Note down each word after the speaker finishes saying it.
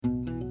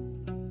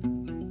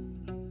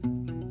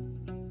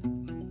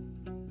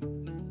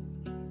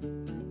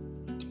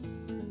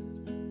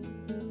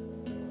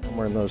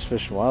somewhere in those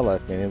Fish and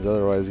Wildlife meetings.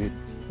 Otherwise,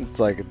 it's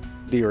like a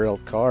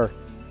derailed car.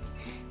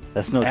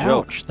 That's no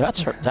Ouch,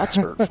 joke. that's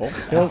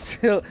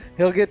hurtful.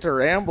 He'll get to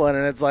rambling,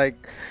 and it's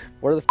like,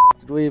 where the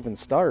did we even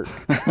start?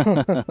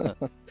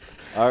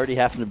 Already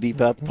having to beep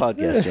out the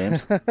podcast,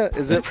 James.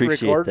 Is it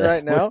Appreciate recording that.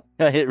 right now?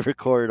 I hit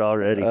record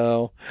already.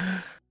 Oh,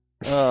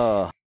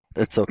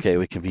 It's okay.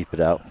 We can beep it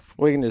out.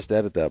 we can just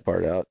edit that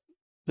part out.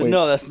 But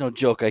no, that's no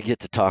joke. I get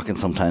to talking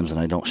sometimes and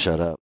I don't shut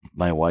up.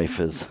 My wife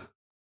is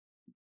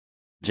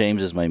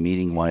James is my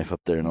meeting wife up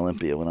there in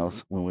Olympia when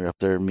we were up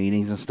there in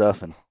meetings and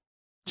stuff, and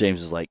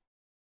James is like,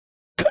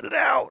 cut it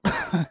out.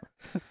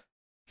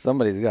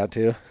 Somebody's got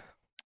to.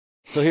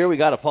 So here we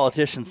got a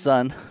politician's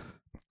son.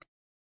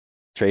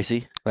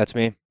 Tracy. That's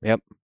me.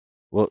 Yep.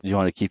 Well, you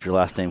want to keep your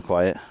last name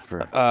quiet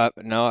for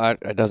No,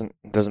 it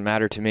doesn't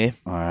matter to me.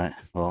 all right.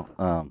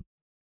 Well,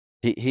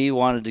 he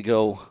wanted to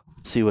go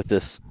see what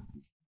this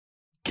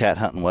cat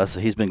hunting was, so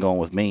he's been going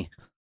with me.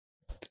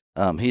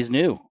 He's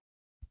new.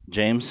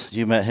 James,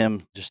 you met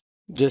him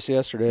Just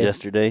yesterday.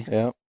 yesterday.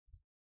 Yeah.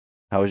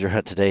 How was your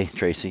hunt today,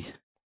 Tracy?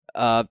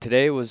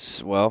 Today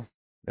was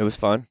it was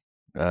fun.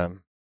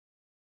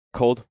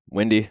 Cold,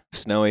 windy,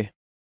 snowy.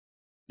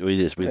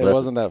 We It left.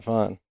 wasn't that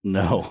fun.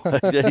 No.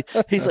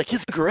 He's like,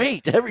 it's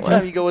great. Every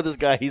time you go with this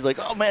guy, he's like,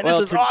 oh man, this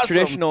is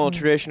awesome.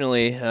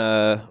 Traditionally,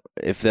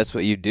 if that's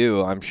what you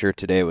do, I'm sure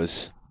today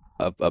was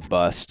a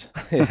bust.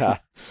 Yeah.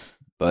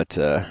 But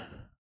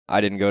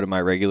I didn't go to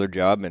my regular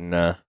job, and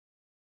I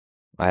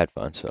had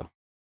fun. So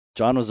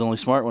John was the only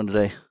smart one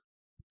today.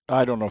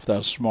 I don't know if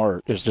that's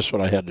smart. It's just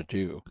what I had to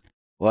do.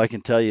 Well, I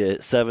can tell you at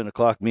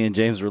 7:00, me and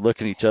James were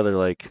looking at each other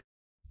like,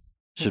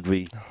 should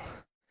we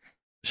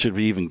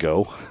even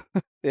go?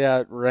 Yeah,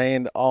 it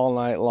rained all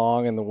night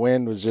long, and the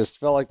wind was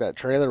felt like that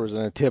trailer was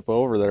going to tip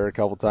over there a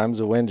couple times.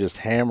 The wind just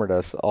hammered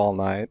us all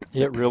night.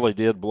 It really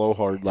did blow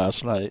hard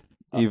last night.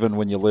 Even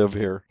when you live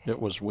here, it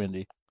was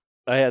windy.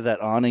 I had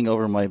that awning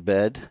over my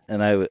bed,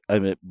 and I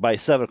mean, by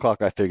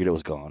 7:00, I figured it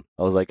was gone.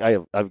 I was like,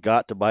 I've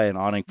got to buy an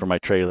awning for my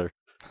trailer.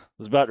 I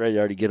was about ready to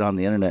already get on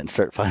the internet and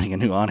start finding a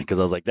new awning because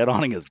I was like, that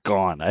awning is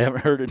gone. I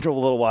haven't heard it in a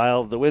little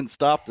while. The wind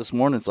stopped this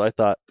morning, so I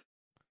thought,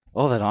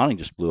 oh, that awning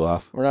just blew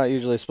off. We're not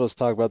usually supposed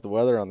to talk about the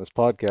weather on this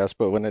podcast,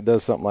 but when it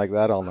does something like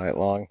that all night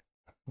long.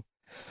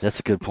 That's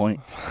a good point.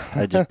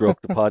 I just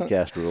broke the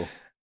podcast rule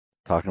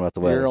talking about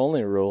the Your weather.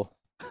 only rule.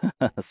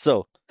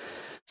 So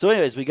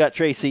anyways, we got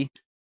Tracy.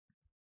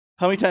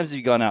 How many times have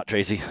you gone out,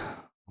 Tracy,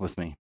 with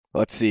me?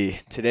 let's see.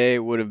 Today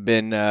would have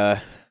been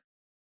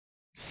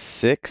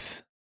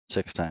 6.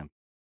 6 times.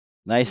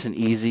 Nice and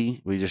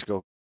easy. We just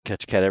go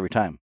catch a cat every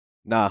time.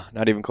 Nah,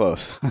 not even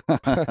close.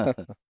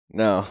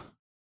 No.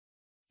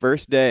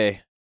 First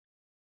day,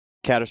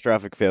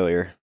 catastrophic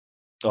failure.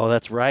 Oh,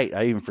 that's right.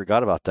 I even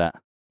forgot about that.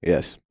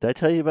 Yes. Did I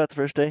tell you about the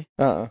first day?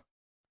 Uh-uh.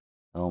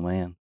 Oh,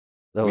 man.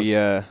 That was, We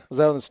Was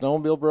that when the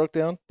snowmobile broke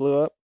down, blew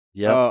up?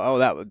 yeah.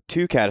 that was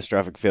 2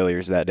 catastrophic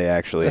failures that day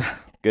actually.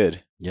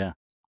 Good. Yeah.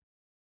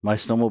 My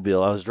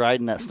snowmobile, I was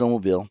riding that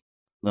snowmobile,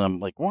 and I'm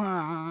like,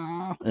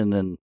 wow. And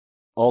then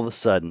all of a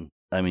sudden,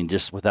 I mean,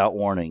 just without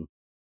warning,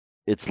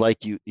 it's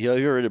like you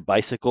ever ride a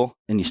bicycle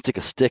and you stick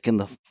a stick in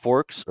the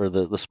forks or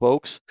the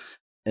spokes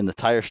and the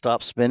tire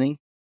stops spinning?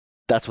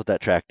 That's what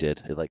that track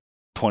did. It like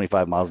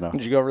 25 miles an hour.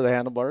 Did you go over the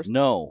handlebars?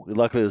 No,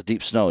 luckily it was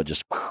deep snow. It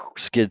just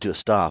skidded to a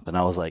stop, and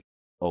I was like,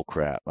 "Oh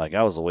crap!" Like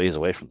I was a ways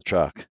away from the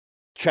truck.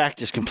 Track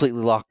just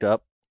completely locked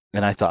up,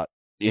 and I thought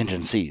the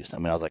engine seized. I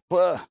mean, I was like,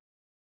 "Whoa!"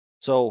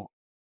 So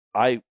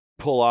I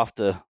pull off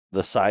the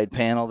side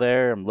panel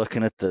there. I'm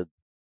looking at the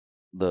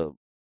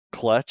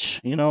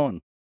clutch,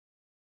 and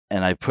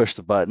I push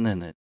the button,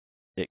 and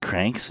it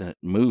cranks and it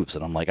moves,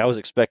 and I'm like, I was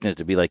expecting it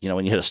to be like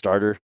when you hit a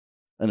starter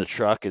in a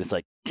truck and it's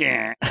like,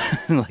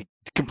 like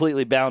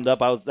completely bound up.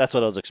 That's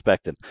what I was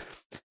expecting.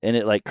 And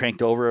it like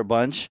cranked over a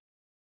bunch,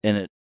 and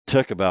it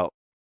took about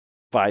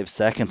 5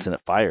 seconds and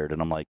it fired.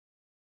 And I'm like,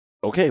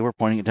 okay, we're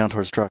pointing it down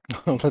towards the truck.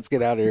 Let's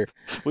get out of here.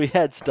 We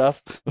had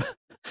stuff.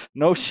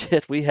 No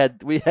shit. We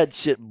had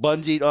shit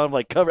bungeed on,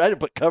 like cover. I didn't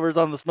put covers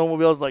on the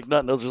snowmobiles like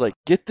nothing. Those were like,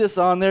 get this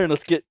on there and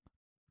let's get,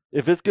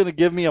 if it's going to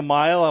give me a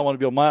mile, I want to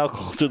be a mile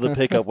closer to the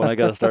pickup when I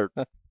got to start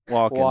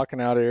walking.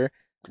 Out of here.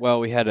 Well,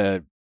 we had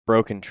a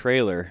broken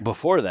trailer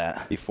Before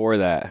that. before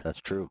that.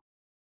 That's true.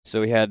 So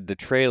we had the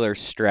trailer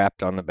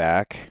strapped on the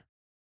back.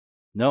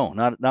 No,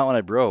 not when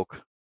I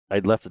broke.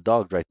 I'd left the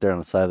dogs right there on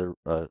the side of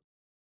the.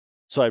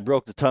 So I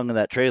broke the tongue of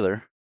that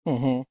trailer.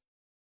 Mm-hmm.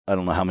 I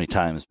don't know how many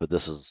times, but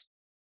this is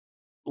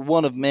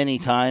one of many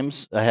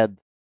times. I had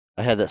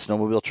that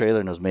snowmobile trailer,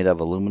 and it was made out of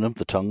aluminum.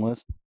 The tongue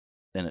was,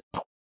 and it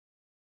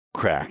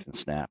cracked and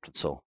snapped. And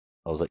so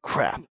I was like,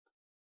 crap.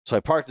 So I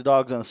parked the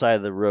dogs on the side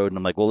of the road, and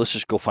I'm like, well, let's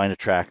just go find a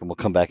track, and we'll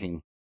come back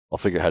and I'll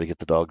figure out how to get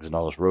the dogs, and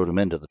I'll just road them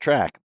into the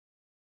track.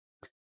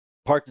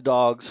 Park the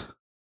dogs,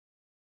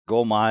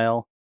 go a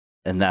mile,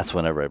 and that's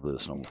whenever I blew the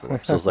snowmobile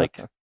up. So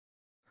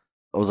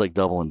I was like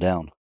doubling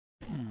down.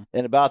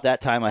 And about that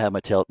time, I had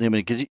my tail. I mean,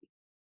 because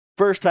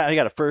first time I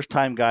got a first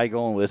time guy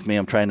going with me.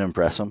 I'm trying to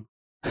impress him.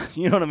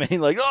 You know what I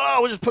mean? Like, oh,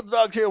 we'll just put the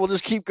dogs here. We'll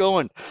just keep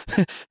going.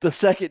 The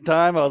second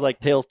time, I was like,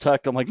 tails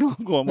tucked. I'm like, no,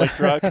 I'm going my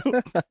truck.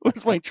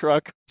 Where's my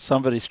truck?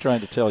 Somebody's trying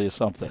to tell you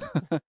something.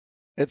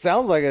 It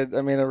sounds like a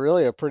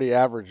really a pretty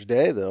average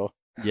day though.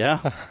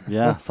 Yeah,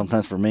 yeah.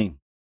 Sometimes for me.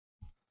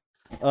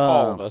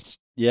 All of us.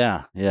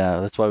 Yeah, yeah.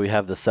 That's why we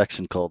have this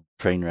section called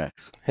train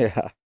wrecks.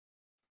 Yeah.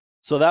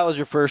 So that was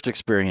your first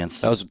experience.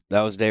 That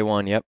was day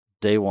one. Yep.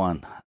 day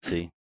one.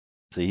 See,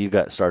 you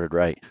got started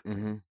right.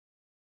 Mm-hmm.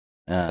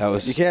 That That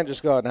was You can't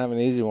just go out and have an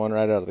easy one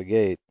right out of the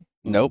gate.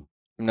 nope.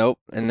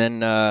 And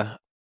then I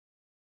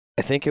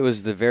think it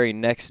was the very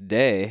next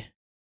day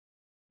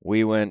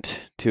we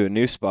went to a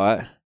new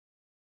spot.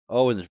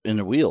 Oh, in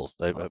the wheels.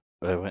 I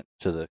went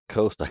to the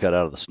coast. I got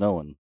out of the snow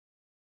and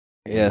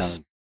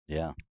Yes.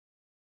 yeah.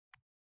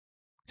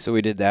 So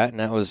we did that, and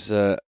that was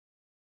a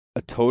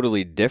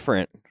totally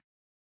different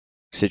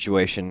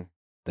situation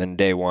than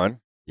day one.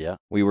 Yeah.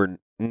 We were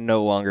we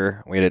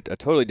had a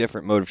totally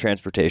different mode of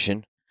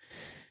transportation,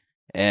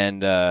 and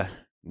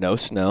no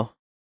snow,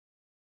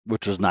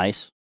 Which was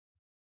nice.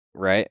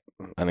 right?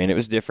 I mean, it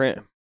was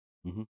different.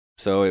 Mhm.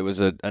 So it was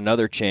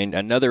another change,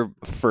 another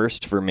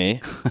first for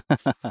me.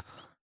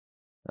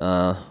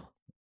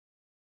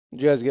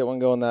 Did you guys get one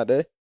going that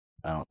day?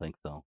 I don't think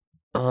so.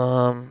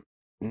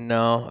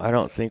 No, I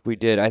don't think we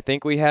did. I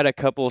think we had a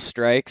couple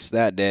strikes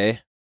that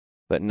day,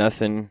 but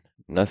nothing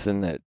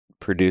that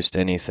produced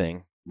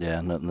anything.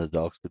 Yeah, nothing the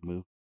dogs could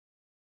move.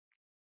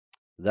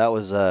 That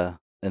was and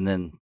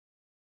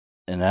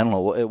I don't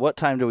know at what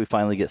time did we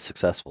finally get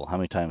successful? How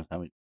many times?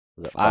 Was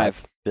that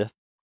 5. Fifth.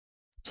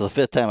 So the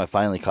fifth time I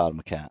finally caught him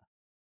a cat,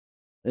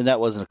 and that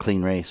wasn't a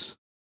clean race.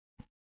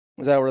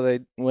 Is that where they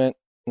went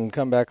and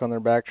come back on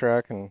their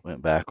backtrack and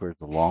Went backwards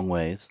a long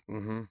ways.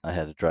 Mm-hmm. I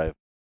had to drive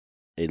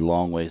a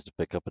long ways to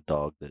pick up a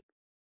dog that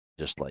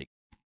just like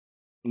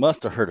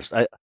must have hurt us.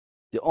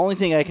 The only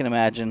thing I can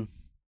imagine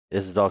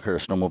is the dog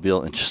hurt a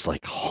snowmobile and just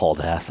like hauled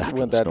ass after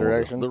Went the that snowmobile.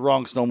 direction? The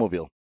wrong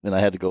snowmobile, and I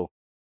had to go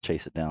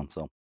chase it down.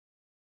 So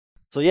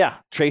yeah,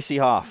 Tracy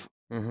Hoff,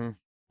 Mm-hmm.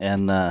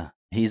 and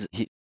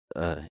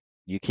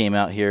you came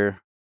out here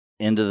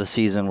into the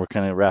season. We're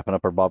kind of wrapping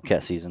up our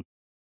Bobcat season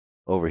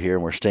over here,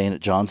 and we're staying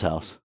at John's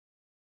house.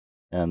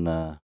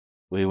 And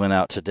we went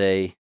out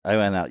today. I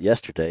went out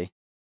yesterday,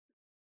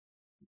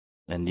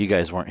 and you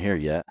guys weren't here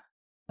yet.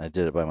 I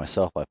did it by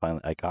myself.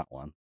 I got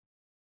one.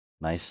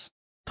 Nice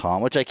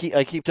Tom, which I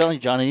keep telling you,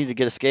 John, I need to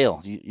get a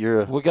scale.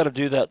 We got to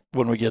do that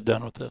when we get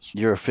done with this.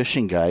 You're a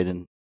fishing guide,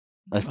 and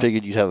I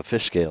figured you'd have a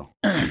fish scale.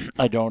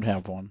 I don't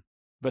have one,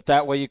 but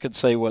that way you could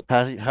say what.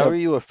 How are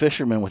you a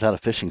fisherman without a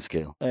fishing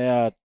scale?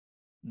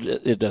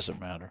 It doesn't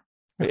matter.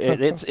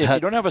 It's if you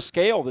don't have a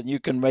scale, then you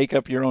can make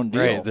up your own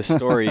deal. Right. The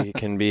story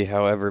can be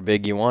however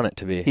big you want it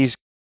to be.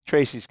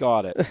 Tracy's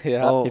got it.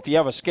 yeah. Oh, If you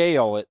have a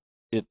scale,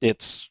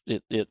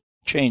 it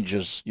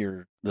changes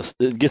your.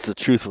 it gets the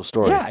truthful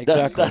story. Yeah,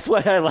 exactly. That's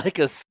why I like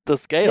the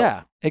scale.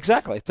 Yeah,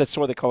 exactly. That's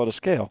why they call it a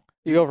scale.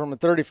 You go from a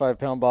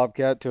 35-pound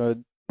bobcat to a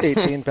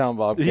 18-pound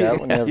bobcat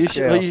when you have a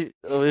scale.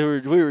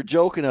 We were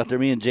joking out there,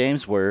 me and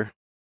James were,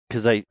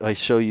 because I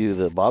show you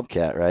the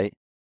bobcat, right?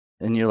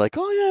 And you're like,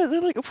 oh yeah, they're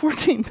like a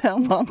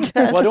 14-pound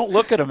bobcat. Well, don't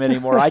look at them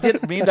anymore. I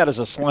didn't mean that as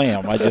a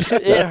slam. I just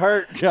It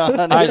hurt, John.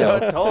 I know.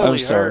 It totally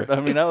I'm sorry. hurt.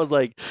 I mean, I was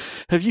like,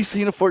 have you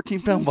seen a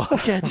 14-pound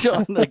bobcat,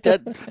 John? Like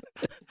that.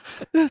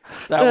 that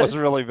was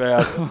really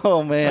bad.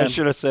 Oh man. I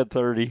should have said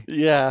 30.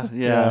 Yeah.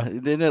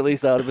 Then at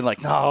least I would have been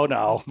like,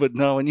 no. But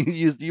no, when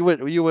you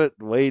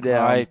went way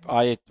down.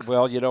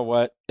 Well, you know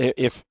what?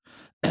 If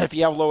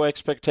you have low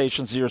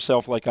expectations of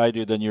yourself like I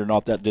do, then you're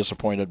not that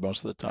disappointed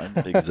most of the time.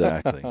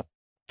 Exactly.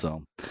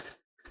 So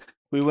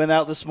we went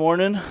out this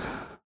morning.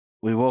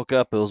 We woke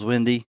up. It was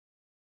windy,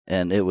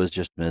 and it was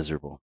just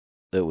miserable.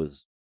 Nothing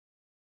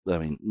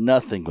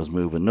was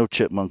moving. No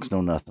chipmunks.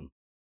 No nothing.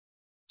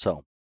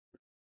 So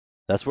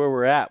that's where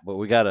we're at. But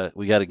we got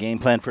a game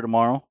plan for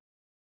tomorrow.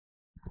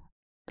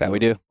 That we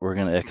do. We're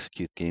gonna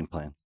execute the game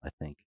plan. I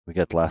think we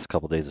got the last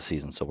couple days of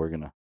season, so we're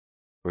gonna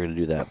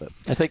do that. But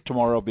I think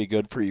tomorrow will be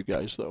good for you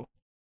guys, though.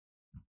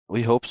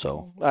 we hope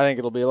so. I think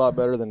it'll be a lot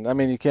better than. I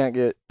mean, you can't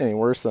get any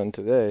worse than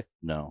today,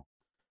 No.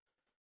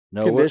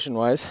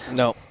 condition-wise.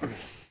 No.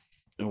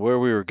 Where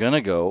we were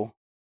gonna go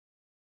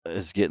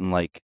is getting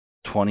like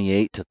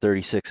 28 to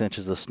 36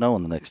 inches of snow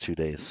in the next 2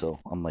 days. So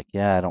I'm like,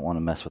 yeah, I don't want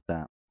to mess with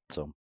that.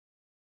 So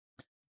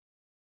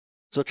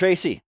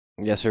Tracy,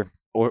 Yes, sir.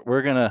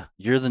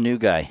 you're the new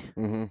guy.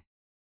 Mm-hmm.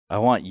 I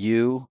want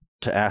you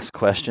to ask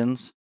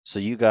questions. So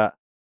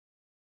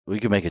we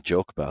could make a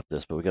joke about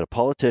this, but we got a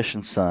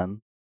politician's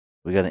son,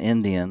 we got an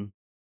Indian,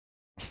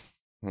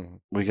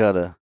 we got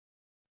a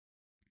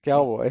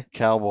Cowboy.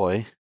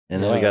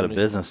 and then we got a Yeah.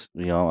 business.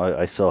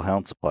 I sell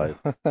hound supplies.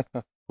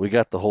 We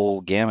got the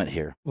whole gamut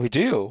here. We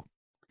do,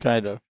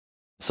 kind of.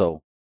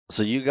 So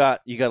you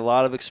got a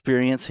lot of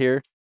experience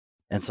here,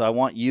 and so I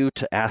want you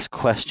to ask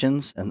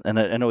questions. And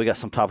I know we got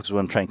some topics we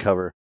want to try and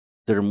cover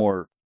that are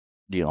more,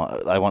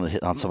 I want to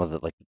hit on some of the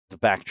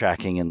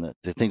backtracking and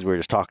the things we were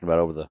just talking about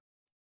over the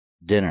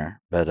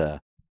dinner.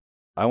 But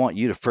I want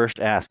you to first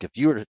ask if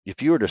you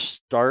were to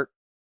start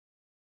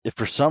if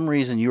for some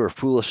reason you are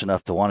foolish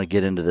enough to want to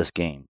get into this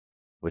game,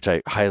 which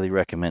I highly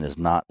recommend is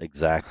not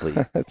exactly.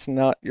 It's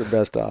not your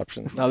best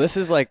option. No, this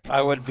is like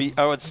I would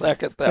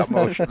second that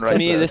motion right to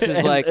me. there. This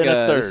is like And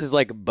a this third. is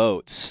like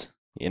boats.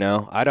 You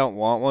know, I don't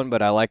want one,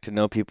 but I like to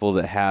know people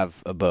that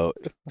have a boat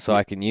so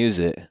I can use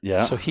it.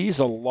 Yeah. So he's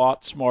a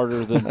lot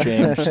smarter than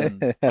James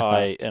and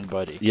I and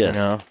Buddy. Yes.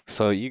 You know,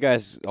 so you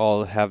guys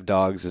all have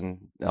dogs,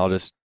 and I'll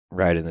just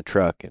ride in the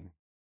truck, and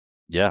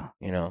Yeah.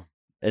 you know,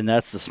 And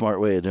that's the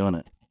smart way of doing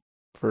it,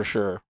 For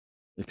sure,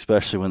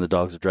 especially when the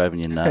dogs are driving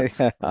you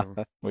nuts.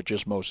 which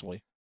is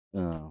mostly.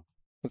 Oh,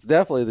 It's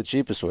definitely the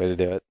cheapest way to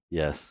do it.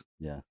 yes.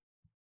 Yeah.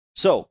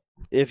 So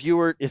we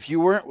weren't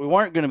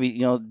going to be,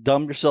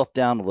 dumb yourself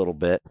down a little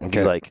bit and be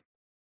Okay. like,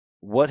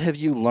 what have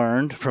you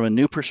learned from a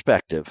new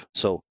perspective?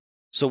 So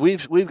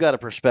we've got a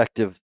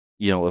perspective,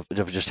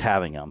 of just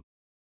having them,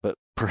 but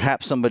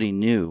perhaps somebody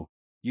new.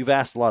 You've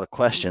asked a lot of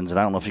questions, and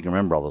I don't know if you can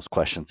remember all those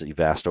questions that you've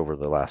asked over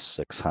the last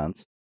 6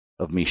 hunts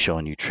of me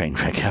showing you train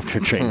wreck after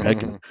train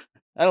wreck. And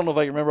I don't know if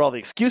I can remember all the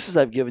excuses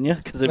I've given you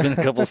because there've been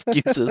a couple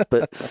excuses,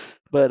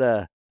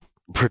 but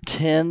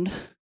pretend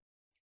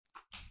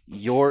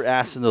you're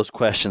asking those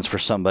questions for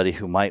somebody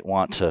who might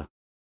want to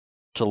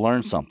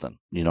learn something,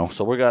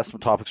 So we got some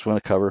topics we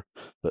want to cover,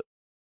 but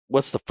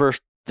what's the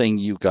first thing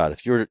you got?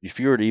 If you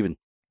were to even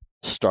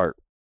start,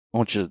 I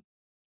want you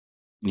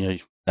to,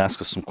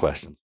 ask us some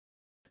questions.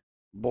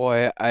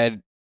 boy, I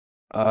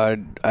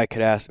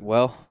could ask.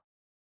 Well,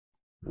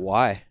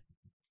 why?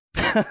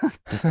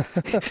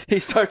 He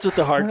starts with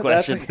the hard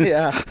question.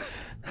 Yeah.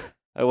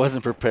 I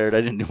wasn't prepared.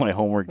 I didn't do my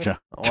homework, John.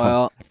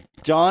 Well,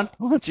 John,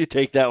 why don't you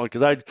take that one?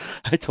 Because I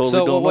totally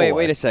so don't know. wait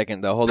why. a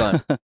second though. Hold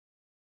on.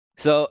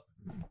 So,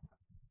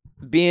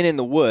 being in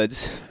the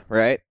woods,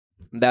 right?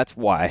 That's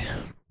why.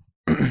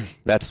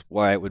 That's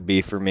why it would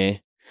be for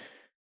me.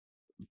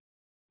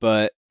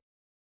 But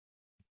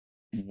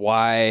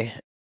why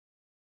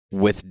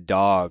with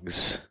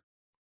dogs?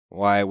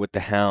 Why with the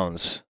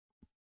hounds?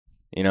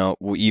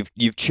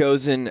 You've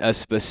chosen a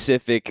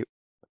specific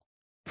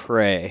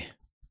prey,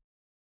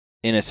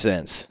 in a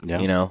sense.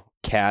 Yeah.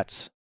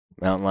 Cats,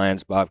 mountain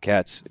lions,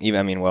 bobcats.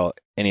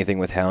 Anything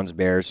with hounds,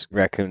 bears,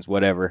 raccoons,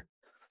 whatever.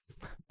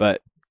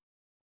 But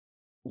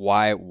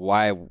why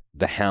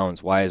the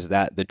hounds? Why is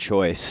that the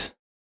choice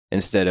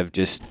instead of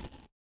just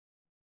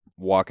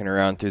walking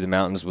around through the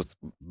mountains with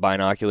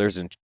binoculars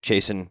and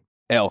chasing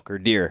elk or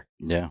deer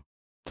Yeah.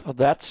 So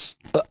that's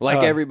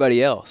like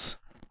everybody else?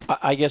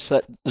 I guess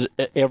that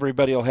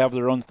everybody will have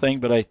their own thing,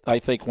 but I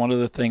think one of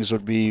the things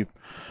would be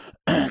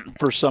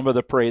for some of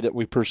the prey that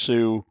we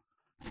pursue,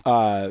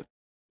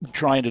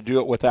 trying to do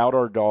it without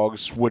our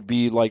dogs would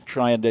be like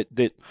trying to.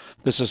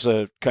 This is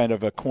a kind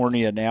of a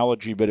corny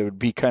analogy, but it would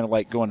be kind of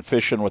like going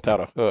fishing without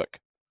a hook.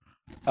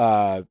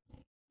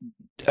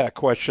 A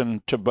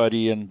question to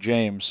Buddy and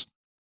James,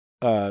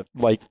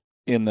 like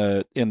in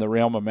the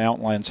realm of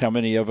mountain lions, how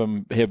many of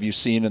them have you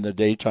seen in the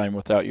daytime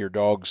without your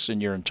dogs in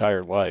your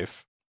entire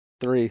life?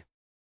 3.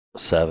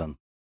 7.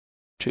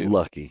 2.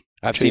 Lucky.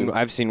 I've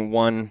seen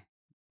one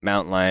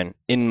mountain lion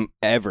in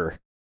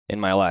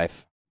my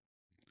life.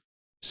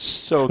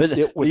 So But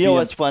it would you know be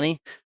what's funny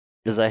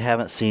is I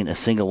haven't seen a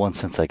single one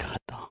since I got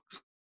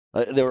dogs.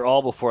 They were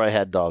all before I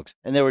had dogs,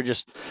 and they were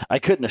just I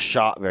couldn't have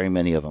shot very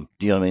many of them.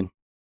 Do you know what I mean?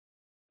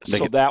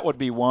 so that would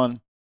be one.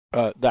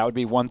 That would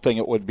be one thing.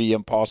 It would be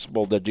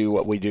impossible to do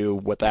what we do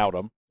without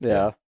them.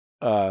 Yeah.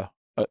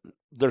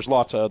 There's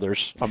lots of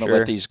others. I'm gonna Sure.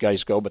 let these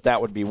guys go, but that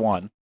would be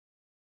one.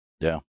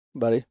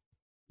 Buddy.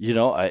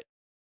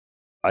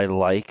 I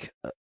like,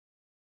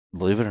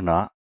 believe it or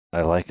not,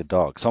 I like a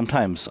dog.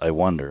 Sometimes I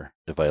wonder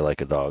if I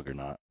like a dog or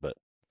not, but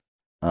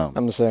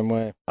I'm the same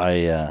way.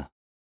 I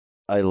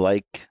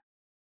like,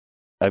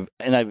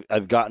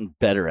 I've gotten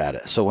better at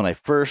it. So when I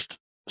first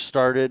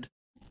started,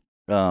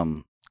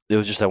 it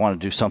was just I want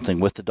to do something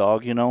with the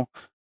dog,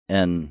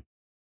 and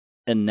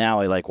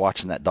now I like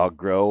watching that dog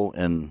grow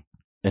and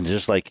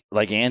just like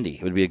Andy,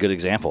 it would be a good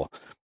example.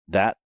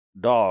 That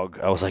dog,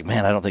 I was like,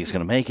 man, I don't think it's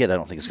gonna make it. I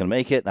don't think it's gonna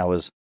make it. And I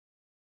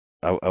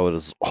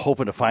was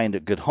hoping to find a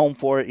good home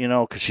for it,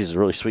 because she's a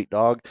really sweet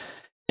dog.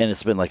 And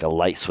it's been like a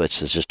light switch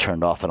that's just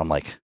turned off, and I'm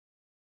like,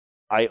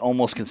 I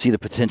almost can see the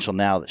potential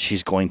now that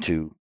she's going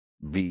to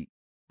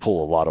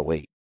pull a lot of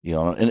weight,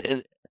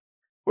 and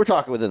we're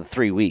talking within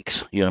 3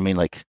 weeks, you know what I mean?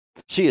 Like,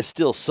 she is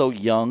still so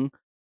young,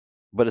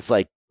 but it's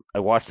like I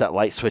watched that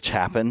light switch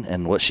happen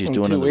and what she's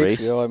doing 2 in the weeks race.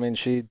 ago,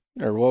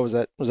 what was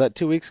that? Was that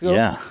 2 weeks ago?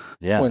 Yeah.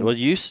 When- Well,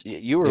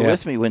 you were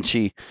with me when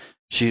she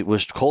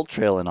was cold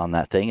trailing on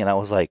that thing, and I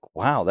was like,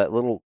 wow, that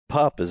little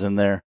pup is in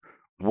there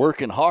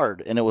working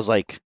hard. And it was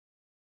like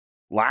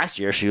last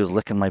year she was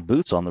licking my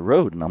boots on the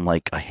road, and I'm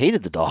like, I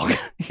hated the dog.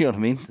 You know what I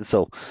mean?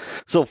 So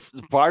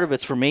part of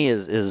it's for me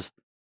is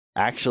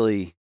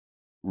actually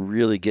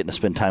really getting to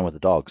spend time with the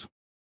dogs.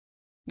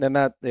 And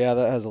that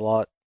has a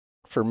lot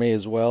for me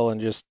as well.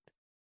 And just,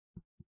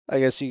 I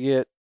guess you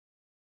get,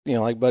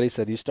 like Buddy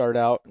said, you start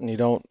out and you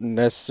don't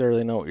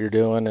necessarily know what you're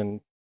doing.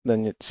 And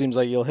then it seems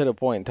like you'll hit a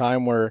point in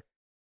time where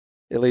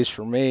at least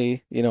for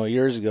me,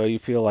 years ago, you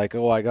feel like,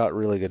 oh, I got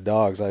really good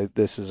dogs.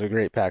 This is a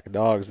great pack of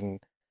dogs. And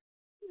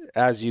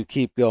as you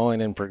keep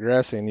going and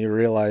progressing, you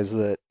realize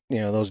that,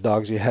 those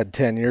dogs you had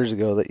 10 years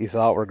ago that you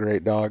thought were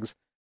great dogs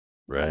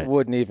Right.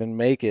 wouldn't even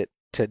make it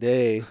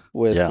today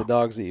with Yeah. the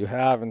dogs that you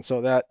have. And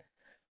so that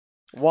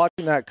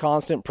watching that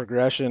constant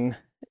progression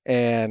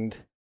and,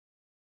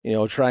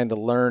 trying to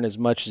learn as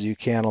much as you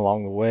can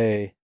along the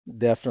way,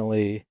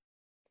 definitely,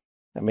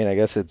 I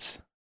guess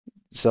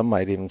some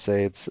might even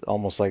say it's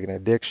almost like an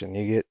addiction.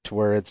 You get to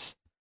where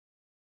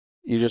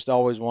you just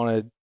always want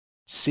to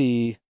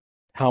see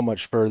how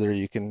much further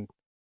you can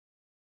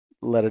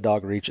let a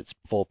dog reach its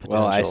full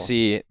potential. Well, I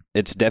see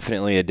it's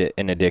definitely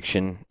an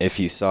addiction if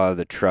you saw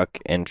the truck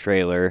and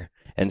trailer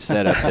and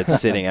setup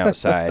that's sitting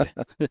outside.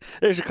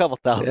 There's a couple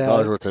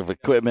 $1,000 worth of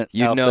equipment.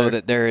 You out know there.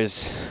 that there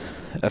is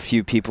a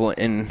few people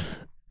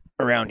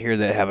around here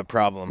that have a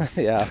problem.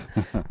 Yeah,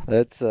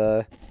 that's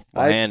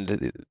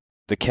And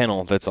the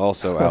kennel that's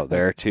also out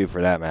there too,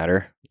 for that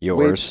matter.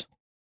 Yours.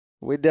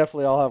 we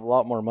definitely all have a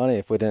lot more money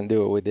if we didn't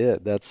do what we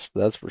did. That's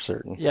for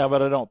certain. Yeah,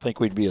 but I don't think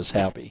we'd be as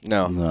happy.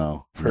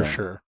 No, For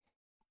sure.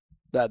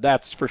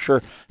 That's for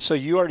sure. So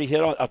you already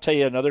hit on. I'll tell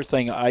you another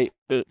thing.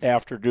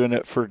 After doing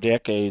it for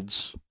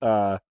decades,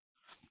 I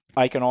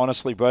can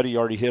honestly, buddy, you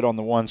already hit on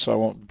the one, so I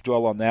won't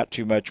dwell on that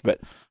too much. But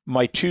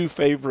my two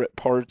favorite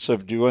parts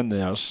of doing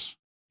this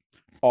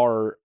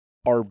are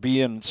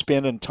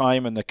spending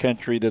time in the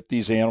country that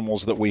these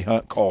animals that we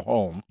hunt call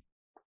home,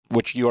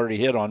 which you already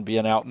hit on,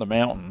 being out in the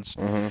mountains,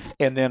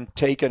 and then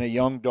taking a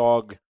young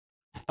dog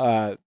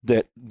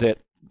that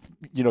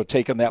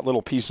taking that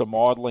little piece of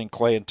modeling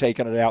clay and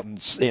taking it out and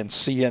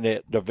seeing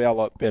it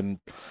develop and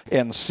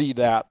see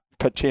that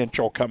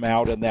potential come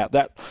out, and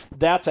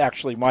that's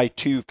actually my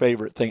two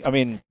favorite things. I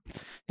mean,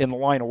 in the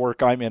line of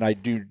work I'm in, I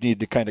do need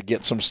to kind of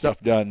get some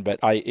stuff done, but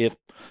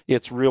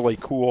it's really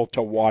cool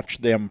to watch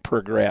them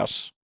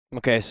progress.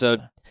 Okay, so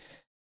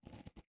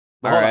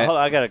Hold on,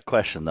 I got a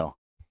question though.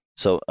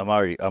 So I'm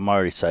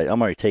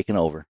already taking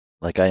over.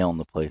 Like I own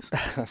the place.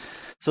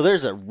 So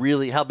there's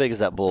how big is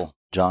that bull,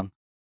 John?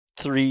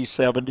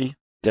 370.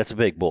 That's a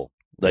big bull.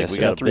 Like Yes, we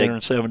sir. got a big,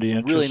 370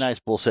 inches. really nice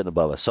bull sitting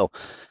above us. So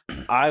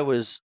I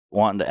was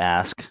wanting to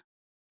ask,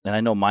 and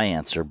I know my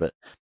answer, but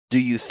do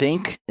you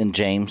think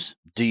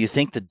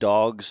the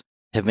dogs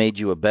have made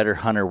you a better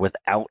hunter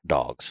without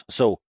dogs?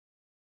 So,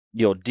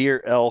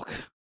 deer, elk,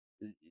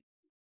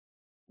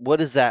 what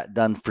has that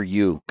done for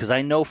you? Because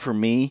I know for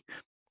me,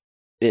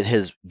 it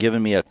has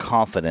given me a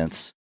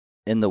confidence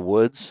in the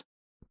woods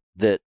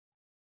that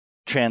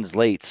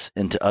translates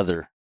into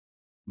other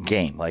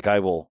game. Like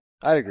I'd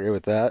agree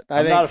with that.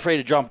 I'm not afraid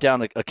to jump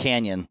down a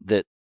canyon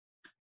that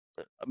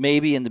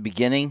maybe in the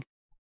beginning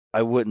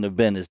I wouldn't have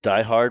been as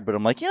diehard, but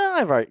I'm like,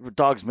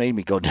 dogs made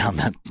me go down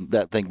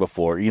that thing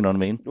before. You know what I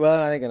mean? Well,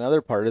 and I think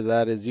another part of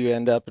that is you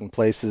end up in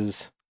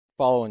places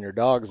following your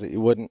dogs that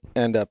you wouldn't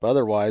end up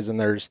otherwise. And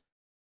there's,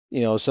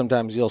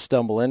 sometimes you'll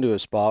stumble into a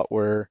spot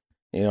where,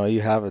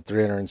 you have a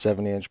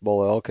 370-inch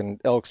bull elk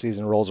and elk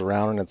season rolls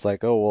around and it's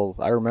like, oh, well,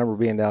 I remember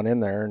being down in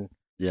there and,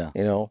 Yeah.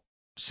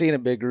 Seeing a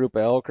big group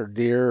of elk or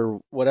deer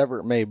or whatever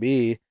it may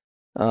be.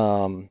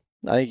 I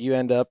think you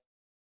end up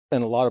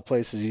in a lot of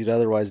places you'd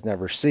otherwise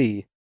never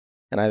see.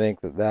 And I think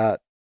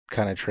that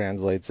kind of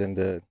translates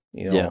into,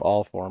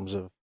 all forms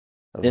of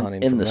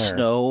hunting in from the there.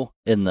 snow,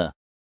 in the,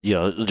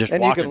 just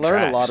And you watching can learn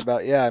tracks. a lot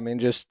about,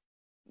 just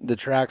the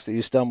tracks that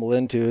you stumble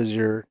into as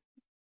you're,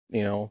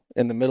 in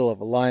the middle of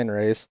a line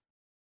race.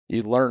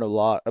 You learn a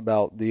lot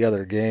about the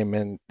other game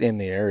in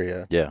the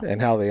area,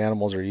 and how the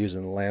animals are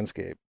using the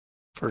landscape.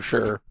 For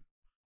sure.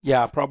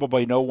 Yeah,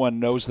 probably no one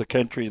knows the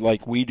country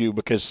like we do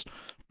because,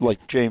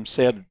 like James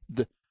said,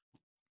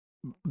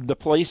 the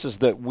places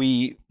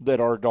that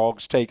our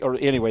dogs take, or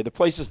anyway, the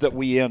places that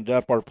we end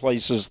up are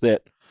places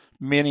that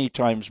many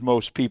times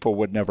most people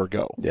would never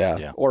go.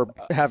 Yeah. Or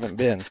haven't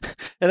been.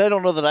 And I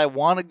don't know that I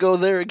want to go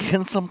there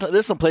again. Sometimes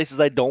there's some places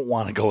I don't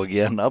want to go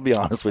again. I'll be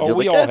honest with you.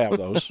 We all have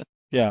those.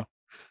 Yeah.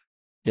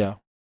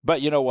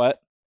 But you know what?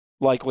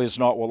 Likely as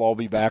not, we'll all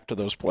be back to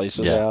those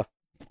places. Yeah.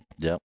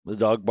 Yeah, the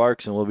dog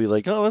barks and we'll be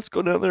like, oh, let's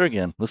go down there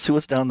again. Let's see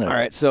what's down there. All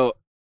right, so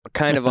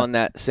kind of on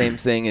that same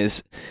thing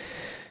is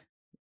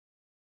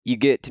you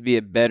get to be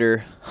a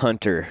better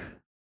hunter.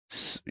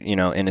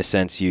 In a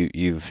sense,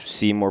 you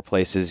see more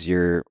places,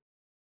 you're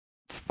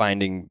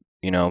finding,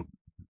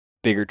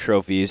 bigger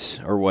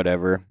trophies or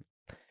whatever.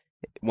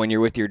 When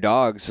you're with your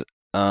dogs,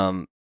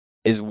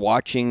 is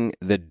watching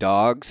the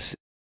dogs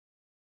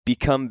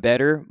become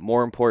better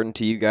more important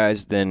to you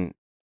guys than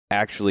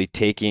actually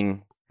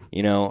taking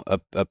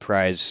a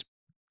prize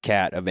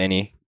cat of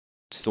any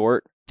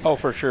sort? Oh,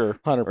 for sure.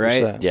 100%.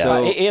 Right? Yeah.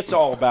 So, It's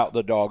all about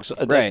the dogs.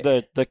 Right.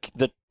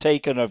 The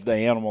taking of the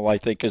animal, I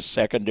think, is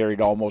secondary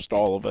to almost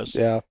all of us.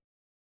 Yeah.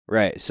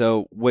 right.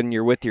 So when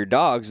you're with your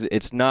dogs,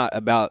 it's not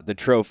about the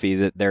trophy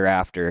that they're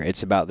after.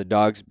 It's about the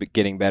dogs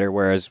getting better.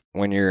 Whereas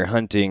when you're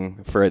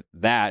hunting for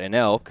that, an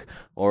elk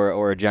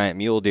or a giant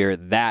mule deer,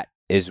 that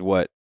is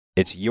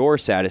it's your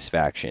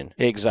satisfaction,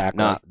 Exactly.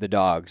 not the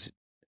dogs.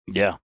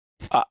 Yeah.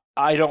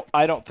 I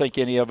don't think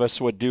any of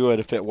us would do it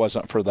if it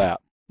wasn't for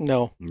that.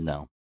 No,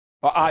 No.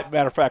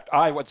 Matter of fact,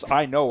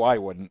 I know I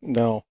wouldn't.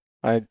 no,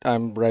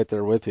 I'm right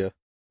there with you.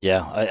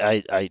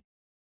 Yeah,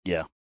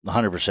 yeah,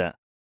 100%.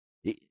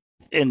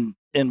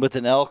 And with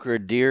an elk or a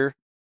deer,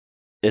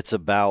 it's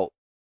about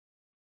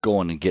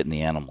going and getting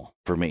the animal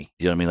for me.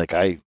 You know what I mean? Like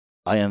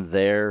I am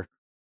there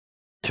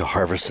to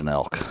harvest an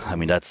elk. I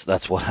mean,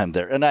 that's what I'm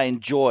there. And I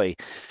enjoy,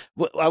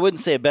 I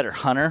wouldn't say a better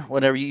hunter.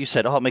 Whenever you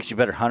said, oh, it makes you a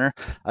better hunter.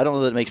 I don't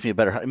know that it makes me a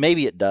better hunter.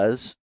 Maybe it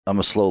does. I'm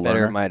a slow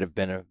Better learner. might have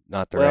been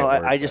not the Well,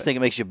 right word. I just think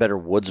it makes you a better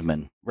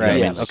woodsman. Right. You know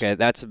what I Yes. mean? Okay,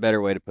 that's a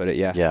better way to put it.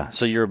 Yeah. Yeah.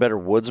 So you're a better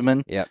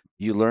woodsman. Yep.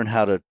 You learn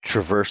how to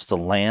traverse the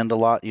land a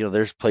lot. You know,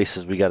 there's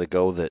places we got to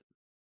go that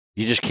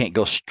you just can't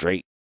go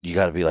straight. You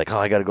got to be like, oh,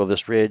 I got to go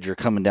this ridge or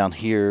coming down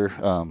here.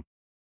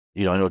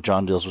 You know, I know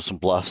John deals with some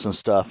bluffs and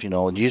stuff, you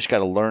know, and you just got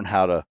to learn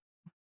how to,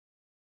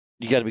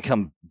 you got to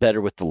become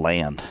better with the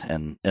land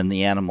and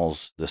the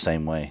animals the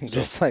same way. So-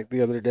 Just like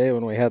the other day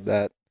when we had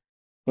to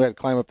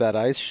climb up that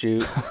ice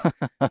chute.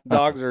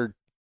 Dogs are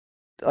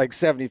like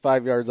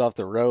 75 yards off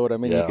the road. I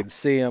mean, Yeah. you could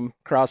see them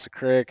cross the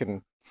creek,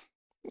 and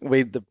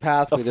the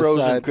path a we frozen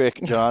decide. creek,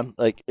 John.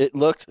 Like it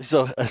looked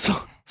so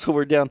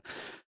we're down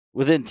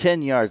within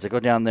 10 yards. I go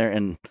down there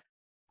and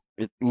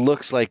it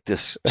looks like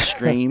this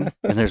stream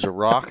and there's a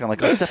rock. I'm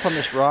like, I'll step on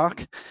this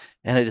rock,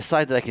 and I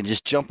decide that I can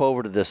just jump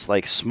over to this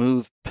like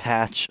smooth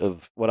patch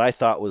of what I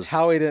thought was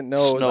How he didn't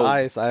know it was snow.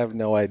 ice, I have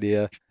no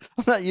idea.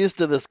 I'm not used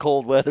to this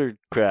cold weather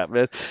crap,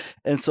 man.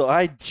 And so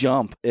I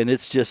jump and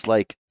it's just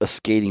like a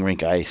skating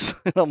rink ice.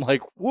 And I'm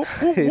like, whoop,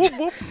 whoop, whoop,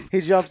 whoop.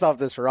 He jumps off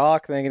this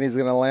rock thinking he's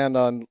going to land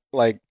on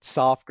like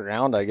soft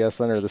ground, I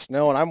guess, under the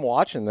snow. And I'm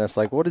watching this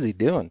like, what is he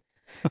doing?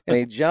 And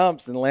he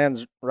jumps and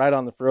lands right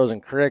on the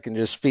frozen creek, and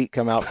just feet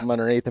come out from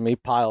underneath him. He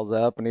piles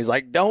up and he's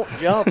like, don't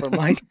jump. I'm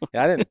like,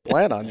 I didn't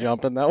plan on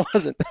jumping.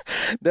 That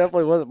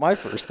definitely wasn't my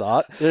first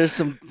thought. There's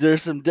some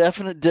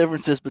definite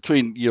differences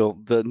between, you know,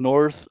 the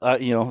north,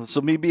 you know, so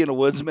me being a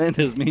woodsman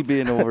is me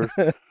being over.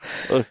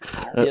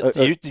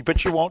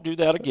 But you won't do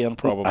that again,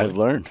 probably. I've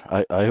learned.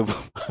 I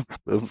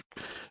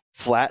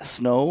flat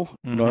snow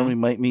Mhm. normally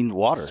might mean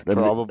water. I mean,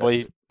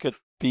 Probably could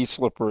be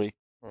slippery.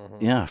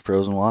 yeah,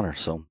 frozen water.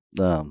 So,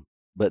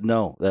 but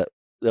no, that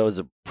was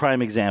a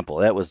prime example.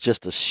 That was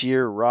just a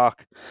sheer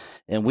rock,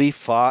 and we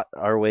fought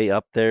our way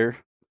up there,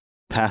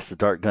 past the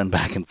dart gun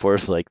back and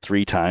forth like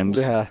 3 times,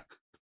 Yeah.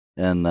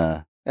 and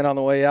And on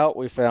the way out,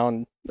 we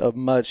found a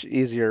much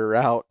easier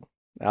route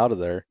out of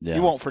there. yeah,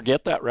 You won't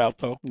forget that route,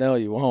 though. No,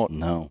 you won't.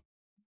 no.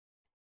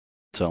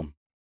 So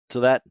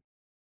that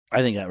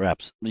I think that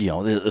wraps, you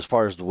know, as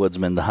far as the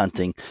woodsman, the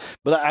hunting.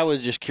 But I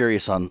was just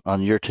curious on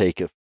your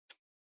take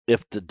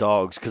if the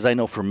dogs, because I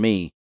know for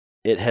me,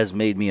 it has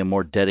made me a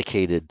more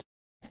dedicated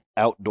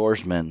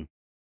outdoorsman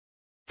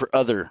for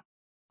other,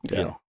 you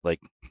Yeah. know, like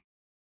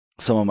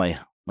some of my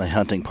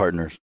hunting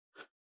partners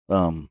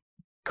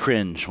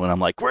cringe when I'm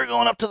like, we're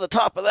going up to the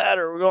top of that,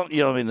 or we're going, you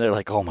know, I mean, they're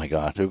like, oh my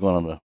God, they're going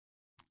on a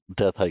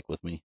death hike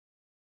with me.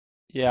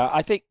 Yeah,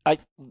 I think I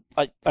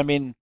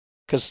mean,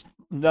 because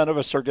none of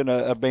us are going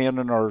to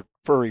abandon our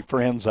furry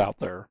friends out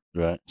there,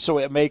 Right. so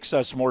it makes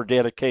us more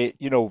dedicated.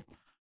 You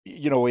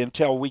know,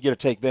 until we get to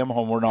take them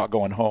home, we're not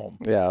going home.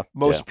 Yeah.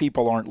 Most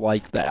people aren't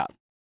like that,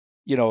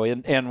 you know.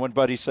 And when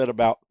Buddy said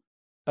about,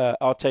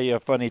 I'll tell you a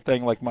funny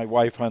thing. Like my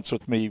wife hunts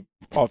with me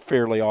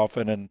fairly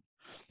often, and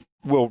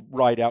we'll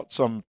ride out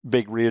some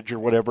big ridge or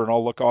whatever, and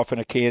I'll look off in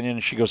a canyon,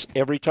 and she goes,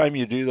 every time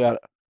you do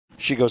that,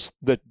 she goes,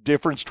 the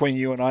difference between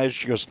you and I is,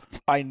 she goes,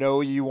 I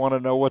know you want to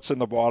know what's in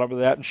the bottom of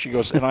that, and she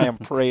goes, and I am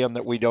praying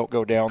that we don't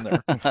go down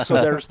there. So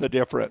there's the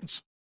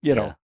difference, you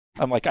know. Yeah.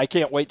 I'm like, I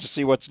can't wait to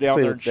see what's down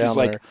See there. what's And she's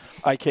down like,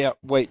 I can't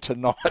wait to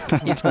not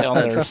be down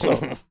there. So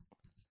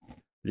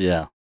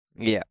Yeah.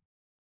 Yeah.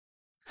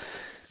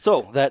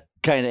 So that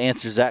kind of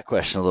answers that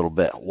question a little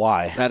bit.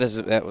 Why? That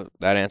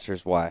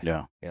answers why.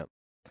 Yeah. Yep.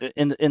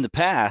 In the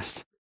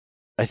past,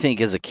 I think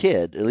as a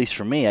kid, at least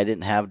for me, I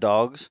didn't have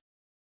dogs,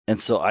 and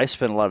so I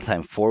spent a lot of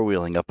time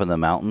 4-wheeling up in the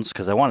mountains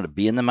because I wanted to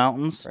be in the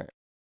mountains Right.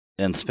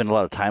 and spend a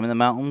lot of time in the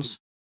mountains,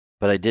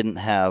 but I didn't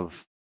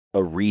have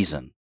a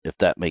reason, if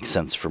that makes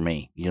sense for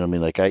me. You know what I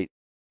mean? Like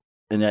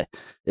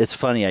it's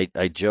funny.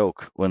 I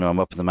joke when I'm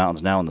up in the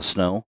mountains now in the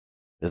snow.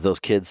 If those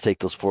kids take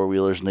those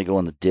 4-wheelers and they go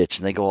in the ditch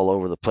and they go all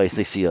over the place,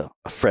 they see a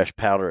fresh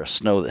powder of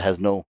snow that has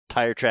no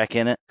tire track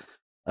in it.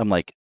 I'm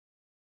like,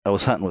 I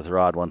was hunting with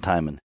Rod one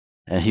time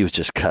and he was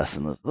just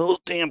cussing those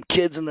damn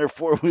kids in their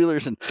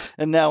 4-wheelers,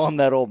 and now I'm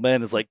that old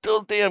man. It's like,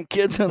 those damn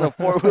kids in the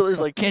 4-wheelers.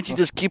 Like, can't you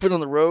just keep it on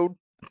the road?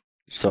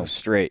 So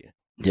straight.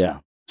 Yeah,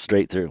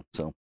 straight through.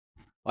 So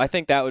I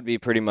think that would be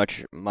pretty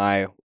much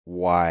my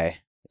why.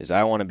 Is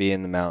I want to be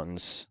in the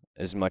mountains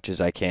as much as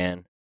I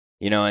can,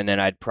 you know. And then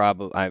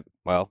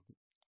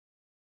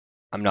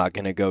I'm not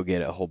gonna go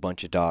get a whole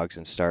bunch of dogs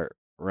and start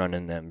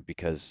running them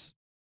because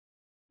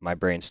my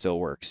brain still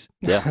works.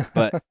 yeah,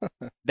 But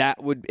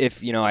that would,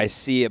 if, you know, I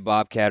see a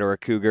bobcat or a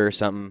cougar or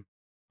something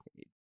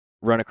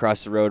run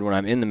across the road when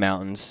I'm in the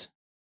mountains,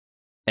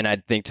 and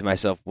I'd think to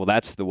myself, well,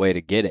 that's the way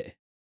to get it.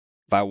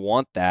 If I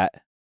want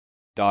that,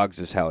 dogs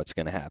is how it's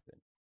going to happen.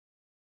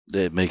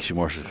 It makes you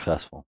more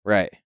successful.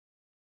 Right.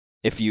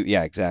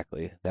 Yeah,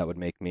 exactly. That would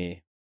make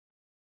me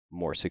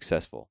more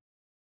successful.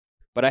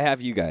 But I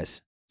have you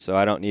guys, so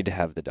I don't need to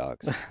have the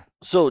dogs.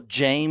 So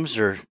James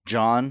or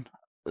John,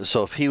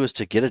 so if he was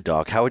to get a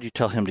dog, how would you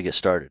tell him to get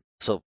started?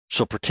 So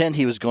pretend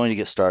he was going to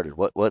get started.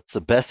 What's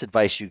the best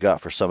advice you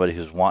got for somebody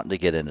who's wanting to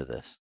get into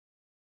this?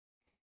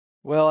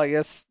 Well, I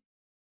guess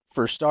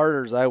for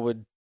starters, I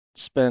would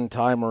spend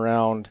time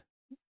around,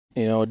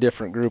 a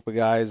different group of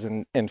guys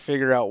and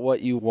figure out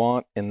what you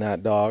want in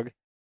that dog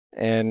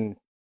and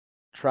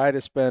try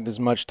to spend as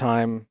much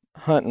time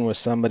hunting with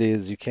somebody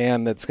as you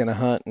can that's going to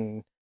hunt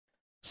in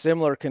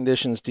similar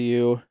conditions to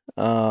you,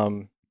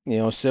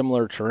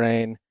 similar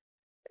terrain,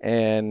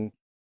 and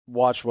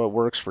watch what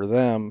works for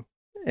them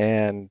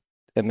and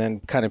then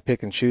kind of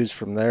pick and choose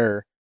from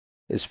there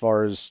as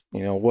far as,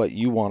 what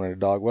you want in a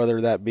dog, whether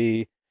that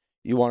be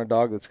you want a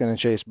dog that's going to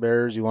chase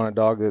bears, you want a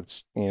dog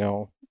that's,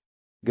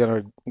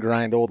 going to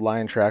grind old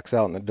lion tracks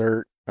out in the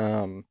dirt.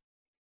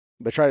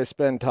 But try to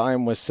spend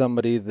time with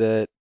somebody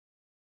that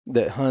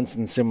hunts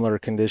in similar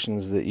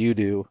conditions that you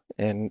do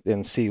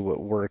and see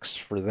what works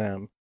for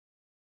them.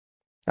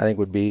 I think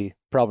would be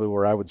probably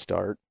where I would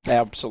start.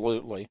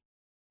 Absolutely.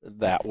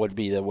 That would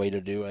be the way to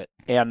do it.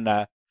 And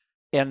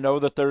know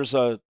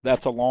that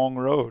that's a long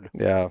road.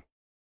 Yeah.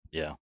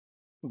 Yeah.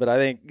 But I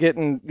think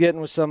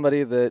getting with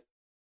somebody that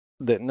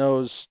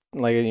knows,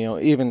 like,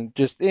 even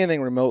just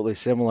anything remotely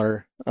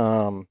similar,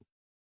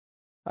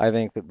 I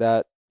think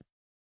that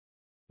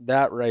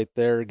right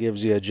there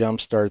gives you a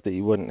jump start that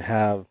you wouldn't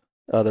have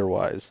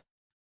otherwise.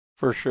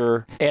 For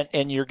sure. And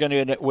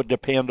it would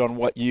depend on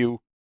what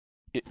you,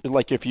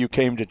 like if you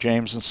came to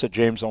James and said,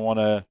 James, I want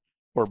to,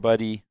 or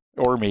Buddy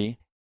or me,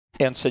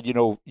 and said,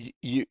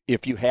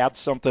 if you had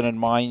something in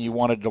mind you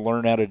wanted to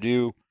learn how to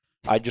do,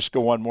 I'd just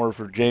go on more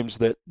for James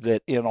that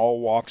in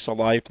all walks of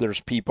life, there's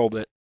people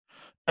that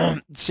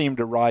seem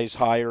to rise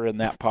higher in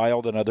that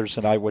pile than others.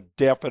 And I would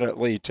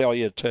definitely tell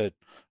you to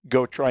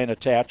go try and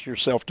attach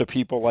yourself to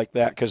people like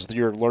that, because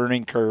your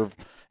learning curve,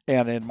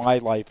 and in my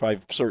life, I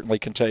certainly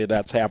can tell you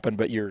that's happened,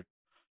 but your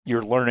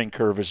learning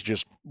curve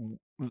is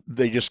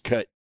they just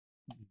cut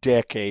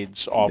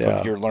decades off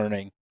of your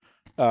learning.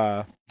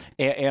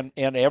 And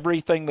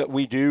everything that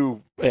we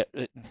do,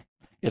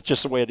 it's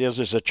just the way it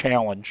is a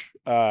challenge.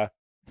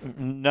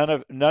 None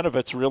of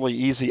it's really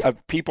easy.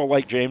 People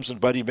like James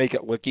and Buddy make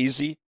it look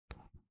easy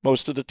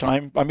most of the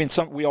time. I mean,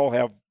 we all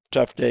have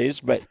tough days,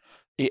 but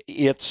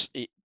it's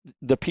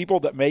the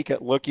people that make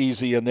it look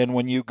easy, and then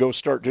when you go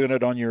start doing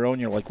it on your own,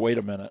 you're like, wait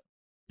a minute,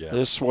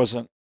 this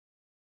wasn't.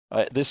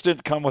 This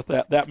didn't come with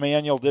that. That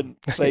manual didn't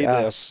say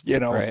this,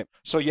 Right.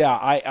 So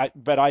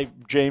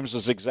James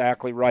is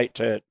exactly right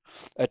to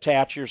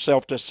attach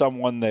yourself to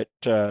someone that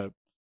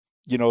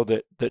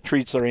that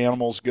treats their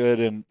animals good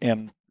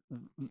and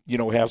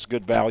has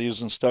good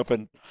values and stuff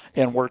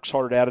and works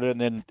hard at it,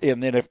 and then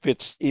if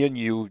it's in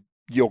you,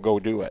 you'll go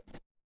do it.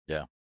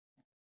 Yeah.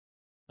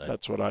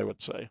 That's what I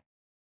would say.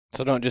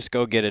 So don't just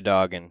go get a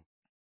dog and.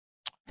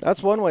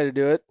 That's one way to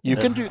do it. You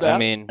can do that. I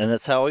mean, And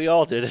that's how we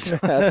all did it.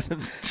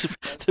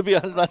 To be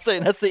honest, I'm not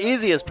saying that's the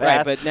easiest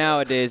path. right, but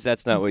nowadays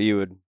that's not what you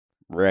would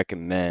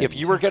recommend. if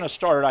you were going to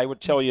start, I would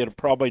tell you to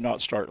probably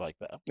not start like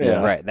that.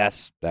 Yeah. Right,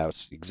 that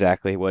was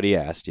exactly what he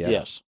asked. Yeah.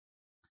 Yes.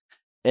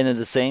 And in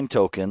the same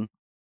token,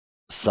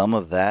 some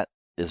of that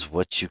is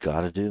what you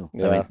got to do.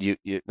 Yeah. I mean,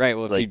 you Right.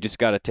 Well, if you just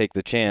got to take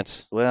the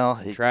chance,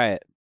 well, try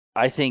it.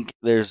 I think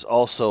there's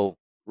also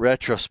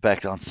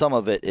retrospect on some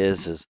of it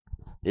is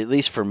at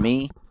least for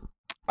me,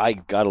 I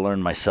got to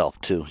learn myself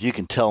too. You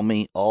can tell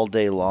me all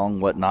day long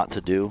what not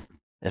to do,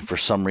 and for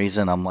some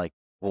reason I'm like,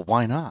 well,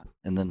 why not?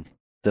 And then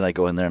I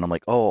go in there and I'm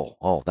like,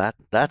 oh,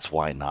 that's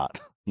why not.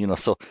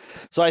 So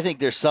I think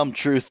there's some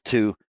truth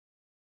to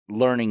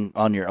learning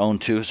on your own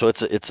too. So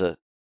it's a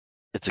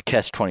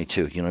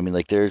catch-22. You know what I mean?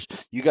 Like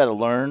you got to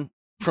learn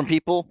from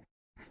people,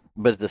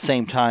 but at the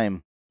same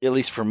time, at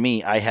least for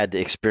me, I had to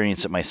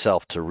experience it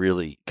myself to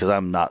really, because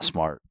I'm not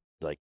smart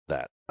like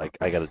that.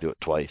 I got to do it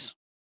twice.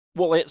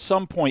 Well, at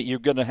some point, you're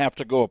going to have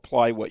to go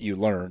apply what you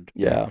learned.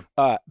 Yeah.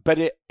 But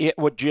it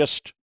would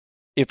just,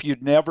 if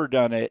you'd never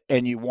done it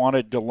and you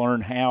wanted to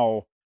learn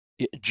how,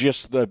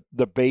 just the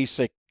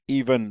basic,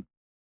 even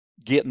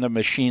getting the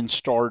machine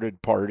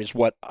started part is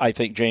what I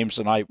think James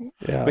and I,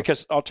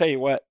 because I'll tell you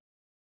what,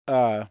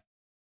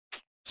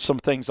 some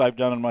things I've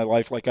done in my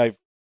life, like I've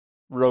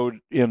rode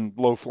in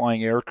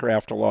low-flying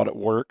aircraft a lot at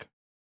work,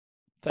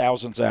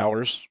 thousands of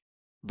hours,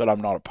 but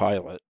I'm not a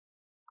pilot.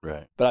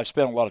 Right. But I've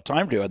spent a lot of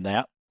time doing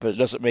that, but it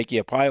doesn't make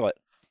you a pilot.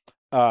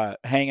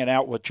 Hanging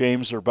out with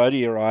James or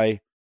Buddy or I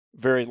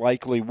very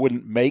likely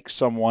wouldn't make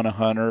someone a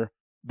hunter,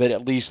 but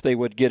at least they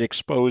would get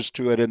exposed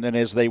to it. And then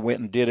as they went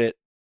and did it,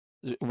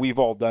 we've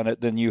all done it.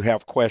 Then you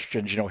have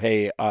questions,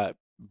 hey,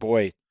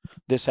 boy,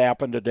 this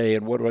happened today.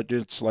 And what do I do?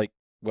 It's like,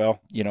 well,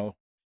 you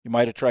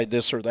might have tried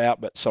this or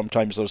that, but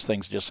sometimes those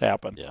things just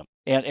happen. Yeah.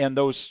 And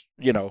those,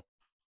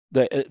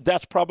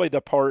 that's probably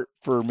the part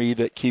for me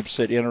that keeps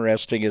it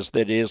interesting is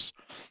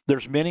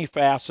there's many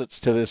facets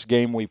to this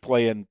game we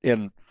play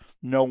and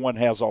no one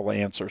has all the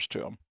answers to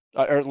them.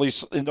 or at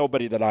least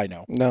nobody that I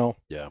know. No.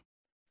 Yeah.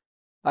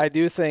 I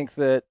do think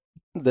that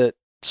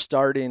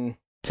starting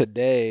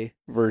today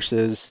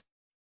versus,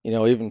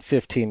 even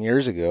 15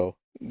 years ago,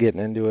 getting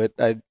into it,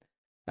 I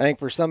think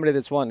for somebody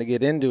that's wanting to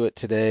get into it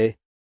today,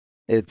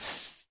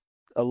 it's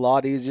a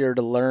lot easier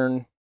to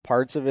learn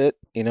parts of it,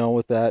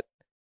 with that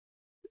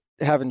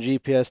having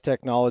GPS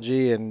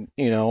technology and,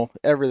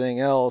 everything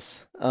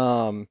else.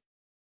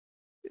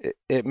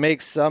 It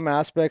makes some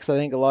aspects, I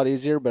think, a lot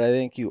easier, but I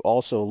think you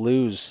also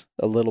lose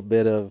a little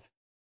bit of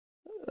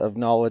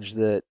knowledge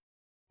that,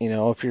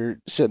 if you're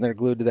sitting there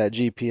glued to that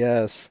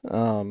GPS,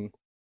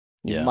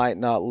 you might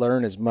not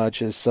learn as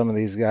much as some of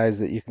these guys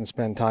that you can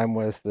spend time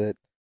with that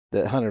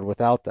hunted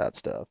without that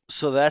stuff.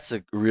 So that's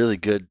a really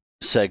good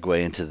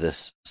segue into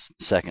this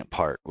second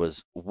part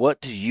was, what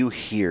do you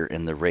hear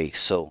in the race?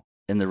 So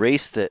in the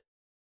race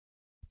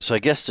so I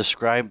guess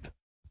describe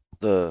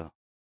the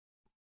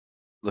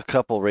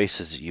couple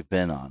races that you've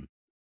been on.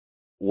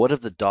 What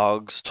have the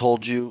dogs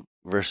told you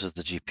versus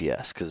the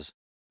GPS?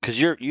 Because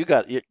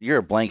you're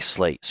a blank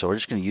slate, so we're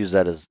just going to use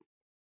that as,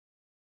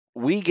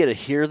 we get to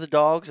hear the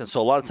dogs, and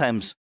so a lot of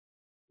times,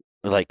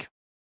 like,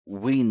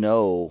 we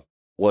know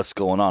what's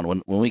going on.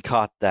 When we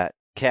caught that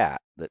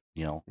cat, that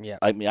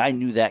I mean, I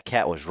knew that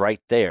cat was right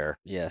there.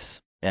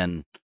 Yes.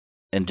 And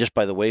just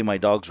by the way my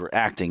dogs were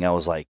acting, I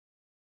was like,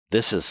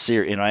 this is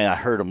serious. And I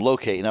heard them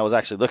locate, and I was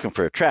actually looking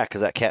for a track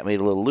because that cat made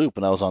a little loop,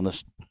 and I was on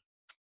this.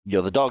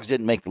 The dogs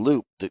didn't make the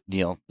loop that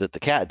that the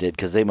cat did,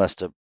 because they must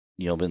have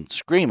been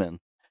screaming.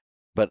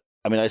 But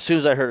I mean, as soon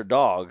as I heard a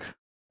dog,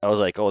 I was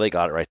like, oh, they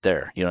got it right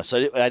there. So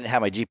I didn't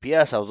have my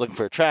GPS. I was looking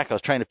for a track. I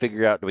was trying to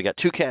figure out, do we got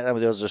two cats? I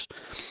mean,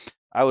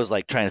 I was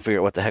like trying to figure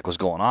out what the heck was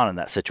going on in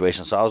that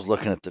situation. So I was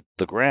looking at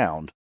the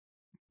ground,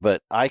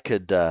 but I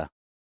could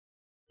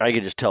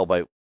just tell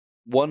by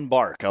one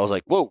bark. I was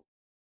like, whoa,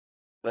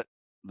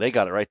 they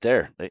got it right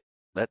there.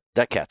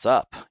 That cat's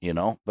up,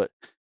 But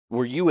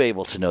were you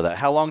able to know that?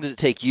 How long did it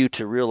take you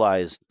to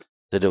realize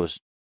that it was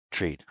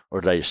treed,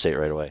 or did I just say it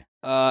right away?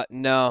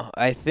 No,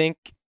 I think,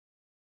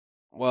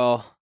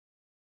 well,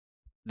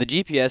 the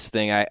GPS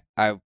thing,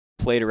 I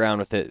played around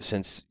with it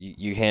since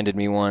you handed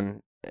me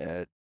one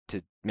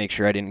to make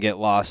sure I didn't get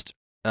lost.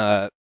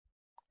 I'm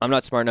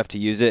not smart enough to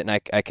use it, and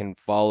I can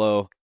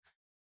follow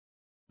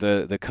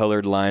the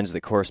colored lines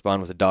that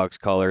correspond with the dog's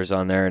colors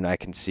on there, and I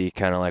can see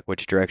kind of like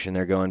which direction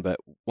they're going. But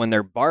when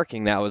they're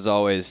barking, that was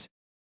always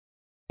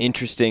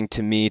interesting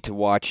to me to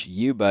watch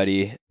you,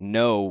 buddy,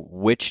 know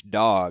which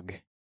dog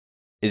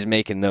is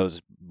making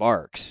those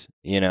barks.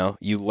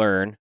 You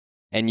learn,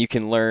 and you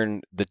can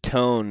learn the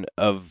tone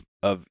of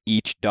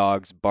each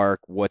dog's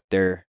bark, what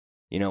they're,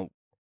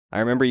 I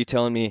remember you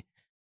telling me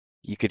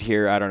you could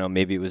hear, I don't know,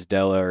 maybe it was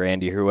Della or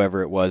Andy,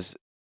 whoever it was,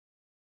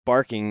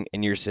 barking,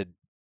 and you said,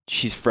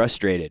 she's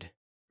frustrated.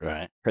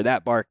 Right.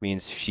 That bark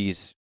means she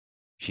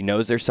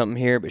knows there's something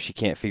here, but she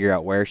can't figure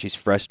out where. She's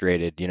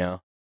frustrated,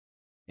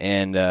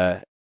 And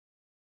that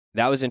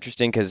was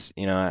interesting because,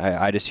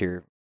 I just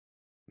hear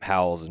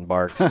howls and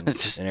barks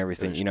and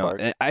everything,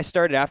 And I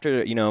started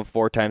after,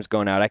 4 times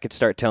going out, I could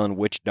start telling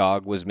which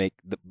dog was the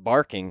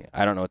barking.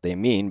 I don't know what they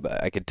mean,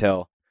 but I could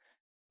tell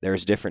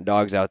there's different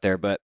dogs out there.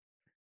 But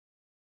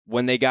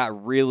when they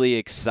got really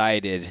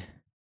excited,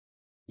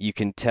 you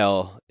can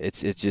tell it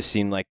just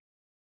seemed like,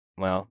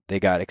 well, they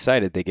got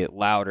excited. They get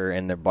louder,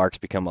 and their barks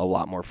become a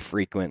lot more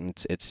frequent.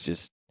 And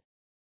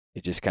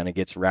it just kind of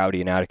gets rowdy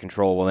and out of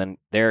control. Well, then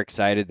they're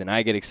excited, then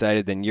I get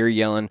excited, then you're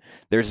yelling.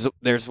 There's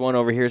one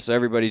over here, so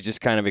everybody's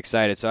just kind of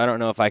excited. So I don't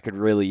know if I could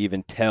really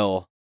even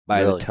tell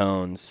by the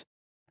tones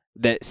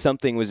that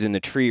something was in the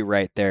tree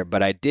right there.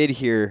 But I did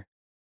hear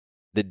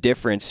the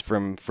difference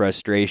from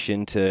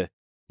frustration to,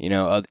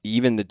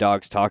 even the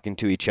dogs talking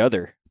to each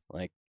other,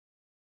 like,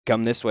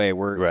 come this way,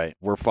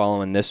 we're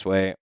following this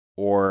way,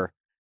 or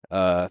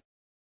I'm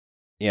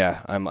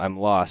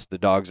lost, the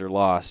dogs are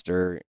lost,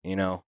 or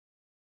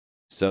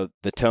so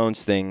the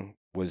tones thing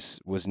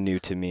was new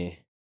to me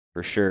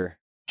for sure.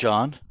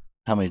 John,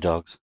 how many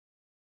dogs?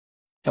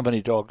 How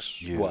many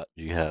dogs? You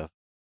have?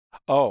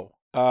 Oh,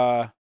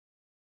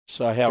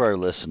 so I have, for our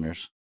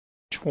listeners,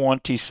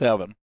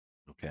 27.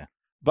 Okay.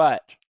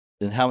 But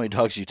then how many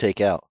dogs do you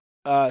take out?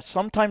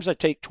 Sometimes I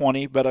take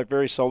 20, but I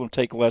very seldom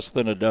take less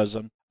than a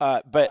dozen.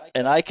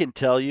 And I can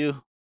tell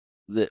you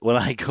that when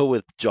I go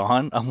with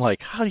John, I'm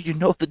like, how do you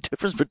know the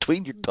difference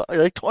between your dogs?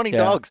 Like 20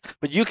 dogs,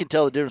 but you can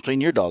tell the difference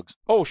between your dogs.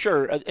 Oh,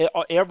 sure.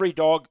 Every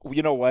dog,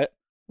 you know what?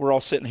 We're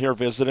all sitting here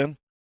visiting,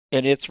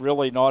 and it's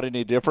really not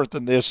any different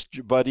than this.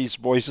 Buddy's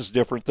voice is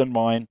different than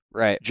mine.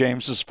 Right.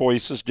 James's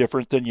voice is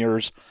different than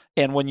yours.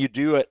 And when you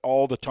do it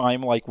all the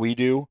time like we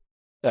do,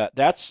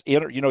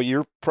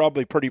 you're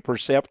probably pretty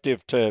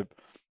perceptive to,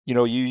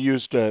 you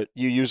used a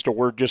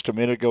word just a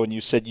minute ago, and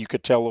you said you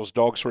could tell those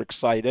dogs were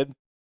excited.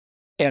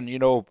 And,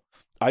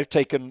 I've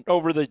taken,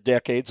 over the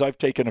decades, I've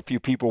taken a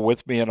few people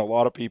with me, and a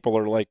lot of people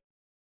are like,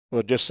 well,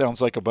 it just sounds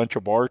like a bunch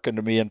of barking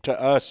to me. And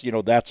to us,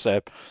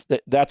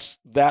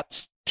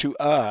 that's to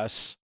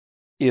us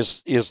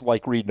is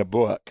like reading a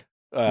book.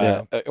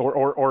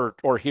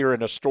 or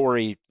hearing a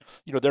story.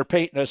 They're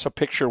painting us a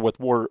picture with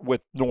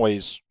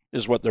noise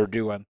is what they're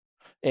doing.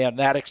 And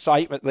that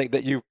excitement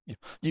that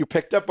you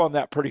picked up on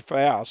that pretty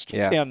fast.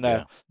 Yeah.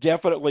 And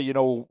definitely,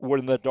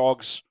 when the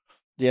dogs,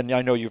 and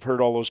I know you've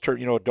heard all those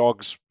terms,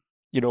 dogs,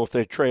 if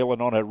they're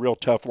trailing on a real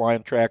tough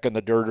lion track in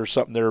the dirt or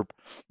something,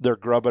 they're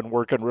grubbing,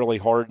 working really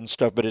hard and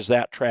stuff. But is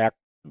that track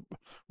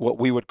what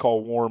we would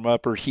call warm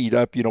up or heat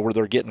up, where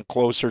they're getting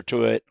closer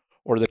to it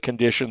or the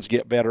conditions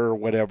get better or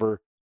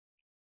whatever?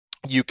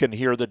 You can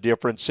hear the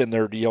difference in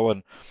their deal.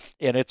 And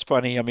it's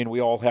funny. I mean,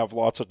 we all have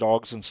lots of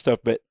dogs and stuff,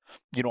 but,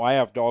 I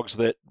have dogs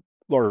that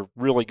are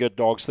really good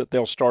dogs that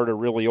they'll start a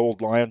really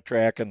old lion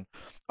track. And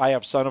I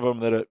have some of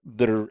them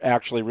that are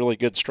actually really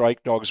good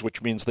strike dogs,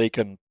 which means they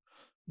can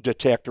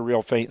detect a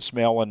real faint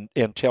smell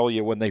and tell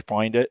you when they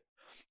find it.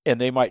 And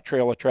they might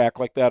trail a track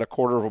like that a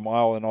quarter of a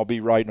mile, and I'll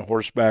be riding a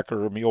horseback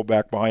or a mule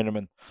back behind them,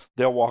 and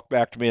they'll walk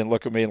back to me and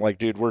look at me and like,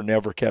 dude, we're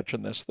never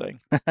catching this thing.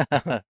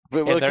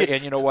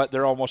 And you know what?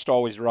 They're almost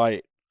always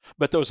right.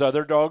 But those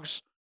other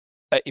dogs,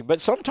 but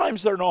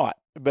sometimes they're not.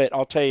 But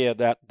I'll tell you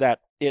that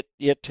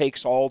it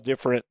takes all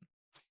different,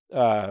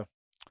 I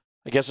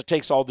guess it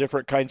takes all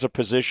different kinds of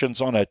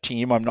positions on a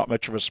team. I'm not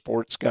much of a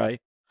sports guy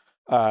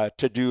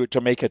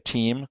to make a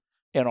team.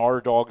 And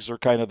our dogs are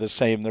kind of the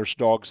same. There's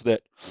dogs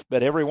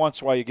but every once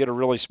in a while you get a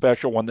really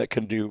special one that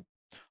can do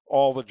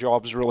all the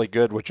jobs really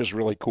good, which is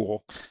really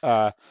cool.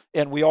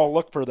 And we all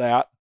look for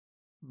that,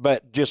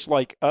 but just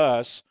like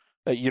us,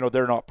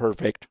 they're not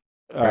perfect.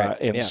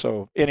 Right.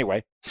 So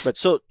anyway, but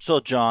so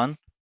John,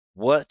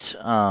 what,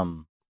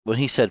 when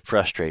he said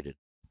frustrated,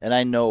 and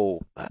I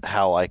know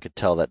how I could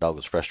tell that dog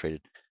was frustrated.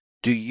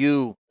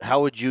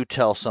 How would you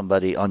tell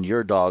somebody on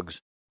your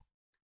dogs,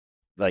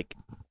 like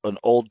an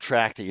old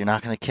track that you're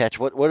not going to catch?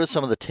 What are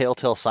some of the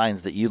telltale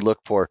signs that you look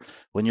for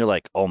when you're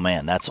like, oh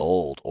man, that's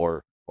old,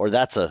 or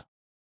that's a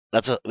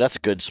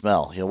good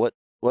smell?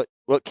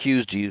 What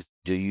cues do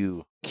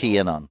you key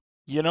in on?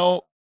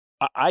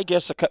 I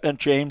guess, and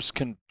James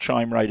can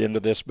chime right into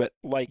this, but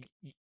like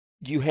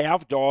you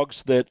have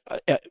dogs that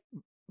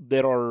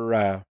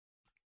are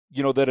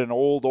that an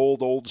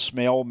old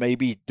smell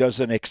maybe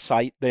doesn't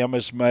excite them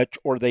as much,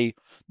 or they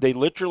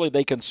literally,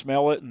 they can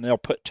smell it and they'll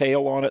put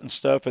tail on it and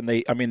stuff. And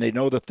they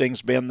know the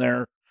thing's been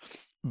there,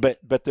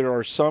 but there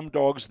are some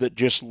dogs that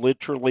just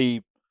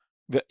literally,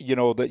 that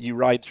you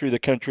ride through the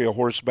country a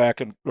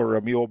horseback or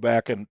a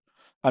muleback. And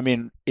I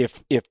mean,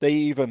 if they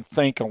even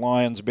think a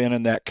lion's been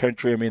in that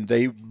country, I mean,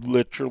 they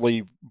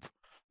literally,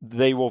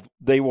 they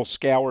will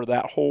scour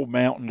that whole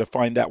mountain to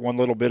find that one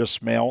little bit of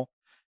smell.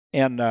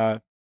 And,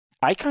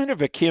 I kind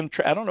of I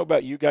don't know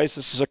about you guys.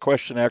 This is a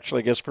question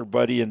actually, I guess, for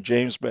Buddy and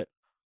James, but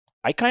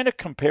I kind of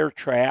compare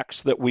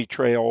tracks that we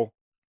trail,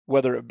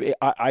 whether it be,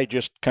 I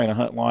just kind of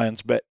hunt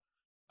lions, but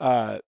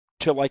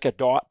to like a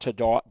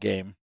dot-to-dot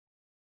game.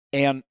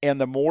 And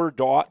the more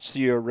dots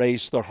you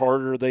erase, the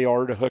harder they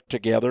are to hook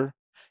together.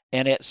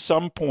 And at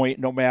some point,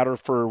 no matter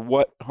for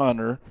what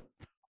hunter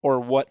or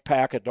what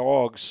pack of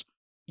dogs,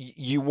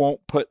 you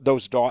won't put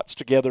those dots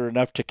together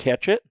enough to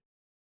catch it.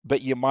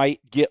 But you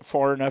might get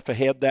far enough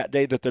ahead that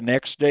day that the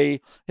next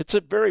day, it's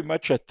very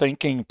much a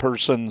thinking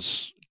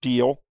person's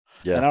deal.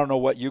 Yeah. And I don't know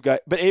what you guys,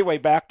 but anyway,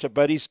 back to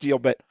Buddy's deal.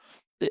 But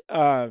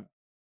I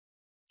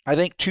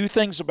think two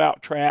things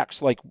about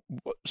tracks, like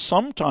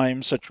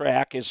sometimes a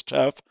track is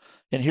tough.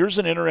 And here's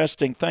an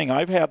interesting thing.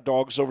 I've had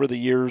dogs over the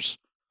years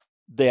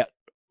that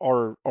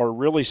are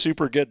really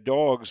super good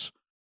dogs,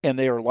 and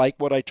they are like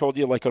what I told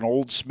you, like an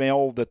old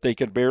smell that they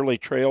can barely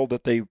trail,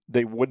 that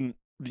they wouldn't,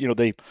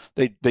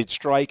 they'd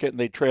strike it and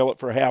they'd trail it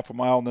for half a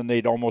mile, and then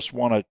they'd almost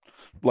want to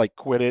like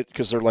quit it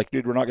because they're like,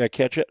 dude, we're not going to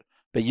catch it.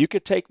 But you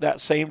could take that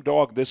same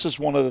dog. This is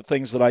one of the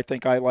things that I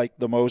think I like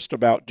the most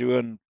about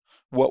doing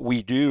what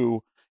we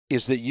do,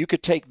 is that you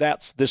could take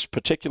this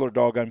particular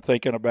dog I'm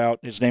thinking about.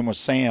 His name was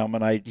Sam,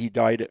 and he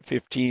died at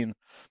 15.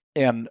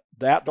 And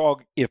that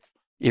dog,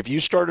 if you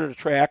started a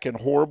track in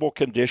horrible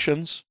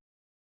conditions,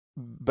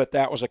 but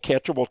that was a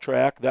catchable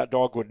track, that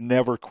dog would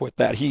never quit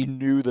that. He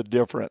knew the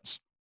difference.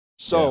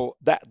 So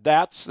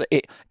that's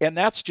it. And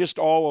that's just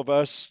all of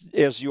us,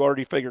 as you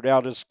already figured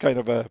out, is kind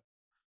of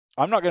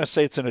I'm not going to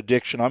say it's an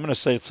addiction. I'm going to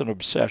say it's an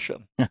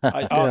obsession.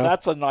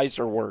 That's a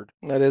nicer word.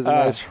 That is a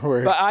nicer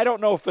word. But I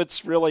don't know if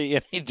it's really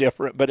any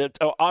different, but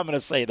I'm going to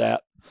say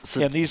that.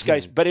 And these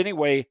guys, but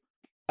anyway,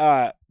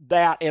 and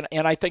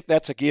I think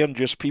that's, again,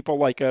 just people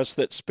like us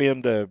that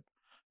spend a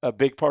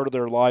big part of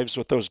their lives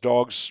with those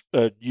dogs,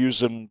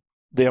 using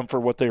them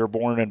for what they were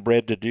born and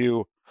bred to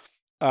do.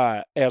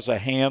 As a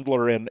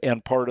handler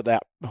and part of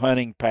that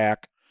hunting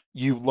pack,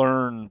 you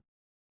learn,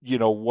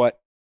 what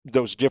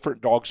those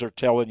different dogs are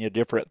telling you,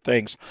 different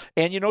things.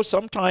 And,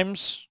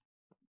 sometimes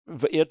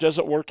it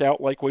doesn't work out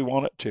like we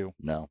want it to.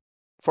 No.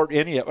 For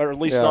any, or at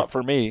least not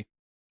for me.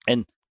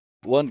 And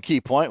one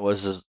key point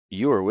is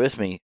you were with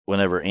me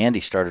whenever Andy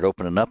started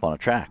opening up on a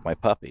track, my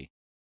puppy,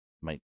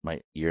 my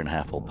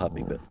 1.5-year-old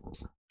puppy. But,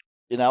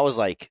 I was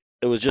like,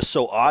 it was just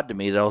so odd to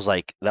me that I was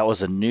like, that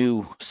was a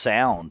new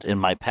sound in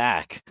my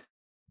pack.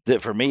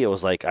 That for me, it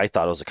was like, I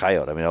thought it was a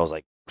coyote. I mean, I was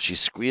like, she's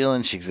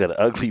squealing. She's got an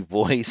ugly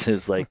voice.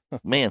 It's like,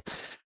 man.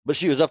 But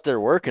she was up there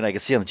working. I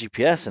could see on the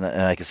GPS, and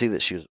I could see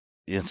that she was.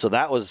 And so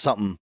that was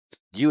something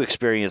you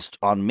experienced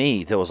on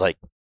me that was like,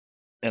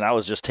 and I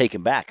was just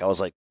taken back. I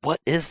was like, what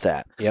is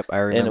that? Yep, I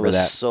remember and it was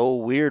that. so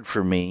weird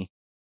for me.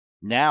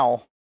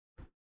 Now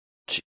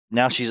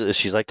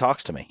she's like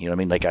talks to me. You know what I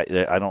mean? Like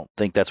I don't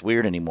think that's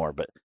weird anymore.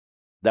 But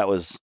that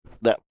was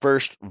that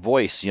first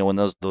voice. You know,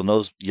 when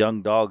those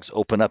young dogs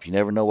open up, you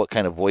never know what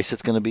kind of voice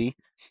it's going to be.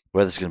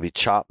 Whether it's going to be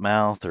chop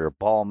mouth or a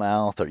ball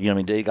mouth, or you know what I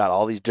mean. They got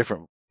all these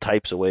different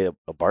types of way of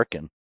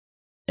barking,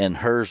 and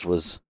hers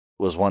was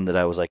one that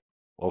I was like,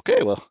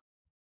 okay, well,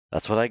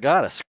 that's what I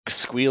got, a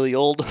squealy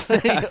old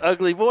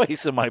ugly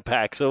voice in my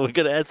pack, so we're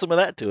gonna add some of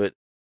that to it.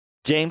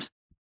 James,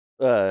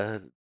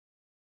 how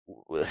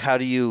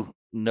do you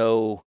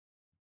know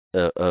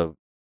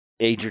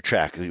age your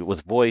track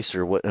with voice,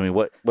 or what? I mean,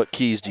 what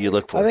keys do you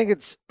look for? I think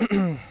it's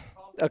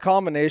a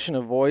combination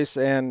of voice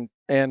and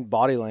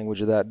body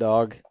language of that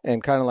dog,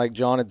 and kind of like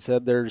John had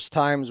said, there's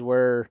times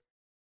where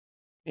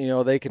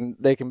they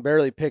can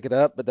barely pick it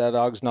up, but that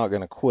dog's not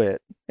going to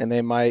quit, and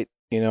they might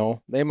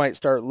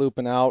start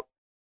looping out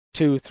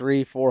 200,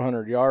 300,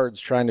 400 yards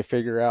trying to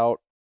figure out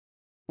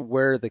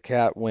where the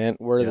cat went,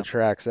 where the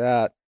track's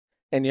at.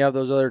 And you have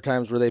those other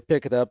times where they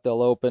pick it up,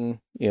 they'll open,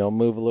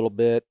 move a little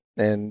bit,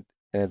 and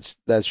that's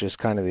just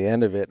kind of the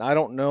end of it. I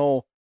don't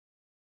know.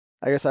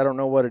 I guess I don't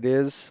know what it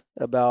is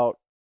about,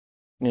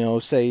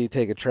 say you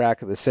take a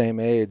track of the same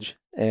age,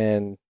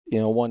 and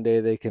one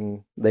day they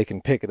can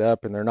pick it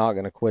up and they're not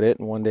going to quit it,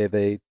 and one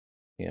day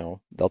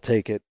they'll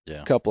take it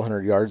a couple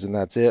hundred yards and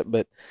that's it.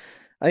 But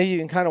I think you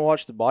can kind of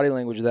watch the body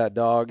language of that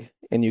dog,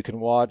 and you can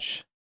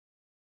watch,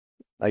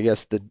 I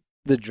guess,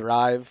 the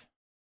drive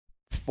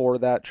for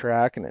that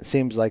track, and it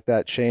seems like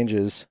that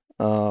changes.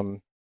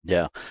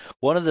 Yeah.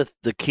 One of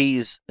the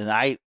keys, and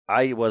I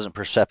wasn't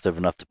perceptive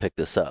enough to pick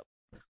this up,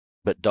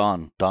 but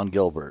Don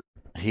Gilbert,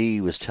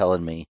 he was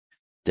telling me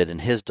that in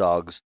his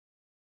dogs,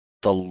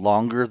 the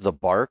longer the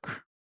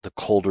bark, the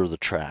colder the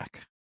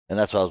track. And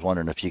that's why I was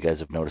wondering if you guys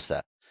have noticed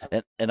that.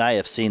 And I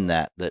have seen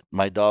that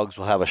my dogs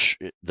will have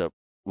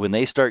when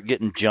they start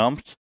getting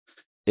jumped,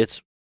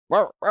 it's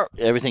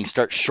everything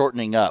starts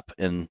shortening up,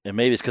 and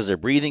maybe it's because they're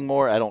breathing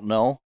more. I don't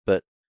know,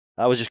 but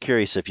I was just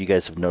curious if you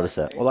guys have noticed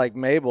that. Well, like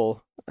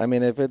Mabel, I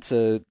mean, if it's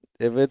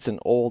an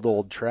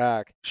old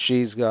track,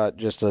 she's got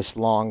just this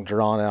long,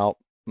 drawn out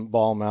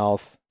ball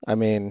mouth. I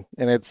mean,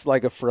 and it's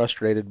like a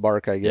frustrated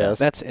bark, I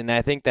guess. And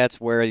I think that's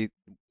where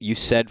you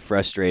said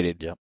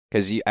frustrated. Yeah.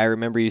 Because I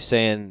remember you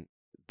saying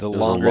the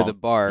longer the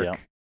bark,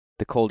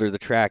 the colder the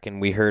track,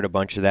 and we heard a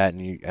bunch of that,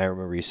 and I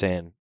remember you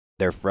saying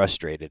they're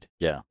frustrated.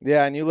 Yeah.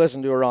 Yeah, and you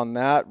listen to her on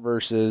that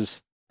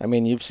versus, I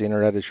mean, you've seen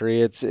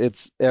Hereditary.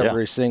 It's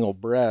every single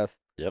breath.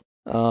 Yep.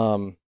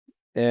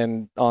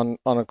 And on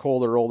a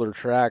colder, older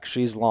track,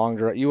 she's long.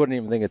 You wouldn't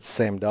even think it's the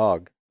same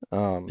dog.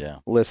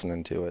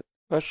 Listening to it.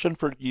 Question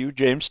for you,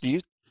 James.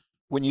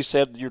 When you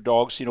said your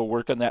dogs,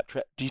 work on that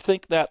track, do you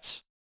think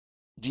that's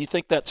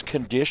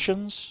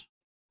conditions,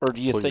 or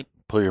do you think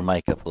pull your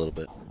mic up a little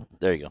bit?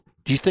 There you go.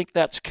 Do you think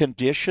that's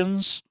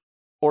conditions,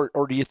 or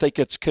do you think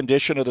it's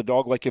condition of the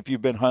dog, like if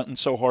you've been hunting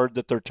so hard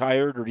that they're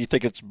tired, or do you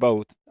think it's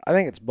both? I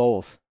think it's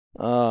both.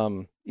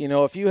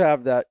 If you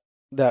have that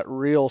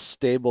real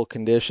stable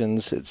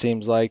conditions, it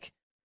seems like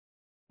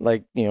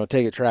take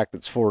a track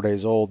that's 4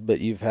 days old, but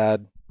you've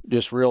had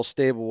just real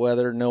stable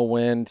weather, no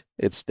wind.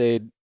 It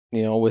stayed,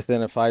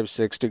 within a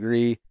 5-6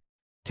 degree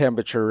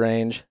temperature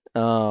range.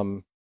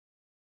 And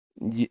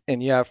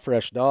you have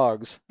fresh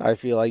dogs. I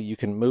feel like you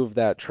can move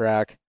that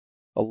track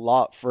a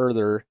lot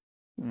further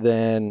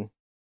than,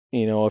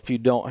 if you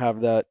don't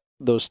have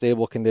those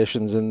stable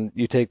conditions and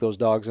you take those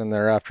dogs in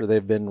there after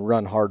they've been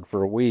run hard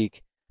for a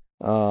week.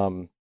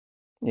 A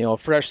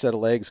fresh set of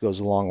legs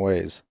goes a long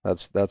ways.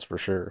 That's for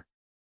sure.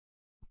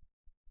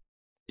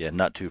 Yeah,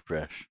 not too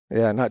fresh.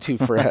 Yeah, not too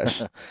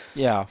fresh.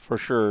 Yeah, for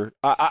sure.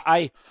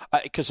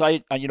 Because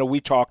we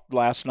talked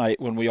last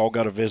night when we all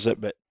got a visit,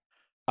 but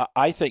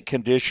I think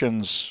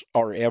conditions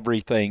are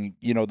everything.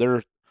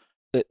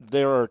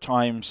 There are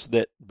times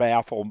that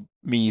baffle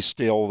me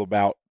still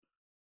about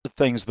the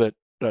things that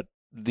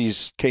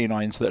these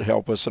canines that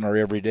help us in our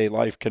everyday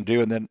life can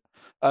do, and then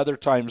other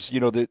times,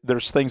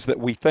 there's things that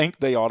we think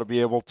they ought to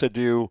be able to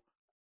do,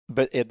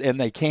 and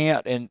they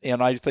can't,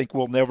 and I think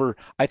we'll never.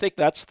 I think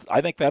that's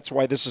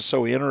why this is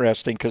so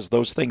interesting, because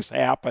those things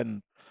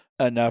happen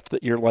enough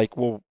that you're like,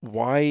 well,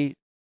 why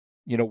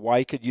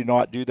could you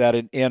not do that?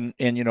 And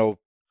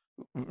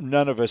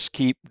none of us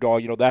keep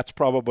dog. That's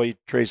probably,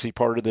 Tracy,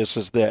 part of this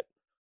is that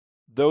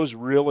those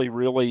really,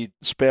 really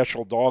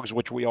special dogs,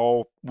 which we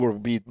all will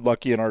be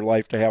lucky in our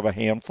life to have a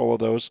handful of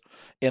those,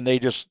 and they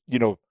just,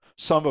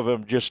 some of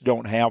them just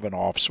don't have an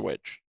off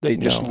switch. They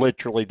just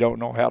literally don't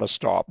know how to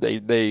stop.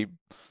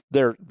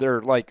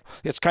 They're like,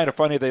 it's kind of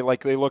funny. They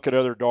look at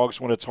other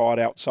dogs when it's hot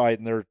outside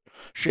and they're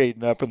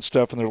shading up and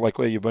stuff, and they're like,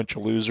 well, you bunch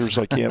of losers.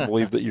 I can't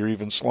believe that you're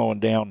even slowing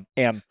down.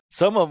 And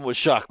some of them would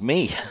shock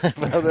me.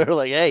 They're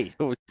like, hey,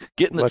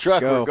 get in the Let's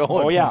truck. go. We're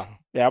going. Oh, yeah.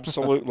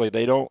 absolutely.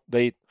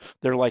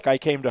 They're like, I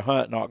came to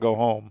hunt, not go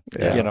home.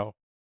 Yeah. You know,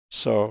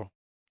 so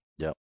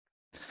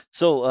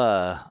So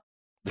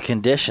the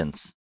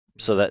conditions.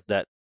 So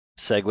that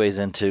segues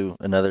into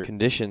another.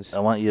 Conditions. I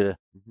want you to.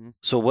 Mhm.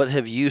 So what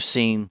have you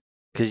seen?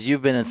 Because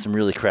you've been in some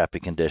really crappy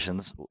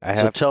conditions. I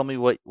So have. tell me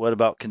what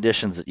about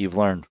conditions that you've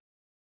learned?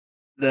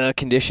 The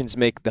conditions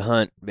make the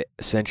hunt,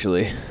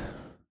 essentially.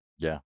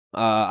 Yeah.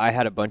 I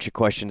had a bunch of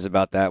questions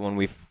about that when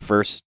we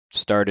first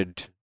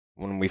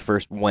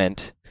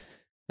went.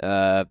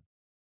 The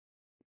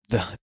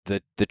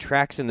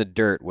tracks in the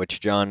dirt, which,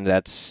 John,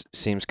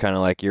 seems kind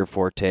of like your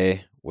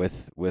forte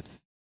with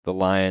the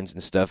lions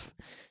and stuff.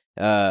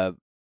 That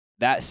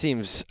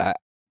seems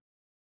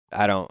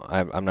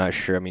I'm not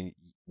sure. I mean,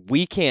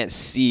 we can't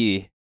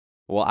see.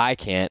 Well, I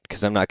can't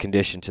because I'm not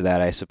conditioned to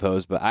that, I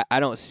suppose. But I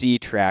don't see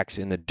tracks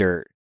in the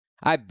dirt.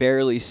 I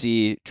barely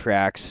see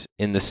tracks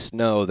in the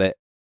snow that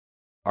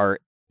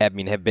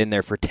have been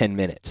there for 10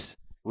 minutes.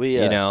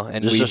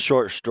 And just a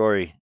short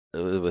story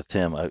with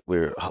Tim. We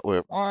were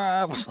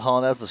I was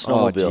hauling out the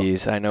Oh, snowmobile,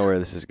 geez, I know where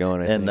this is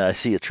going. and I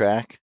see a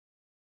track,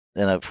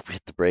 and I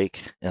hit the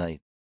brake, and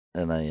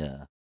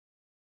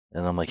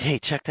I'm like, hey,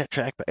 check that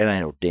track, and I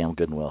know damn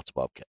good and well it's a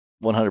bobcat,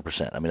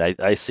 100%. I mean,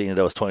 I seen it.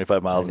 I was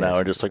 25 miles an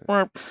hour, just like.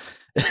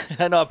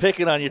 I know I'm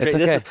picking on you. It's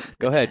okay.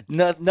 Go ahead.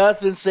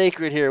 Nothing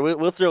sacred here.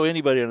 We'll throw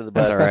anybody under the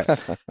bus.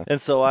 That's all right.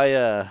 And so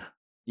I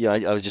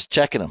was just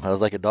checking him. I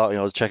was like a dog.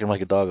 I was checking him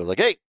like a dog. I was like,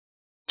 hey,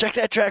 check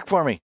that track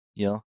for me.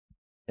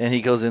 And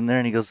he goes in there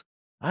and he goes,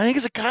 I think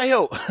it's a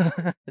coyote.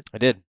 I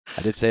did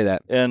say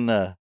that. And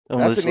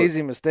that's an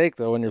easy mistake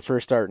though when you're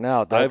first starting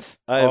out. That's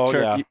I've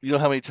turned. You know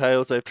how many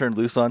coyotes I've turned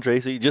loose on,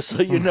 Tracy? Just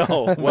so you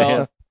know.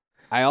 Well,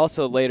 I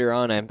also later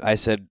on I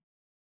said,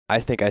 I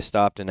think I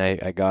stopped and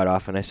I got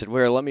off and I said,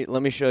 "Where? Let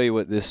me show you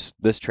what this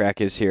track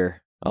is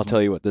here. I'll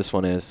tell you what this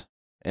one is."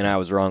 And I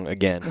was wrong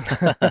again.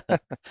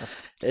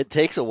 It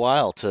takes a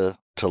while to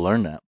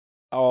learn that.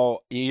 Oh,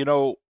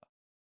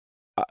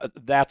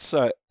 that's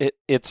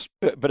it's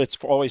but it's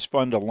always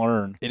fun to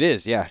learn. It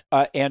is, yeah.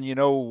 And you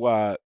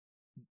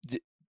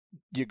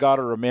got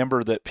to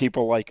remember that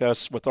people like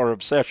us with our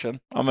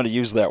obsession, I'm going to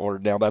use that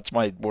word now. That's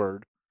my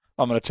word.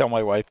 I'm going to tell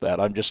my wife that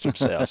I'm just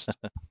obsessed.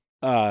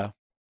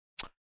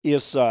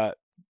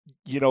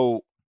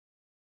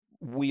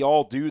 We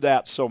all do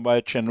that so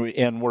much, and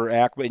we're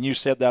and you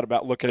said that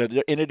about looking at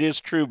it, and it is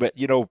true. But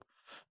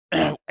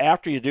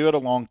after you do it a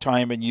long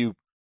time, and you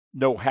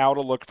know how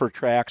to look for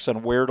tracks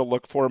and where to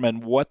look for them,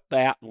 and what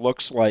that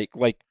looks like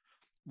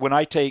when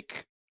I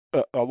take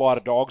a lot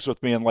of dogs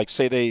with me, and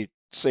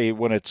say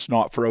when it's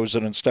not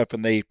frozen and stuff,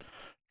 and they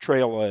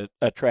trail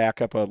a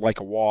track up a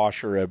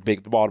wash or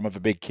the bottom of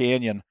a big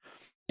canyon,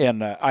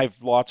 and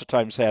I've lots of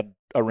times had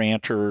a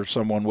rancher or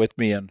someone with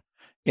me, and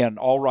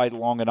I'll ride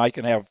along, and I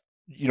can have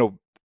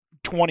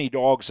 20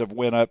 dogs have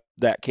went up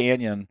that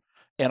canyon,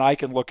 and I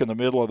can look in the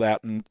middle of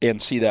that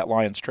and see that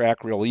lion's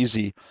track real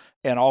easy.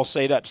 And I'll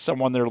say that to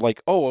someone, they're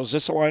like, "Oh, is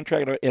this a lion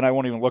track?" And I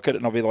won't even look at it,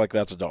 and I'll be like,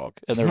 "That's a dog."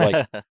 And they're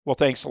like, "Well,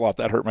 thanks a lot.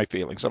 That hurt my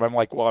feelings." And I'm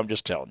like, "Well, I'm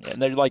just telling you."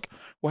 And they're like,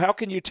 "Well, how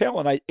can you tell?"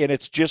 And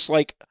it's just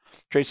like,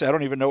 Tracy, I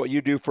don't even know what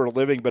you do for a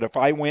living, but if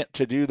I went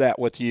to do that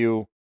with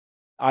you,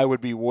 I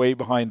would be way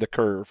behind the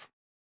curve.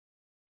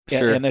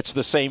 Sure. And it's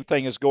the same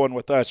thing as going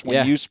with us.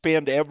 When you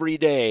spend every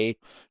day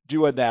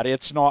doing that,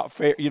 it's not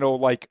fair.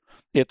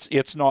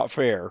 It's not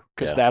fair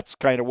because that's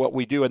kind of what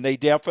we do. And they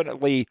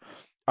definitely,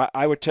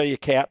 I would tell you,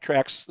 cat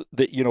tracks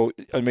that,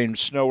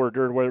 snow or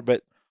dirt or whatever,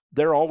 but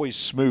they're always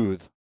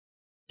smooth.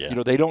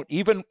 Yeah. They don't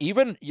even,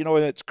 and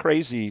it's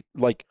crazy.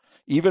 Like,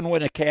 even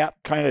when a cat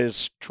kind of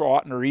is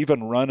trotting or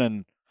even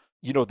running,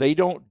 they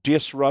don't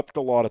disrupt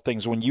a lot of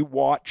things. When you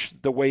watch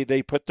the way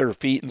they put their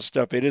feet and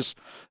stuff, it is,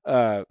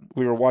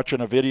 we were watching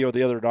a video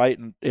the other night,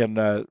 and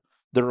the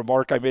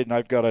remark I made, and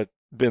I've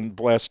been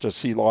blessed to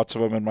see lots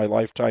of them in my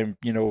lifetime,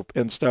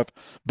 and stuff.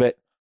 But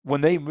when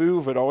they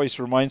move, it always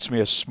reminds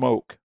me of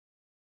smoke.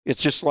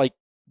 It's just like,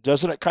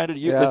 doesn't it kind of,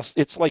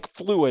 it's like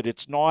fluid.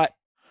 It's not,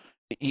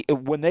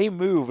 when they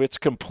move, it's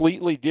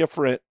completely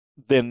different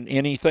than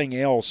anything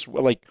else.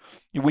 Like,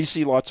 we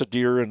see lots of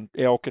deer and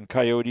elk and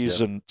coyotes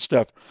and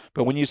stuff,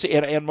 but when you see,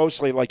 and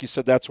mostly, like you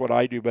said, that's what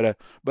I do, but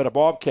a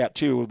bobcat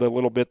too, the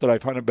little bit that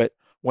I've hunted. But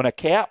when a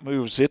cat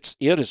moves, it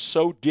is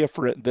so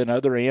different than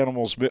other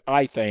animals,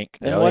 I think.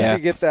 And once you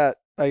get that,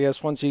 I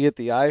guess once you get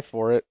the eye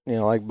for it,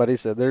 like Buddy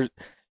said,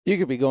 you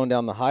could be going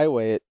down the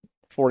highway at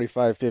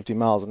 45, 50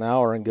 miles an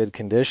hour in good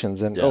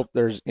conditions, and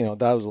there's,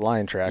 that was a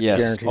lion track.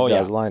 Yes. Guaranteed that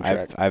was a lion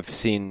track. I've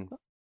seen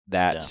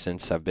that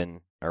since I've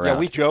been around. Yeah,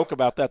 we joke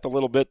about that, the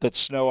little bit that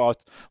snow out.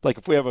 Like,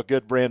 if we have a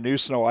good brand new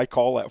snow, I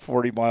call that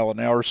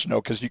 40-mile-an-hour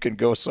snow because you can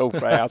go so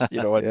fast,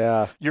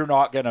 and you're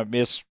not going to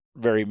miss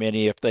very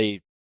many if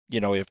they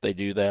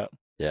do that.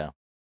 Yeah.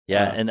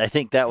 And I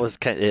think that was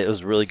it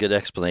was a really good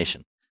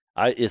explanation.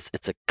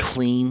 It's a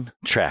clean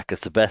track.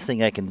 It's the best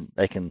thing I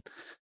can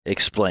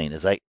explain.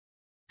 Is like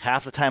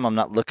half the time I'm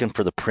not looking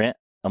for the print.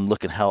 I'm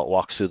looking how it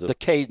walks through the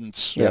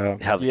cadence.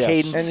 How the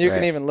cadence. And you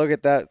can even look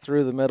at that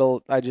through the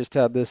middle. I just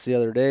had this the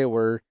other day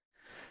where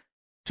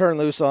turned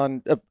loose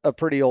on a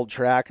pretty old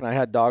track, and I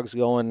had dogs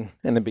going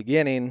in the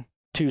beginning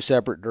 2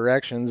 separate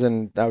directions,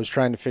 and I was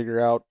trying to figure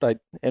out,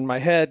 in my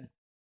head,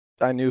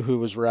 I knew who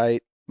was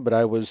right, but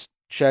I was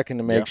checking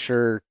to make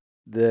sure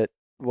that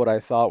what I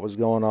thought was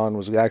going on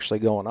was actually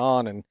going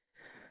on. And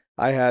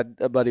I had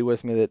a buddy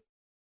with me that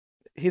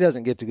he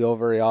doesn't get to go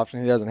very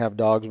often. He doesn't have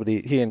dogs, but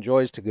he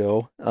enjoys to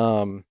go,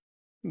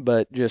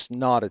 but just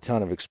not a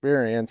ton of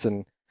experience.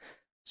 And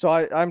so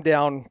I'm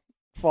down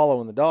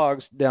following the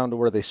dogs down to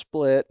where they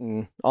split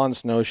and on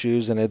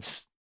snowshoes, and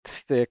it's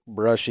thick,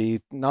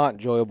 brushy, not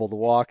enjoyable to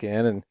walk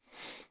in. And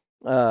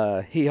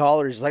he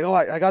hollers, he's like, "Oh,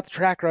 I got the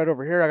track right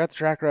over here. I got the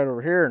track right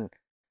over here." And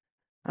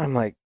I'm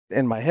like,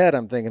 in my head,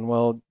 I'm thinking,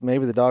 well,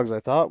 maybe the dogs I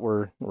thought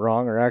were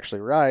wrong are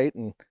actually right.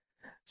 And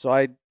so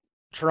I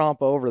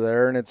tromp over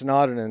there, and it's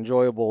not an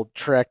enjoyable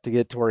trek to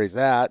get to where he's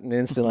at. And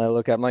instantly I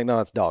look at him like, no,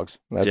 that's dogs.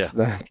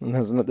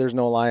 There's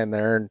no lion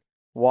there. And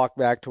walk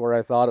back to where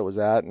I thought it was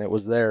at, and it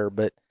was there.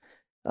 But,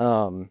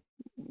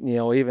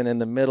 even in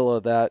the middle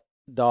of that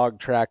dog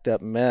tracked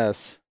up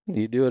mess,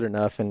 you do it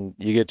enough and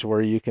you get to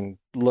where you can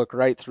look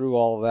right through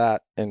all of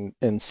that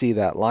and see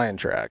that lion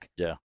track.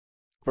 Yeah.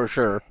 For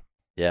sure.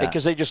 Yeah.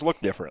 Because they just look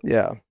different.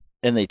 Yeah.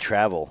 And they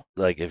travel.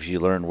 Like if you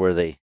learn where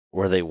they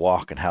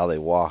walk and how they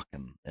walk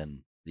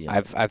and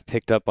I've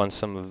picked up on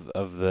some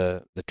of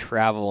the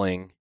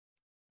traveling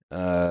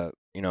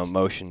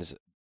motions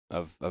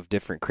of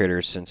different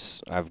critters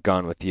since I've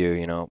gone with you,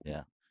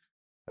 Yeah.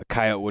 A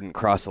coyote wouldn't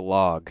cross a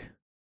log,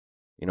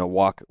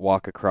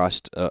 walk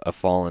across a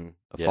fallen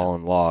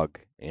log,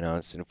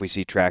 and if we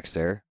see tracks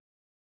there,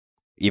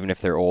 even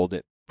if they're old,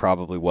 it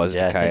probably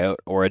wasn't a coyote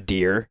or a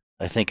deer.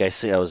 I think I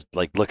was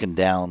like looking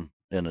down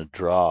in a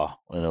draw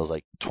and it was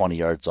like 20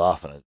 yards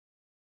off, and I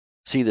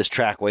see this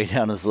track way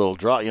down this little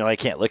draw. I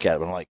can't look at it,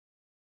 but I'm like,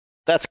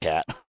 that's a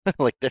cat.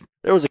 Like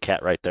there was a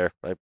cat right there.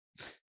 Right?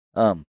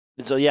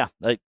 So yeah,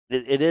 like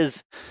it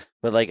is,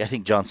 but like I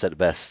think John said it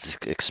best,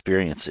 just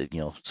experience it,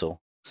 so,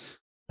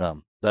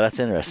 but that's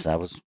interesting.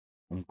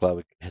 I'm glad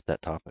we hit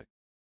that topic.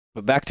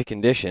 But back to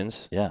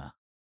conditions. Yeah.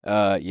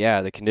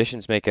 The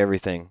conditions make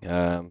everything,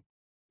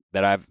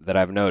 that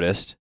I've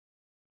noticed.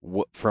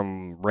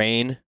 From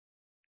rain,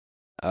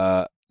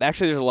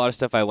 actually there's a lot of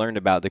stuff I learned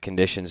about the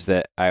conditions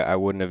that I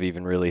wouldn't have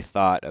even really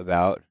thought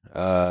about.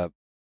 The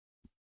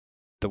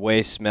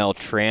way smell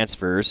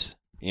transfers,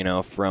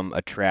 from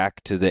a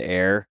track to the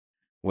air,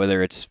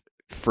 whether it's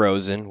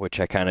frozen, which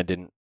I kind of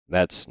didn't.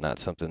 That's not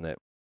something that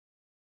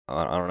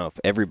I don't know if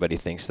everybody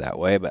thinks that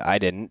way, but I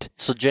didn't.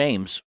 So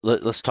James,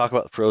 let's talk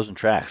about frozen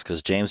tracks,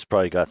 because James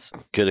probably got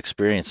good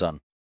experience on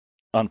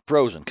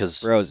frozen.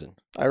 Frozen.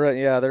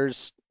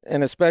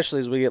 And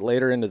especially as we get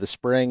later into the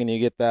spring and you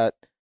get that,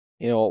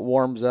 it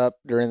warms up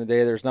during the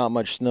day. There's not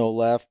much snow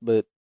left,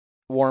 but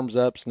warms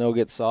up, snow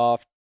gets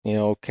soft.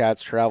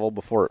 Cats travel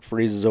before it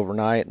freezes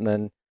overnight, and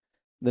then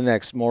the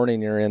next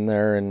morning you're in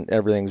there and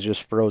everything's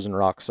just frozen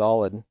rock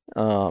solid.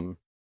 At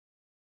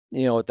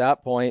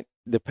that point,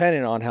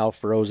 depending on how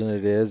frozen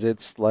it is,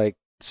 it's like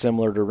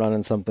similar to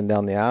running something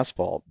down the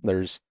asphalt.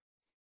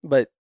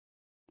 But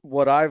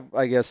what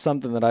I guess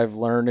something that I've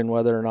learned, and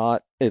whether or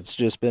not it's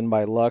just been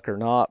by luck or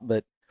not,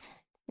 but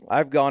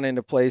I've gone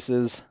into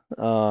places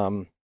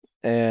and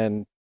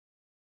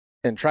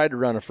tried to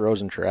run a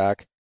frozen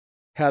track,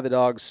 had the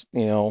dogs,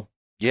 turn up.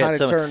 You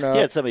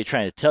had somebody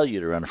trying to tell you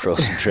to run a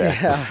frozen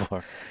track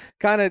before.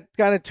 Kind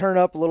of turn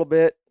up a little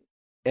bit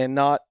and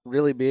not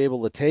really be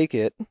able to take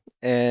it.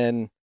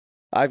 And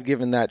I've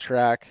given that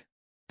track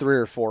 3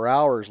 or 4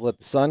 hours, let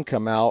the sun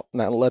come out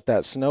and let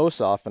that snow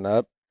soften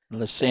up.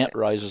 And the scent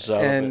rises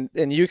out of it.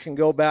 And you can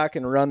go back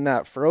and run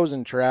that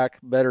frozen track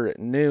better at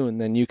noon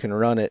than you can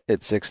run it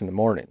at 6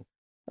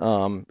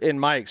 a.m. In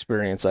my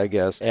experience, I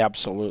guess.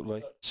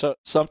 Absolutely. So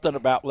something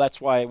about,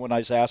 that's why when I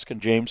was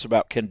asking James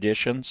about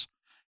conditions,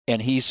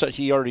 and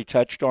he already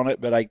touched on it,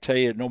 but I tell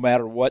you, no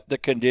matter what the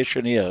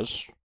condition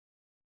is,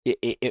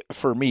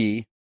 for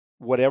me,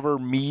 whatever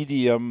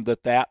medium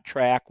that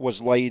track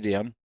was laid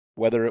in,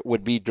 whether it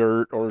would be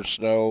dirt or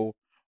snow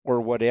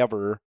or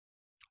whatever,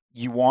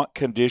 you want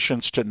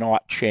conditions to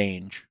not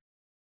change.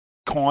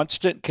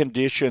 Constant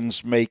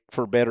conditions make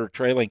for better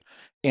trailing.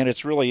 And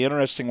it's really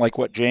interesting, like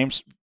what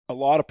James, a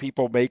lot of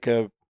people make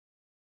a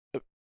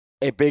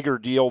bigger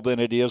deal than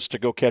it is to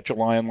go catch a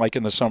lion, like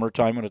in the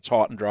summertime when it's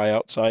hot and dry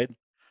outside.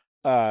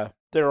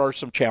 There are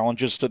some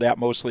challenges to that,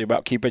 mostly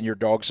about keeping your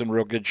dogs in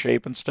real good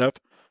shape and stuff.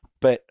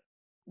 But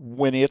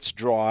when it's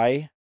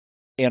dry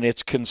and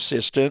it's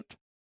consistent,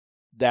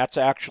 that's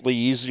actually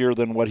easier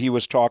than what he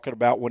was talking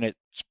about when it's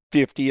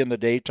 50 in the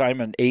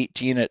daytime and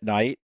 18 at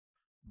night.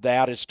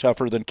 That is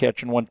tougher than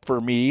catching one. For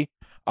me,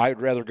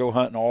 I'd rather go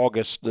hunt in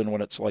August than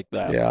when it's like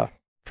that. Yeah,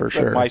 for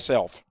sure.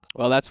 Myself.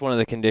 Well, that's one of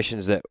the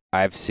conditions that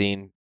I've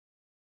seen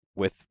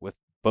with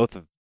both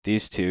of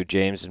these two,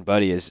 James and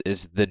Buddy,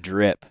 is the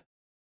drip.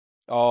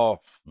 Oh.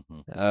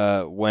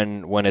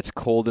 When it's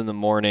cold in the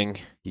morning,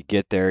 you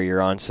get there,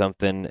 you're on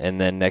something, and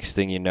then next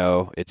thing you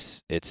know,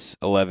 it's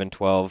 11,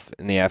 12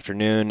 in the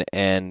afternoon,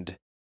 and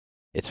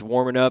it's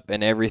warming up,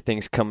 and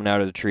everything's coming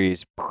out of the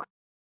trees.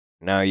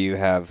 Now you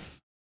have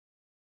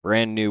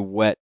brand new,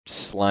 wet,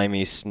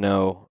 slimy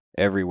snow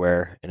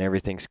everywhere, and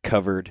everything's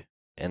covered,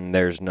 and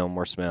there's no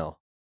more smell.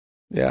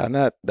 Yeah, and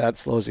that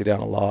slows you down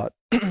a lot.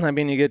 I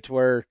mean, you get to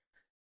where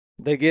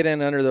they get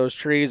in under those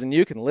trees and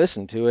you can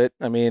listen to it.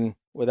 I mean,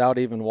 without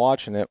even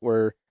watching it,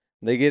 where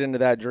they get into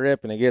that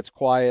drip and it gets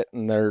quiet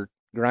and they're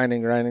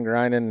grinding,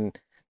 and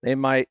they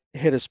might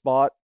hit a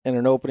spot in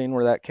an opening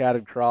where that cat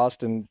had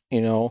crossed, and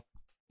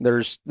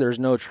there's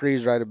no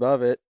trees right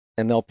above it,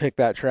 and they'll pick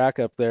that track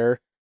up there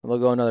and they'll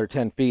go another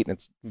 10 feet and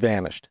it's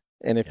vanished.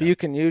 And if you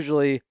can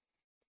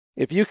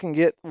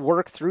get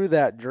work through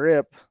that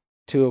drip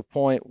to a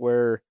point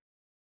where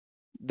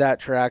that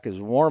track is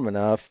warm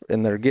enough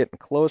and they're getting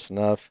close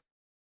enough,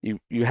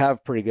 you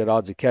have pretty good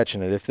odds of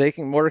catching it. If they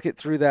can work it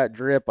through that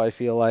drip, I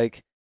feel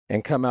like,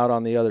 and come out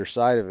on the other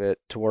side of it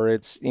to where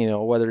it's,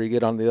 whether you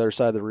get on the other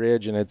side of the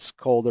ridge and it's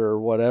colder or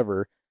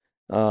whatever.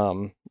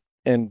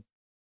 In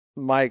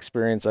my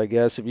experience, I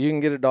guess, if you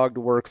can get a dog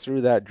to work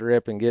through that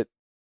drip and get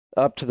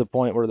up to the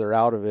point where they're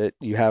out of it,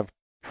 you have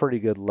pretty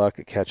good luck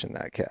at catching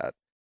that cat.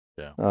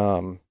 Yeah.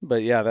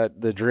 But yeah,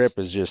 the drip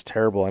is just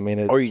terrible. I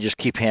mean, or you just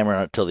keep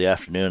hammering it till the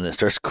afternoon and it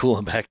starts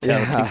cooling back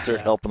down and things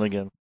start helping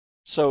again.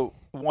 So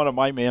one of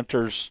my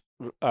mentors,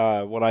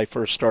 when I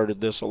first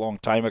started this a long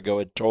time ago,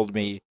 had told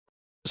me,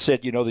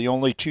 said, the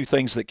only two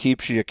things that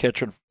keeps you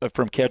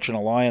from catching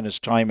a lion is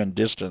time and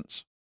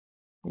distance.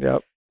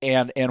 Yep.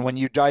 And when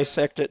you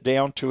dissect it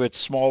down to its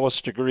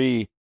smallest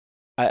degree,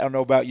 I don't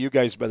know about you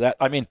guys, but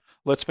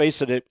let's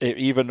face it,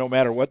 even no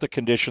matter what the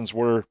conditions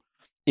were,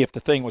 if the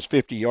thing was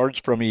 50 yards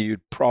from you,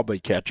 you'd probably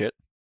catch it.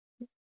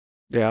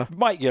 Yeah.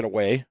 Might get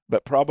away,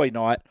 but probably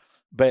not.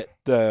 But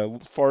the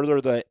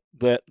farther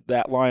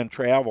that lion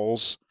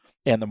travels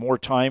and the more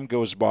time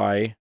goes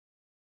by,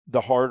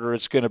 the harder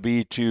it's going to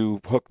be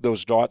to hook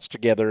those dots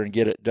together and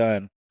get it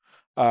done.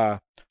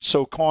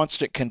 So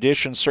constant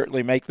conditions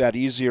certainly make that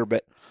easier,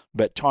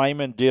 but time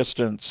and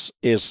distance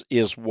is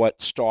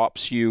what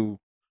stops you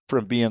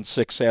from being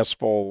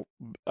successful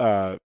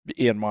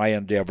in my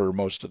endeavor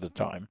most of the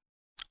time.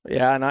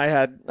 Yeah, and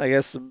I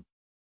guess,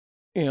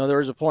 there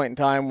was a point in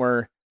time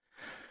where,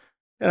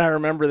 and I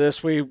remember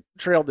this, we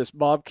trailed this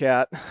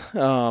bobcat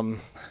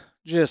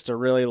just a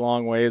really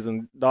long ways,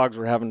 and dogs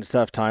were having a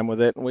tough time with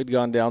it, and we'd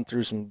gone down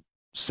through some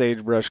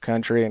sagebrush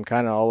country and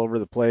kind of all over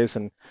the place,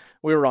 and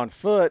we were on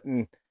foot,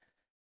 and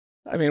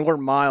I mean, we're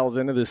miles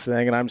into this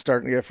thing, and I'm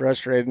starting to get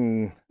frustrated,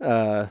 and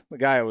the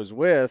guy I was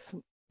with,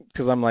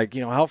 because I'm like,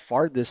 how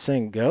far did this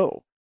thing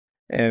go?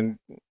 And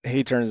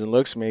he turns and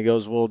looks at me. He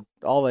goes, well,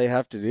 all they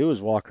have to do is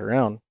walk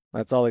around.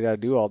 That's all they got to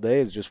do all day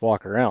is just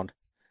walk around.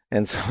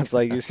 And so it's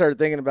like you start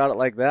thinking about it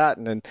like that.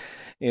 And then,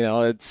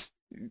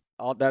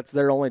 that's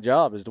their only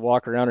job is to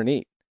walk around and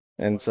eat.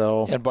 And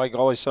so. And by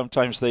golly,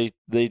 sometimes they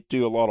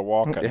do a lot of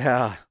walking.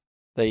 Yeah.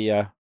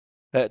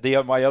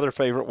 My other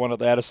favorite one of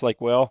that is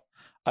like, well,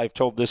 I've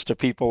told this to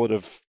people that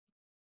have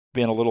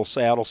been a little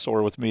saddle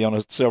sore with me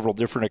on several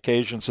different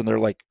occasions. And they're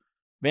like,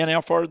 man,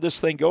 how far did this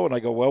thing go? And I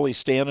go, well, he's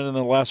standing in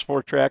the last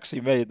 4 tracks he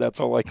made. That's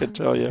all I can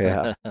tell you.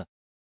 Yeah.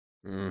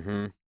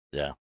 Mm-hmm.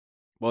 Yeah.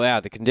 Well, yeah,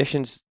 the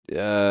conditions,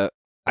 I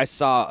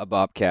saw a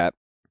bobcat,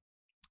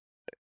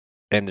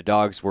 and the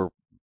dogs were,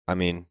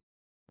 100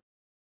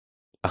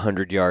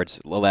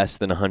 yards, less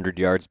than 100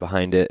 yards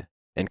behind it,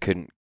 and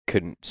couldn't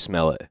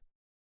smell it.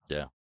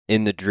 Yeah.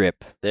 In the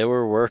drip. They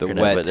were working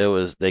the wet. it,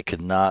 but they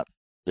could not,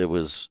 it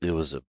was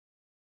a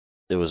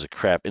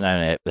crap. And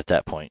at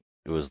that point,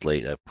 it was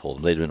late. I pulled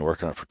them. They'd been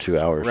working on it for 2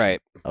 hours. Right.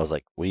 I was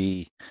like,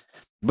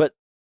 but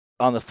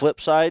on the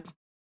flip side,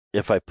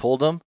 if I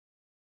pulled them,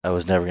 I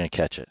was never going to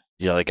catch it.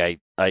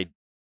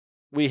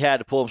 We had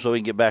to pull them so we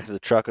can get back to the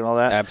truck and all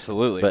that.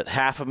 Absolutely. But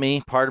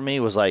part of me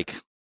was like,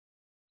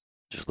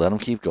 just let them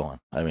keep going.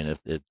 I mean,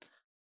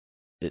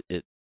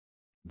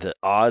 the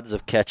odds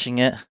of catching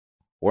it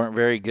weren't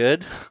very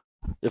good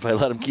if I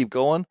let them keep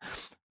going,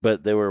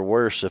 but they were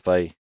worse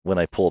when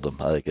I pulled them.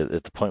 Like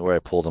at the point where I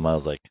pulled them, I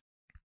was like,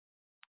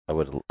 I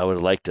would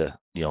have liked to,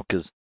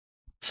 because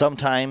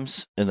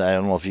sometimes, and I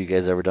don't know if you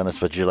guys ever done this,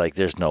 but you're like,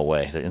 there's no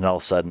way. And all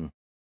of a sudden,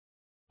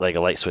 like a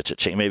light switch,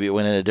 maybe it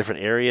went in a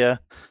different area.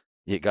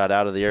 It got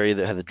out of the area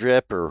that had the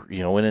drip, or,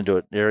 went into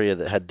an area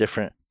that had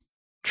different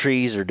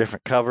trees or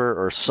different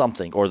cover or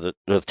something, or the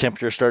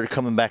temperature started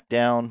coming back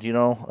down,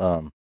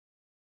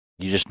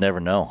 you just never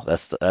know.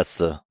 That's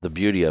the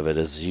beauty of it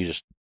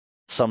is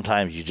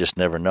sometimes you just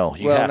never know.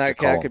 And that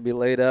cat could be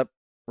laid up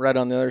right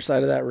on the other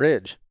side of that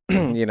ridge.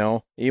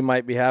 You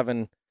might be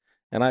having,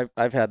 and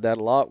I've had that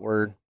a lot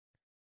where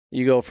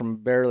you go from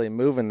barely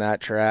moving that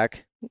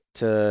track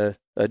to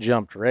a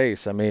jumped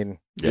race. I mean,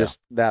 just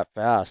that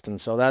fast. And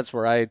so that's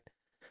where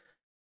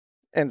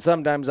and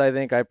sometimes I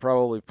think I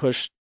probably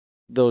push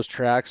those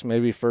tracks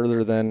maybe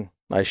further than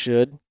I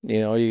should.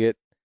 You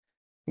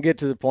get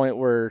to the point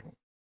where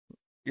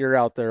you're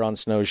out there on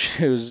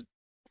snowshoes,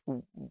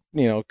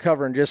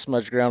 covering just as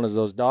much ground as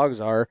those dogs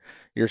are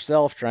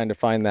yourself, trying to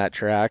find that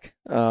track.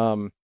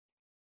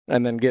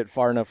 And then get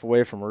far enough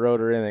away from a road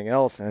or anything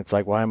else. And it's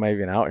like, why am I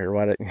even out here?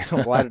 Why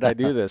did I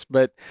do this?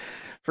 But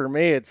for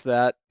me, it's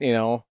that,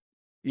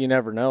 you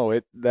never know.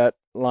 That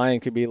lion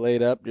could be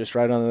laid up just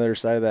right on the other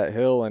side of that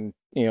hill, and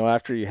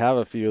after you have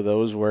a few of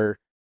those where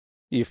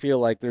you feel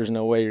like there's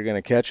no way you're going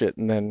to catch it,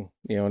 and then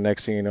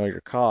next thing you know,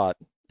 you're caught.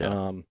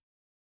 Yeah.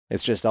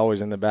 It's just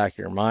always in the back of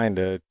your mind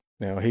to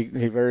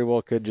he very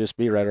well could just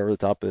be right over the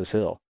top of this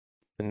hill.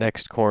 The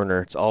next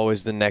corner. It's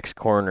always the next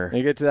corner. And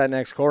you get to that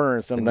next corner,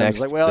 and sometimes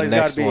it's like, well, he's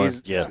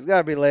got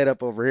to be laid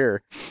up over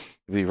here.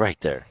 Be right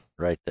there,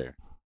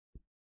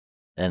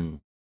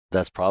 and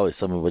that's probably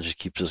some of what just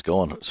keeps us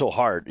going so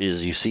hard.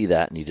 Is you see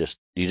that and you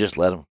just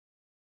let them.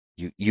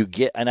 You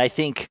get, and I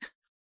think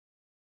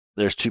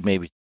there's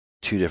maybe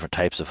two different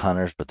types of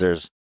hunters, but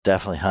there's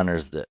definitely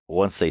hunters that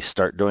once they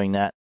start doing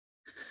that.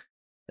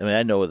 I mean,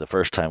 I know the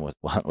first time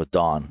with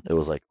Don, it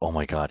was like, oh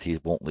my God, he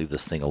won't leave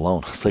this thing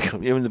alone. It's like,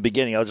 even in the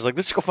beginning, I was just like,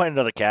 let's go find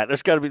another cat.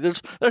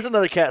 There's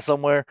another cat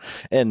somewhere.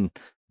 And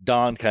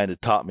Don kind of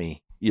taught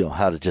me,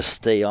 how to just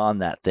stay on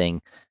that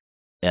thing.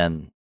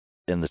 And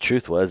the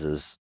truth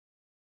is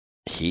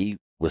he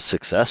was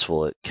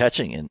successful at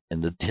catching,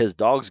 and his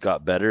dogs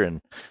got better.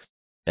 And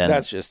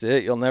that's just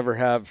it. You'll never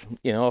have,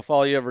 if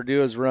all you ever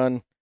do is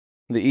run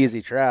the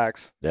easy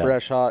tracks,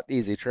 fresh, hot,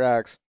 easy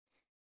tracks,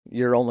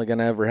 you're only going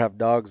to ever have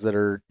dogs that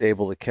are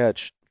able to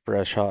catch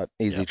fresh, hot,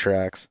 easy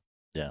tracks.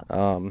 Yeah.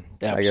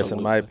 I guess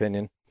in my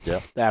opinion. Yeah.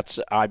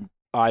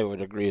 I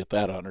would agree with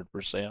that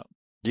 100%.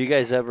 Do you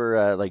guys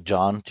ever, like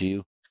John, do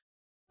you?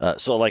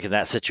 So like in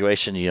that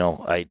situation,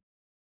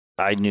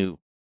 I knew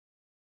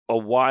a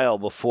while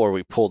before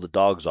we pulled the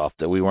dogs off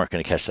that we weren't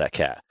going to catch that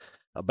cat.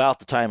 About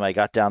the time I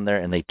got down there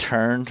and they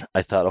turned,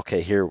 I thought, okay,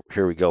 here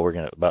we go.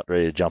 We're about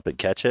ready to jump and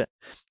catch it.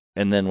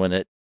 And then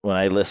when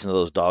I listened to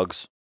those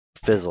dogs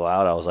fizzle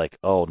out, I was like,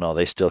 oh no,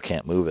 they still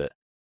can't move it.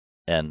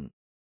 And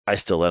I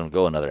still let them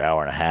go another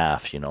hour and a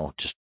half,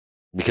 just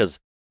because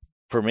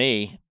for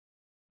me,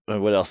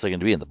 what else are they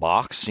going to be in the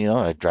box?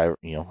 I drive,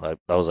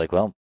 I was like,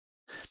 well,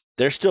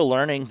 they're still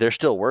learning. They're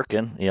still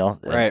working,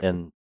 right.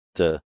 And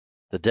the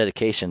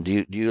dedication,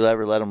 do you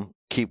ever let them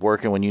keep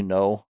working when you're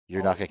not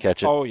going to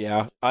catch it? Oh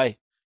yeah.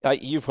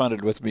 You've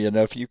hunted with me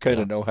enough. You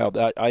kind of know how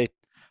that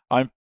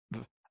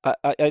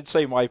I'd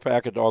say my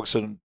pack of dogs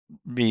and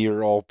me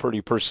are all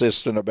pretty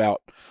persistent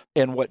about,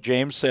 and what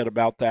James said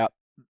about that,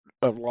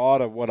 a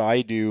lot of what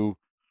I do,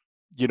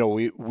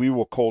 we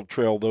will cold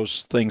trail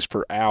those things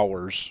for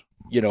hours,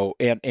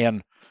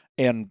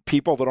 and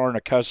people that aren't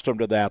accustomed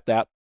to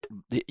that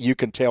you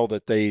can tell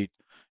that they,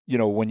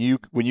 when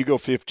you go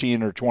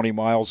 15 or 20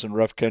 miles in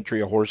rough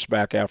country, a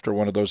horseback after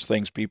one of those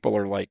things, people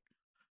are like,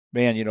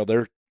 man,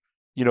 they're,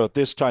 at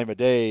this time of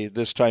day,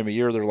 this time of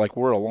year, they're like,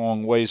 we're a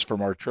long ways from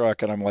our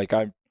truck. And I'm like,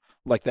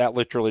 that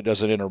literally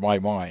doesn't enter my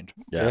mind.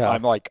 Yeah.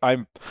 I'm like,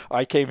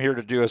 I came here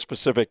to do a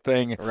specific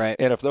thing. Right.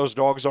 And if those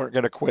dogs aren't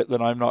going to quit,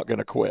 then I'm not going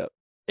to quit.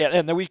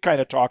 And then we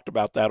kind of talked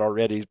about that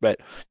already, but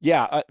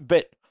yeah,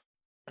 but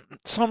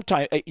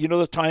sometimes,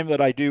 the time that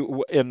I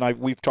do, and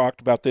we've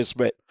talked about this,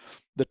 but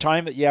the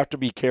time that you have to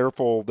be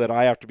careful, that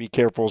I have to be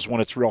careful, is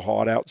when it's real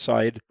hot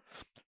outside.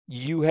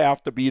 You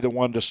have to be the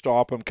one to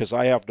stop them, because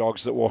I have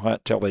dogs that will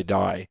hunt till they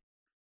die.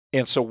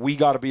 And so we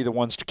got to be the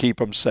ones to keep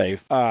them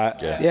safe.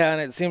 Yeah,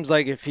 and it seems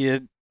like if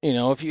you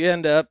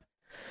end up,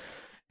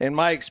 in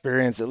my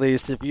experience at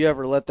least, if you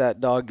ever let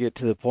that dog get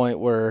to the point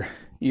where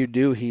you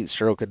do heat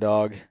stroke a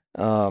dog,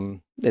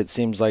 it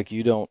seems like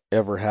you don't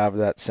ever have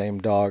that same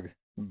dog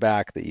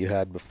back that you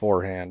had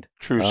beforehand.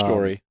 True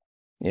story.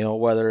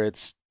 Whether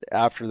it's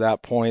after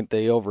that point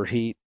they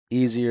overheat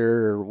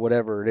easier or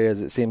whatever it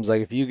is, it seems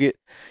like if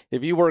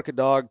you work a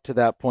dog to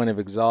that point of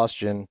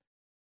exhaustion,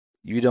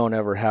 you don't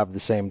ever have the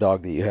same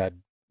dog that you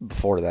had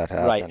before that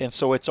happened. Right, and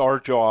so it's our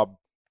job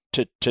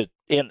to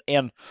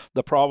and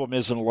the problem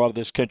is, in a lot of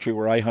this country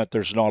where I hunt,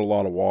 there's not a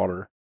lot of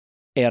water,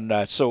 and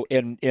so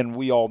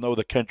we all know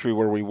the country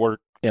where we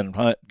work and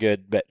hunt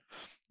good, but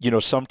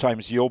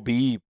sometimes you'll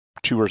be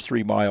 2 or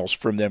 3 miles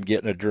from them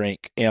getting a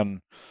drink,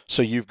 and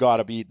so you've got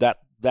to be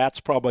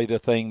that's probably the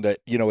thing that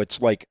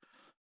it's like,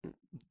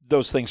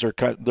 those things are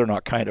they're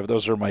not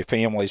those are my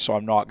family, so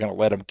I'm not going to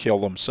let them kill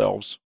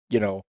themselves,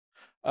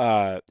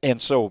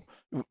 and so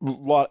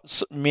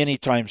many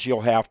times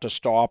you'll have to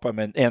stop them,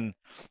 and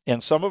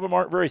some of them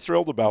aren't very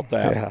thrilled about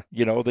that.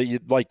 Yeah.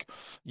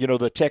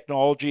 The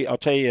technology, I'll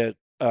tell you,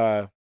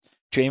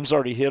 James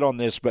already hit on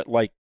this, but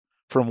like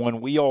from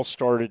when we all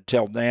started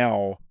till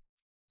now,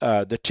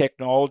 the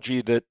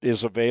technology that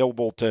is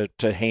available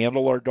to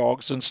handle our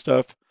dogs and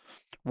stuff,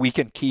 we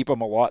can keep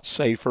them a lot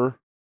safer,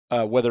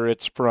 whether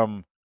it's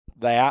from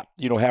that,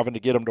 having to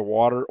get them to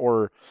water,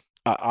 or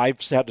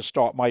I've had to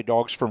stop my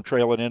dogs from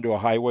trailing into a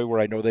highway where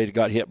I know they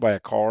got hit by a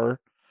car,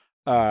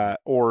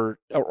 or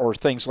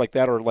things like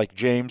that, or like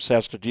James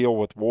has to deal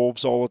with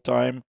wolves all the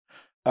time.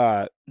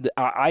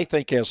 I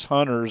think as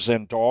hunters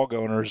and dog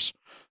owners,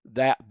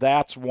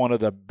 that's one of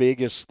the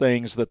biggest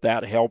things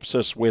that helps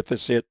us with.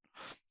 Is it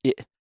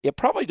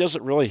probably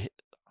doesn't really,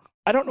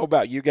 I don't know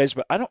about you guys,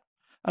 but I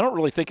don't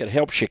really think it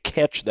helps you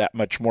catch that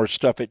much more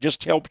stuff. It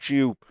just helps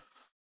you.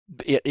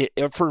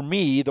 For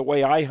me, the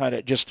way I hunt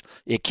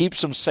it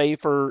keeps them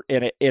safer,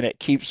 and it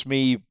keeps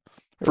me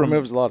It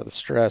removes a lot of the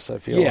stress, I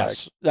feel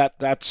yes,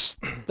 that's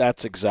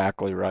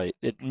exactly right.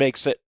 It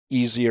makes it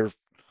easier,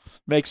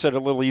 makes it a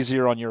little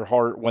easier on your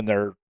heart when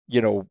they're,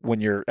 when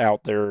you're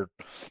out there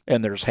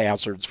and there's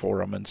hazards for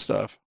them and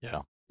stuff.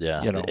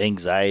 Yeah, You know. the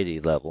anxiety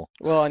level.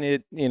 Well,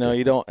 and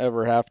you don't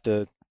ever have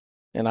to,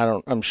 and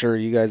I'm sure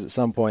you guys at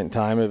some point in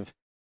time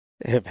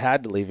have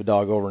had to leave a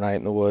dog overnight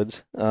in the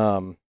woods.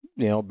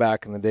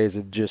 Back in the days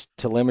of just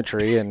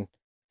telemetry, and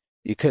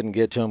you couldn't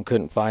get to them,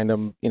 couldn't find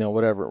them,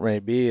 whatever it may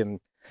be. And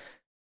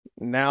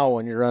now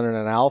when you're running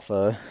an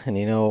alpha and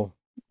you know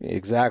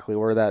exactly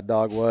where that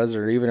dog was,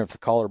 or even if the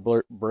collar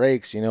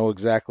breaks, you know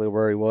exactly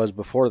where he was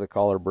before the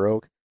collar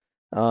broke.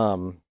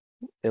 At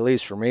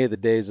least for me, the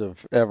days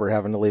of ever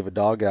having to leave a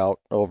dog out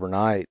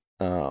overnight,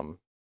 you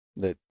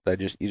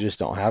just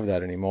don't have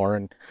that anymore.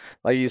 And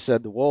like you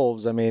said, the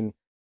wolves, I mean,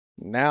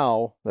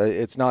 now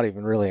it's not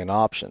even really an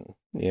option.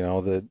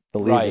 The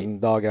leaving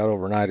the dog out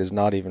overnight is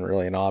not even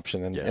really an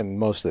option in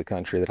most of the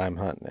country that I'm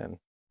hunting in.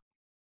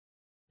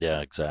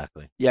 Yeah,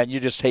 exactly. Yeah, and you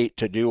just hate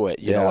to do it.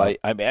 You know,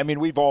 I mean,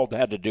 we've all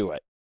had to do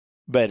it,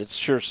 but it's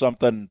sure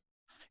something.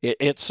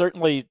 It's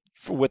certainly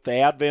with the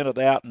advent of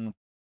that and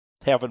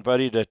having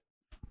Buddy to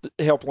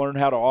help learn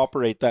how to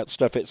operate that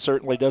stuff, it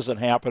certainly doesn't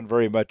happen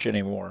very much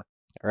anymore.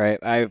 Right.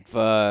 I've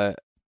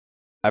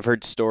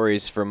heard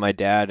stories from my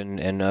dad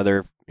and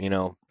other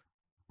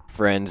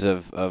friends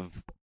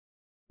of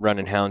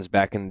running hounds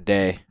back in the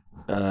day,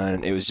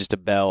 and it was just a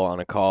bell on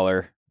a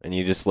collar. And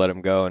you just let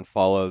them go and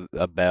follow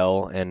a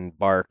bell and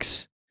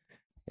barks.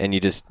 And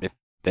if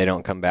they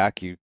don't come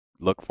back, you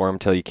look for them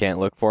until you can't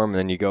look for them. And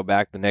then you go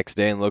back the next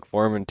day and look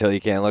for them until you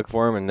can't look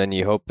for them. And then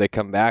you hope they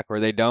come back or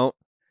they don't.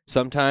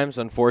 Sometimes,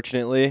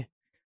 unfortunately,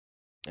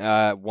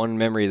 one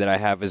memory that I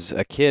have as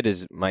a kid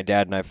is my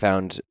dad and I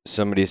found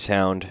somebody's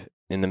hound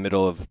in the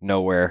middle of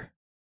nowhere.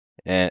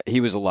 And he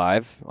was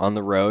alive on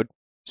the road.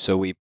 So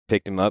we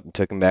picked him up and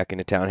took him back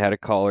into town, had a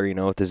collar,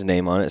 with his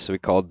name on it. So we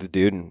called the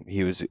dude, and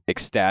he was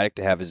ecstatic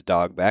to have his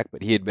dog back,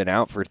 but he had been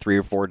out for 3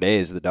 or 4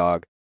 days, the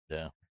dog.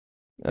 Yeah.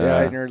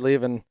 And you're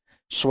leaving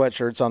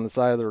sweatshirts on the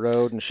side of the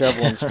road and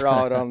shoveling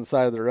straw out on the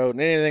side of the road,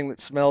 and anything that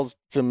smells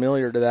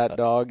familiar to that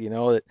dog,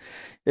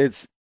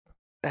 it's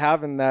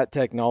having that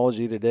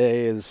technology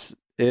today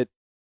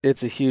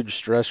it's a huge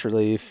stress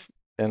relief,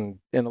 and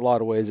in a lot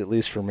of ways, at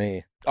least for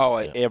me. Oh,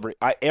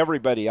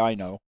 everybody I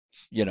know,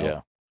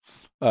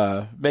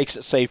 makes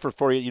it safer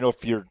for you.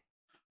 If your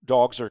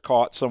dogs are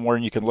caught somewhere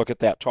and you can look at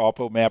that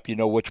topo map,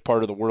 which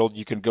part of the world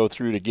you can go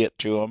through to get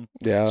to them.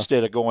 Yeah.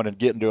 Instead of going and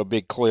getting to a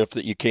big cliff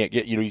that you can't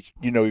get, you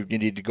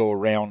need to go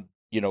around,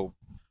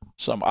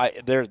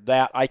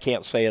 I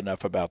can't say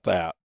enough about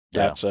that.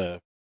 Yeah.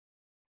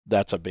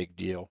 That's a big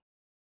deal.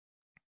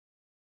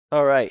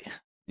 All right.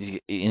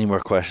 Any more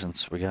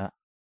questions we got?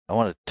 I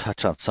want to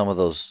touch on some of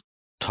those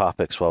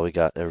topics while we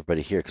got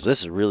everybody here, because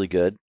this is really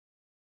good.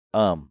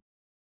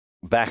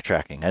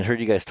 Backtracking. I heard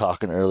you guys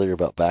talking earlier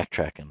about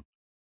backtracking.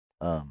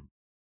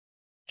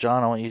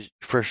 John, I want you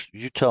first.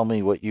 You tell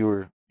me what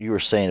you were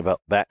saying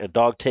about a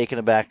dog taking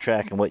a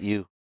backtrack and what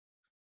you.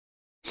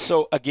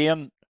 So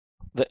again,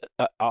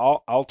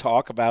 I'll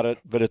talk about it,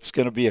 but it's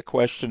going to be a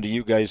question to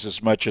you guys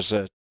as much as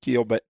a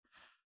deal. But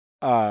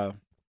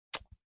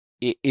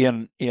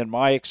in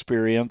my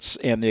experience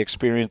and the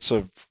experience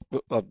of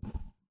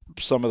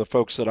some of the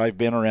folks that I've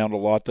been around a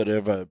lot that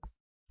have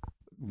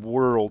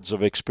worlds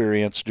of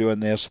experience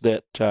doing this,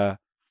 that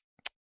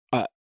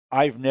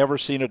I've never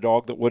seen a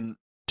dog that wouldn't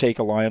take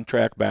a lion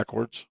track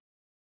backwards.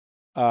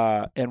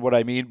 And what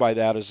I mean by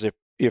that is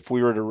if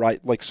we were to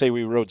ride, like say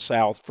we rode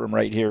south from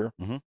right here,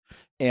 mm-hmm.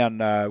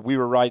 and we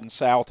were riding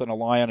south and a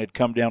lion had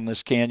come down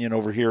this canyon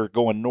over here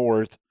going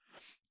north,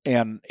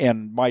 and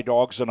my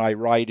dogs and I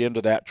ride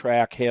into that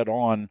track head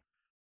on,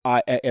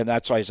 and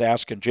that's why I was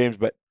asking James,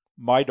 but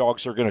my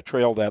dogs are going to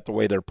trail that the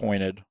way they're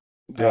pointed.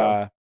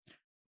 Yeah.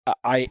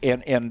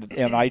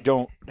 I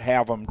don't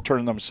have them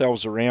turn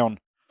themselves around.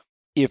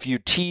 If you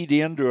teed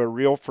into a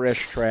real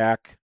fresh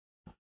track,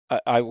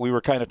 we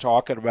were kind of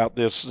talking about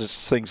this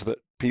things that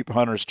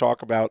hunters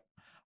talk about.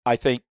 I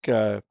think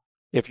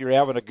if you're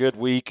having a good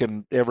week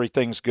and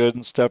everything's good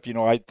and stuff,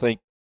 I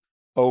think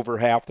over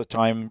half the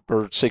time,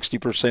 or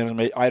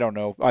 60%, I don't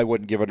know, I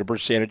wouldn't give it a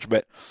percentage,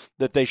 but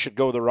that they should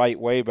go the right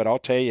way. But I'll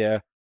tell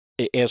you,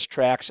 as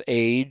tracks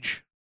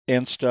age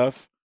and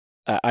stuff,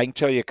 I can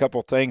tell you a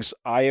couple things.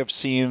 I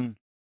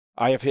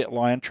have hit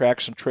lion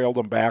tracks and trailed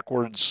them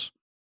backwards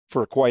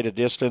for quite a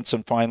distance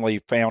and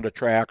finally found a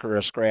track or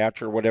a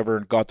scratch or whatever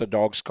and got the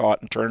dogs caught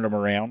and turned them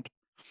around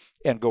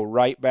and go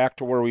right back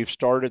to where we've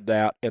started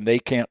that, and they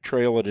can't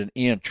trail it an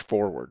inch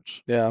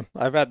forwards. Yeah,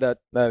 I've had that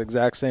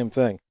exact same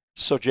thing.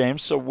 So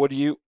James, what do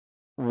you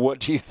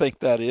think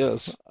that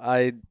is?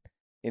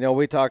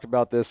 We talked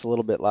about this a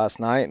little bit last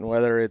night, and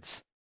whether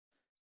it's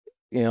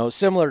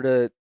similar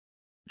to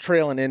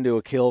trailing into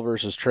a kill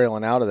versus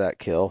trailing out of that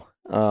kill,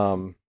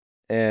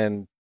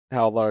 and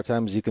how a lot of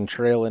times you can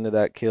trail into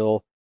that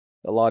kill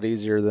a lot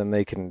easier than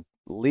they can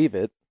leave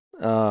it.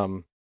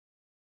 And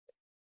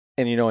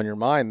in your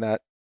mind,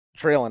 that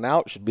trailing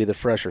out should be the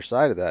fresher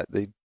side of that.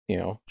 They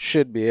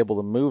should be able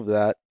to move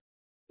that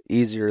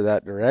easier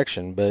that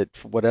direction. But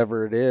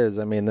whatever it is,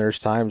 I mean, there's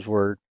times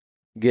where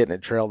getting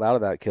it trailed out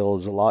of that kill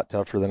is a lot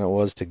tougher than it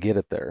was to get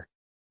it there.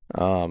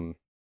 And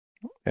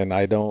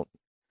I don't,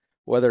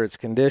 whether it's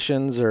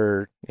conditions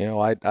or,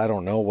 I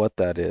don't know what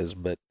that is,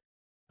 but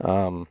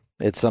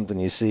it's something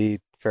you see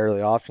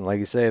fairly often. Like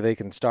you say, they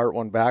can start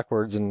one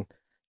backwards and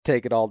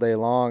take it all day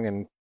long,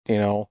 and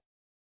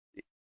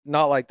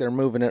not like they're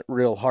moving it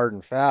real hard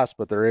and fast,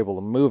 but they're able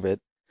to move it,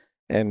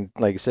 and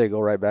like you say, go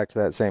right back to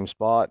that same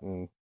spot.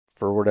 And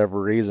for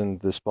whatever reason,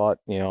 the spot,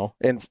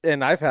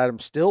 and I've had them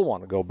still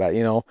want to go back.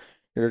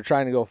 They're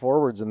trying to go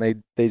forwards, and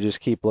they just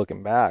keep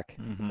looking back.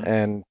 Mm-hmm.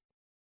 And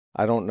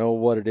I don't know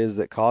what it is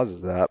that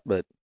causes that,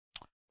 but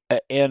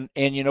and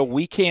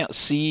we can't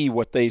see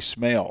what they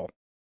smell.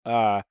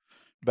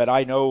 But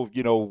I know,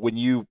 when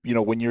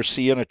you're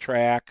seeing a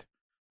track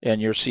and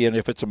you're seeing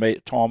if it's a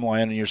tom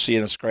lion and you're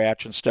seeing a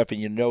scratch and stuff,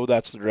 and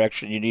that's the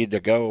direction you need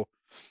to go.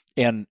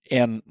 And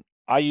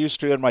I used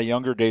to, in my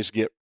younger days,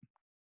 get,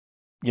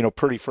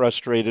 pretty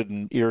frustrated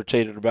and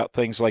irritated about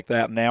things like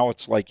that. Now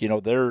it's like,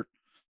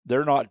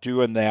 they're not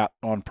doing that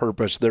on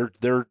purpose.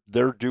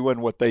 They're doing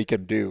what they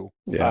can do.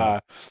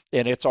 Yeah.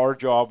 And it's our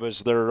job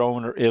as their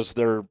owner,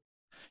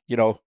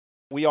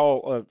 we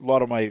all, a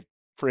lot of my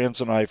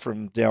friends and I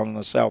from down in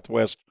the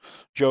Southwest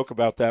joke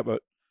about that,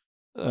 but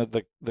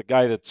the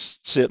guy that's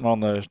sitting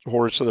on the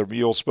horse or the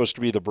mule is supposed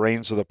to be the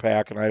brains of the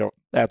pack, and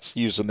that's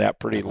using that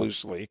pretty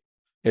loosely,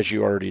 as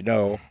you already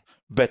know.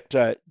 But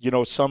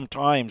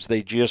sometimes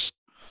they just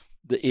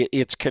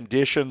it's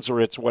conditions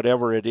or it's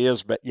whatever it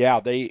is. But yeah,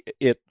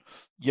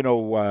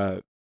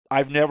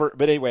 I've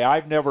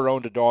never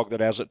owned a dog that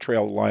hasn't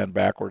trailed a lion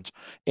backwards.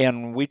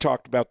 And we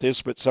talked about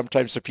this, but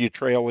sometimes if you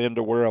trail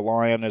into where a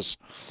lion has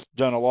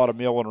done a lot of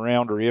milling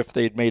around, or if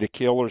they'd made a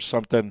kill or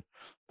something,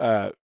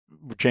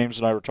 James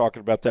and I were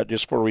talking about that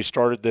just before we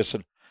started this,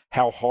 and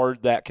how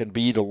hard that can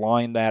be to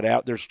line that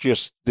out. There's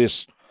just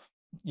this,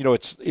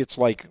 it's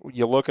like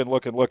you look and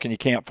look and look, and you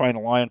can't find a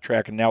lion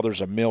track, and now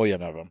there's a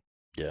million of them.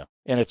 Yeah.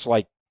 And it's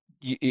like,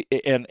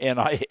 and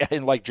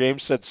like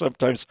James said,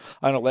 sometimes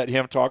I don't let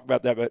him talk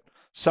about that, but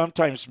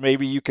sometimes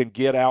maybe you can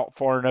get out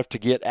far enough to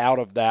get out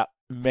of that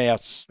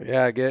mess.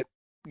 Yeah, get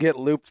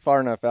looped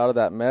far enough out of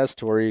that mess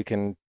to where you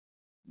can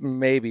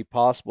maybe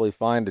possibly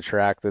find a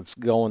track that's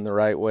going the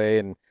right way.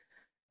 And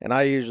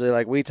I usually,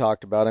 like we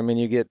talked about, I mean,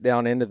 you get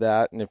down into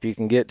that, and if you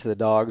can get to the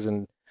dogs,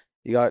 and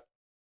you got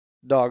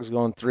dogs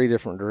going 3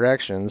 different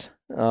directions,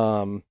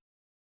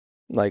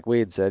 like we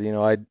had said,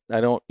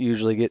 I don't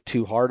usually get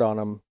too hard on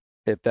them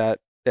at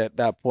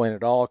that point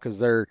at all, because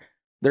they're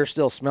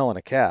still smelling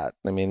a cat.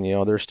 I mean,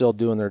 they're still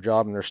doing their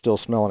job and they're still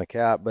smelling a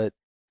cat. But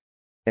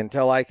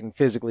until I can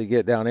physically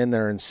get down in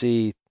there and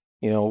see,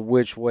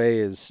 which way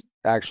is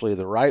actually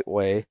the right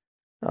way,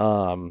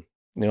 I'm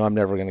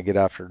never going to get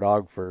after a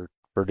dog for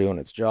doing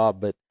its job.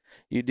 But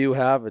you do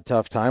have a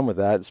tough time with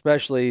that,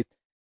 especially,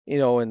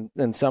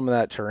 in some of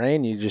that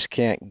terrain, you just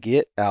can't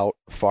get out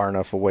far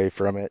enough away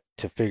from it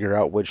to figure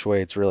out which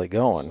way it's really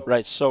going.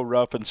 Right, so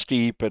rough and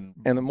steep, and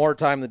the more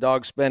time the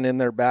dogs spend in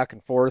there back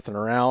and forth and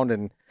around,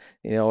 and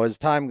as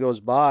time goes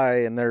by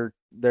and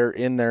they're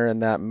in there in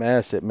that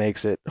mess, it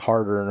makes it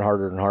harder and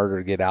harder and harder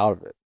to get out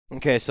of it.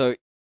 Okay, so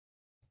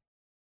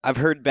I've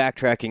heard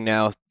backtracking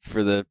now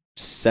for the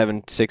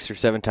 6 or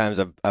 7 times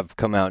I've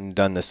come out and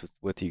done this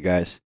with you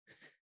guys.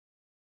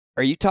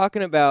 Are you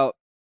talking about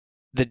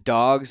the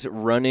dogs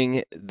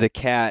running the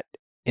cat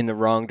in the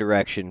wrong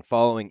direction,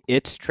 following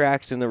its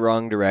tracks in the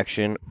wrong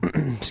direction,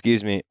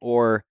 excuse me,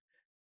 or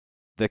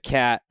the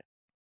cat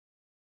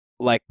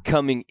like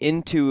coming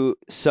into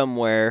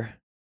somewhere,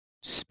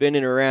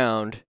 spinning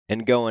around,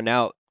 and going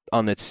out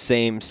on the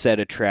same set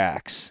of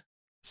tracks?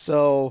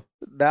 So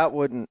that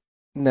wouldn't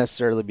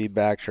necessarily be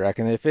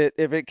backtracking.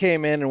 If it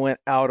came in and went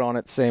out on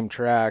its same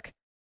track,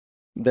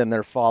 then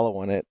they're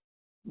following it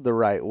the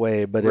right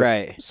way. But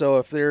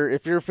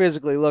if you're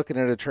physically looking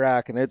at a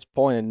track and it's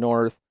pointed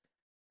north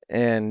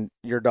and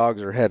your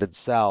dogs are headed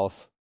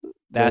south,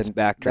 that's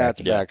backtracking.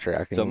 That's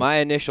backtracking. So my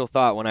initial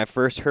thought when I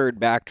first heard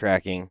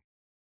backtracking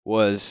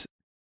was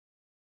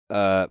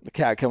the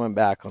cat coming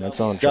back on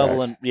its own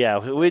doubling. tracks. Yeah,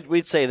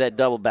 we'd say that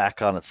double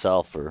back on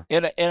itself, or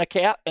and a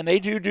cat, and they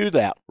do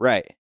that.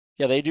 Right.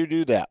 Yeah, they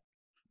do that.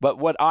 But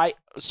what I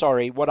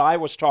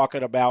was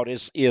talking about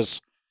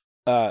is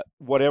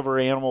whatever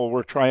animal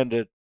we're trying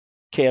to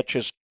catch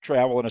is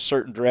traveling a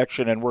certain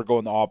direction, and we're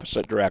going the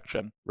opposite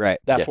direction. Right.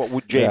 That's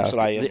what James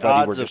and I and the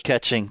Buddy odds were of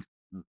catching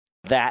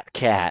that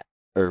cat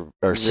are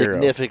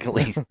Zero.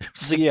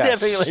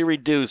 significantly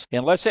reduced.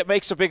 Unless it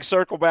makes a big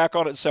circle back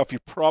on itself,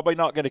 you're probably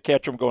not going to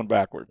catch them going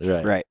backwards.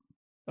 Right.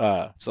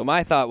 So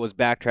my thought was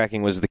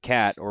backtracking was the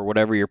cat or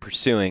whatever you're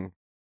pursuing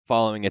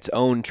following its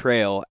own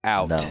trail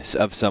out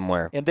of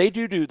somewhere. And they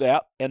do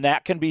that, and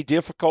that can be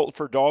difficult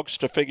for dogs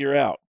to figure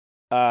out.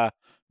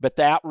 But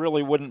that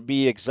really wouldn't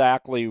be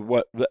exactly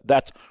what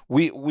that's.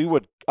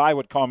 I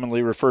would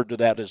commonly refer to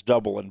that as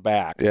doubling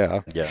back.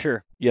 Yeah.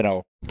 Sure.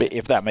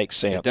 If that makes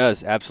sense. It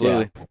does,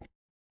 absolutely.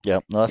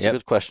 Yeah. No, that's a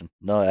good question.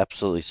 No,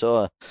 absolutely.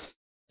 So,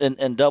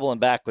 and doubling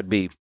back would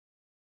be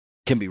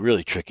can be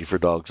really tricky for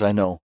dogs. I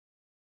know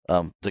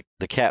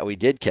the cat we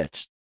did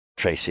catch,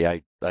 Tracy,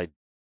 I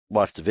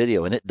watched the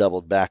video and it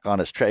doubled back on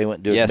its tree,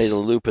 made a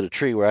loop at a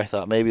tree where I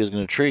thought maybe it was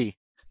going to tree.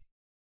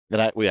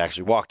 And we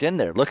actually walked in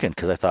there looking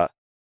because I thought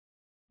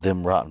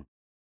them rotten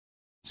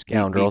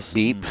Scoundrels.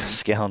 beep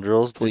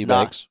scoundrels. Flea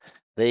bags.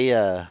 They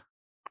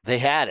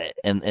had it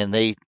and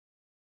they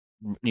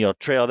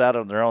trailed out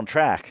on their own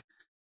track.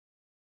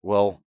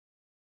 Well,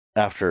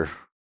 after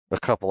a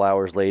couple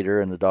hours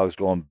later and the dog's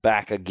going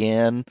back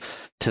again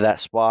to that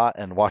spot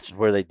and watching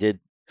where they did,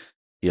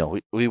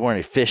 we weren't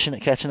efficient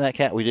at catching that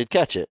cat. We did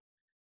catch it,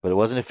 but it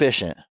wasn't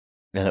efficient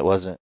and it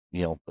wasn't,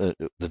 the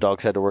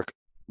dogs had to work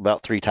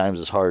about 3 times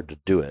as hard to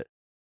do it.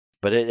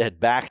 But it had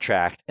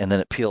backtracked and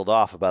then it peeled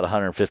off about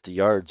 150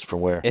 yards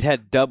from where It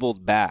had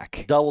doubled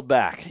back.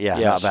 Yeah,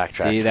 Yes. not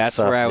backtracked. See, that's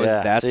where I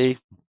was. See?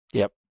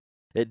 Yep.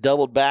 It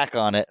doubled back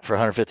on it for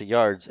 150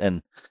 yards,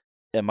 and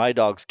my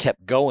dogs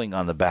kept going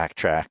on the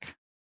backtrack,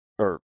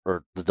 or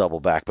the double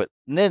back. But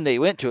then they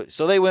went to it,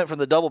 so they went from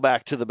the double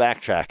back to the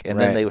backtrack, and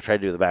then they would try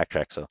to do the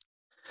backtrack.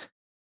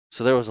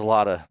 So there was a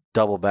lot of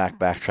double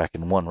backtrack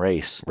in one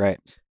race, Right.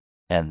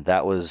 and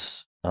that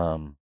was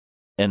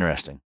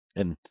interesting.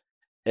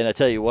 And I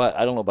tell you what,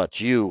 I don't know about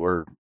you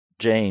or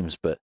James,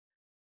 but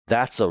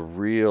that's a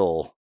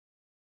real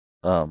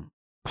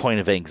point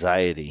of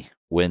anxiety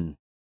when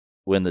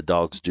the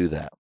dogs do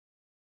that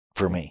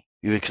for me,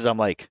 because I'm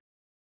like,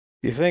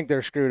 You think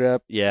they're screwed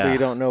up, but yeah, you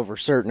don't know for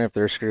certain if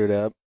they're screwed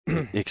up.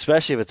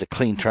 especially if it's a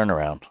clean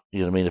turnaround. You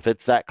know what I mean? If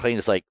it's that clean,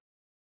 it's like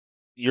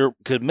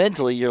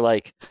mentally you're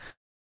like,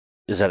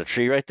 is that a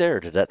tree right there? Or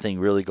did that thing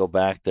really go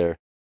back there?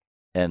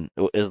 And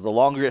as the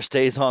longer it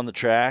stays on the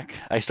track,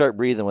 I start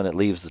breathing when it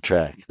leaves the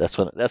track. That's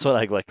when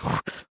I go like,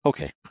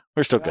 okay,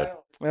 we're still good.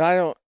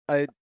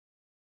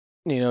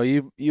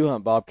 You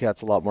hunt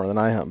bobcats a lot more than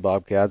I hunt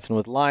bobcats, and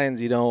with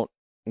lions, you don't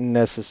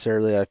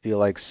necessarily, I feel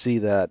like, see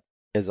that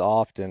as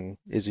often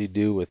as you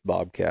do with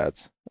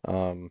bobcats.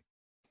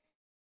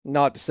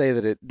 Not to say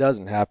that it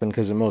doesn't happen,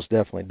 because it most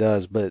definitely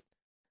does, but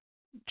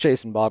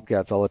chasing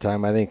bobcats all the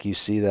time, I think you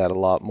see that a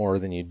lot more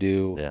than you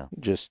do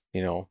just,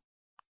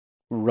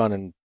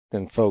 running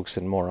and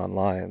focusing more on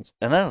lions.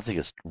 And I don't think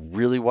it's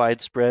really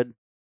widespread,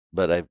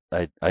 but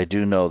I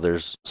do know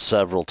there's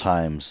several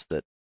times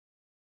that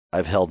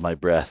I've held my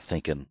breath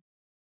thinking,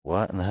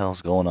 what in the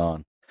hell's going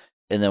on?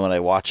 And then when I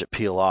watch it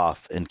peel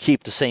off and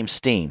keep the same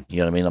steam, you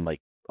know what I mean? I'm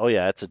like, oh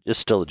yeah, it's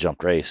still a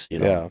jumped race,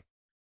 Yeah.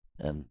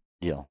 And,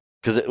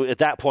 because at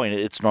that point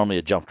it's normally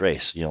a jumped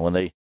race,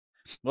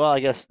 I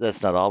guess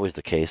that's not always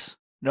the case.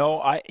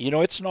 No,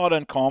 it's not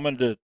uncommon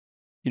to,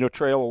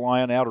 trail a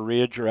lion out a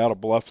ridge or out a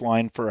bluff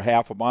line for a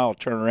half a mile,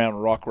 turn around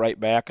and rock right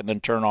back and then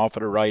turn off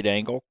at a right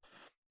angle.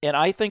 And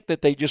I think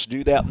that they just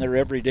do that in their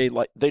everyday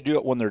life. They do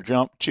it when they're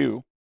jumped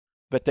too,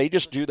 but they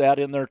just do that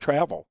in their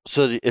travel.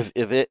 So if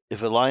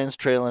a lion's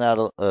trailing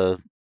out a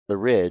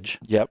ridge,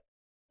 yep.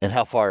 And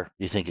how far do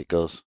you think it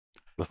goes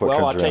before it turns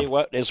Well, I'll around? tell you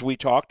what, as we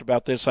talked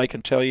about this, I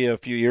can tell you a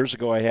few years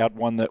ago I had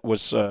one that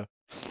was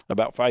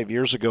about 5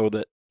 years ago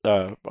that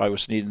I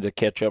was needing to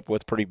catch up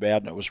with pretty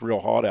bad, and it was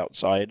real hot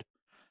outside.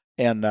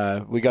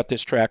 And we got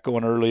this track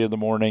going early in the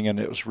morning, and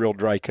it was real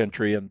dry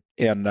country,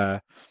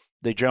 and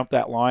they jumped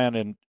that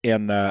lion,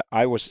 and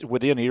I was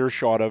within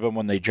earshot of him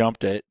when they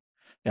jumped it,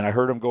 and I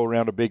heard him go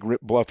around a big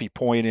bluffy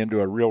point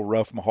into a real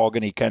rough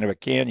mahogany kind of a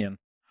canyon.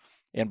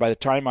 And by the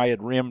time I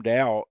had rimmed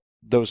out,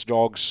 those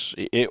dogs,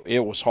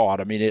 it was hot.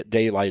 I mean, at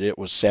daylight, it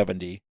was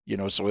 70,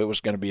 so it was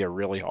going to be a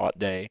really hot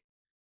day.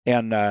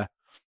 And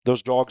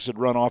those dogs had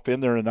run off in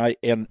there, and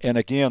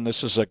again,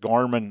 this is a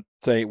Garmin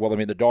thing. Well, I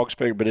mean, the dogs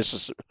figured,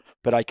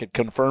 but I could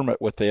confirm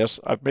it with this.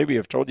 Maybe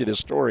I've told you this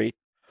story,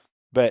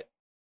 but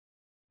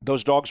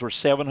those dogs were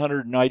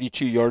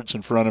 792 yards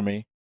in front of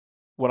me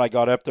when I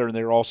got up there, and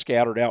they were all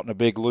scattered out in a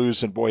big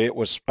loose. And boy,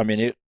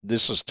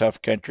 this is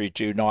tough country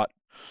too, not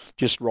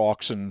just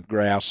rocks and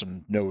grass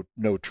and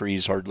no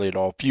trees hardly at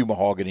all, few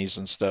mahoganies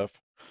and stuff,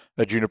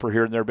 a juniper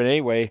here and there. But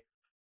anyway,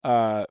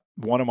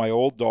 one of my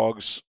old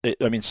dogs,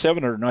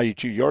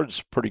 792 yards is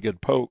a pretty good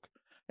poke.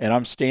 And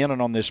I'm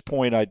standing on this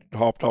point. I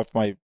hopped off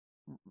my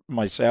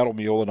saddle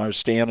mule, and I was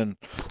standing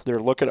there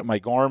looking at my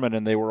Garmin,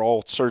 and they were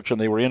all searching.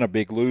 They were in a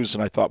big loose,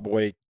 and I thought,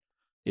 boy,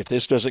 if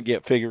this doesn't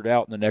get figured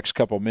out in the next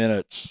couple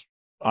minutes,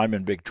 I'm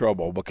in big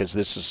trouble, because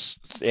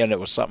it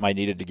was something I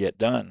needed to get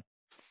done.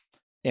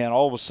 And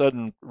all of a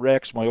sudden,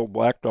 Rex, my old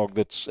black dog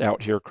that's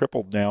out here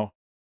crippled now,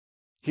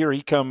 here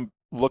he come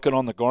looking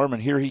on the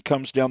Garmin. Here he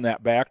comes down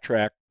that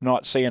backtrack,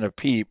 not saying a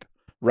peep,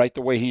 right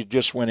the way he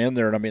just went in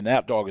there. And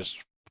that dog is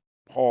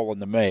hauling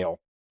the mail.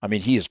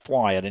 He is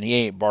flying, and he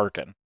ain't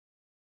barking.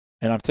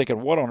 And I'm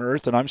thinking, what on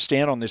earth? And I'm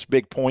standing on this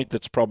big point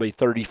that's probably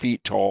 30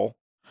 feet tall,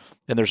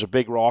 and there's a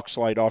big rock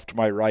slide off to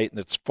my right, and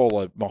it's full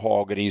of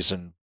mahoganies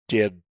and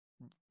dead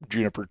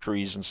juniper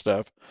trees and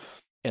stuff.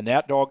 And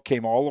that dog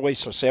came all the way,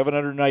 so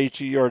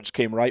 792 yards,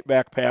 came right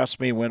back past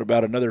me, went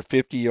about another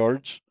 50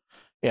 yards,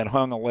 and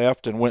hung a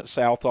left and went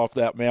south off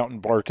that mountain,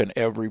 barking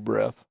every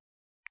breath.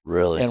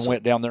 Really? And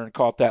went down there and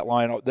caught that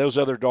lion. Those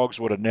other dogs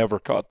would have never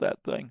caught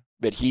that thing.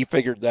 but he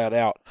figured that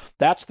out.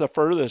 That's the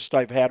furthest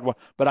I've had one.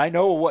 But I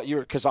know what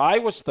because I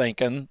was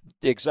thinking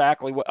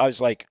exactly what I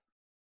was like,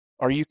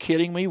 are you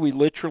kidding me? We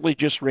literally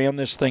just ran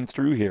this thing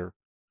through here.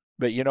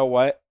 But you know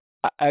what?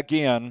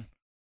 Again,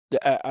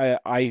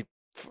 I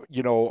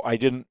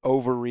didn't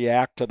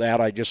overreact to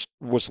that. I just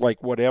was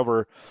like,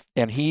 whatever.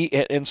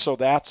 And so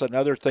that's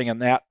another thing.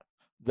 And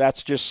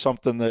that's just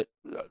something that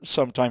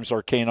sometimes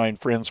our canine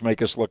friends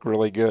make us look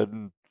really good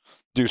and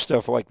do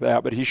stuff like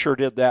that. But he sure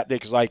did that day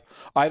because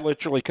I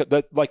literally could,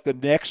 like the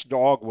next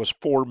dog was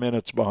 4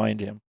 minutes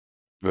behind him.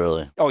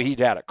 Really? Oh, he'd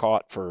had it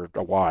caught for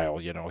a while.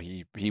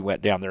 He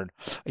went down there and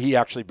he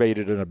actually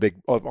baited in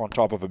on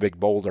top of a big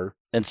boulder.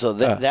 And so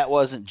that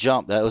wasn't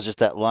jump. That was just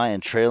that lion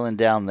trailing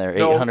down there,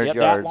 No, 800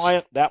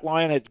 yards. That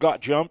lion had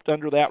got jumped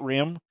under that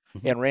rim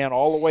and ran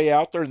all the way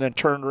out there and then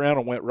turned around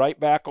and went right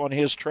back on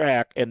his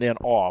track and then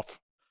off.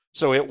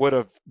 So it would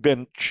have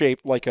been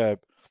shaped like an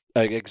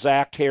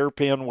exact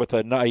hairpin with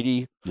a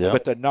 90,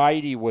 but the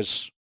 90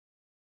 was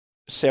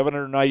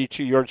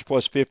 792 yards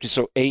plus 50,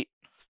 so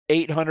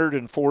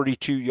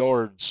 842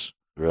 yards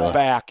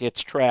back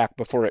its track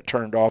before it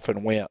turned off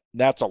and went.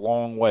 That's a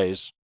long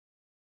ways.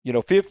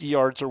 50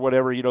 yards or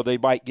whatever, they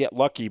might get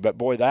lucky, but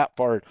boy, that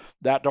far,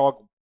 that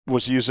dog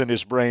was using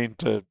his brain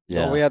to.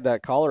 Yeah. Well, we had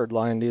that collared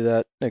lion do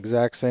that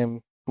exact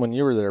same when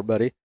you were there,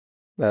 buddy.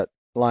 That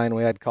lion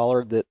we had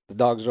collared that the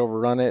dogs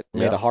overrun it,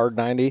 made a hard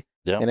 90,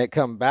 and it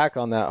come back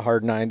on that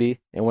hard 90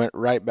 and went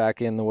right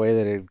back in the way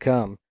that it had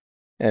come.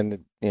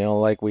 And,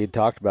 like we had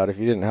talked about, if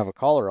you didn't have a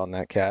collar on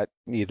that cat,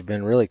 you'd have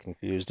been really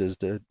confused as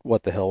to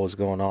what the hell was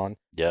going on.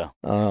 Yeah.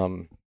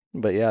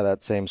 But yeah,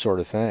 that same sort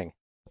of thing.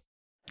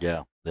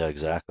 Yeah,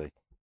 exactly.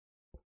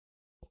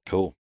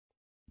 Cool.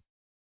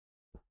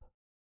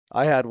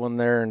 I had one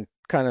there in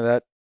kind of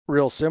that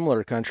real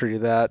similar country to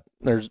that.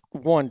 There's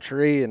one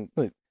tree, and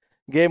the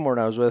game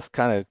warden I was with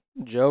kind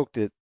of joked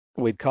that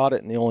we'd caught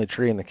it in the only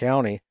tree in the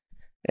county.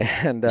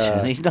 And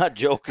he's not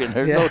joking.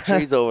 There's no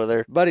trees over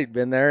there. But he'd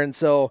been there, and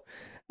so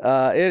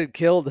it had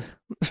killed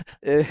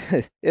a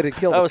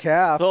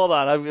calf. Hold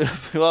on.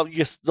 Well,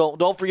 just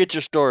don't forget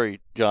your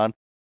story, John.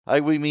 I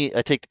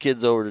take the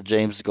kids over to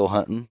James to go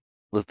hunting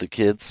with the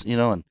kids,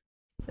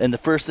 and the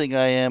first thing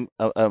I'm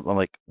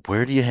like,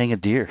 where do you hang a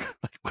deer?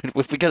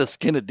 If we got to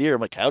skin a deer,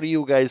 I'm like, how do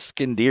you guys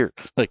skin deer?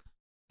 Like,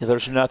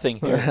 there's nothing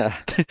here.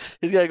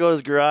 He's got to go to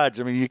his garage.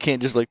 I mean, you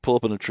can't just pull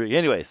up in a tree.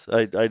 Anyways,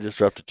 I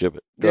disrupted you,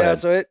 but go ahead.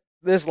 So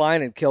this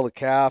lion had killed a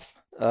calf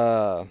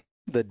the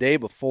day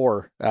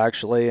before,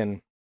 actually,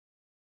 and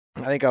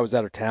I think I was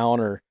out of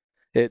town, or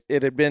it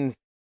had been,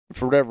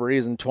 for whatever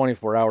reason,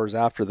 24 hours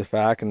after the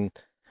fact, and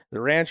the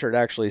rancher had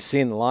actually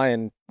seen the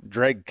lion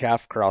drag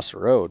calf across the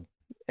road.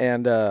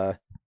 And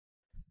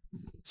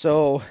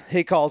so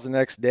he calls the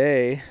next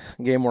day,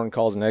 game warden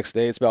calls the next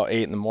day, it's about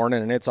 8 a.m,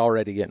 and it's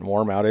already getting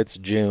warm out, it's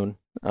June,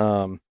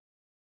 and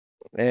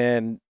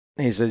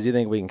he says, you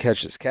think we can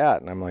catch this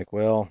cat? And I'm like,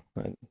 well,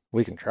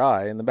 we can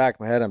try. In the back of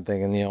my head, I'm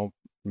thinking,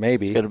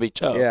 maybe. It's going to be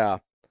tough. Yeah.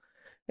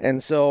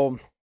 And so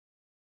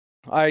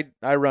I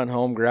run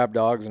home, grab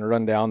dogs, and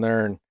run down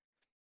there and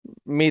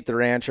meet the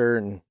rancher.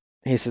 And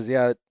he says,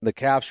 yeah, the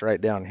calf's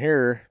right down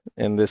here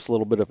in this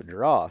little bit of a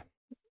draw.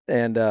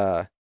 And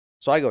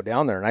so I go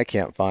down there, and I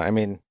can't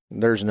find,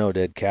 there's no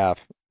dead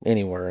calf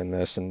anywhere in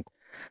this. And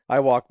I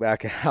walk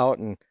back out,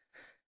 and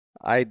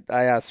I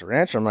asked the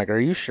rancher, I'm like, are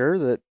you sure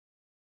that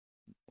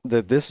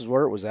this is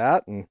where it was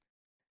at? And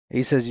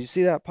he says, you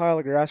see that pile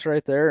of grass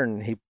right there?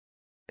 And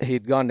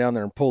he'd gone down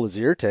there and pulled his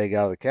ear tag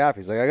out of the calf.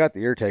 He's like, I got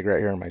the ear tag right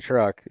here in my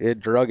truck. It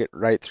drug it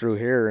right through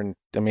here, and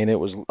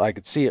I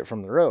could see it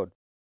from the road.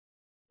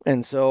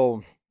 And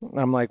so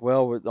I'm like,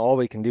 well, all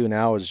we can do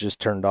now is just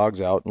turn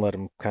dogs out and let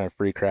them kind of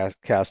free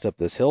cast up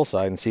this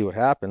hillside and see what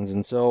happens.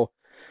 And so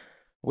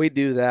we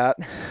do that,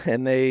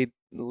 and they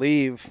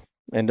leave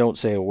and don't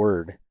say a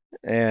word.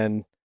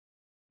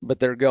 But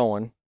they're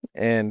going,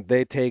 and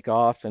they take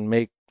off and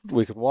we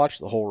could watch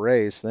the whole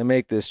race. They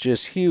make this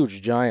just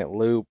huge giant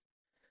loop,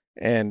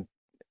 and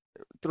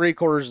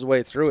 3/4 of the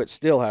way through it,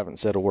 still haven't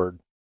said a word.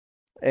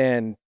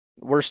 And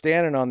we're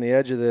standing on the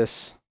edge of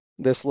this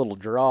little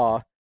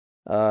draw,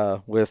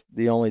 with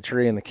the only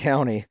tree in the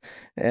county,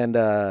 and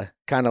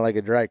kind of like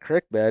a dry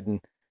creek bed,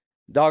 and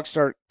dogs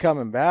start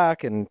coming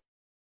back, and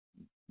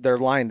they're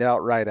lined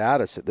out right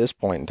at us at this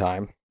point in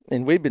time.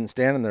 And we've been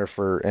standing there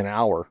for an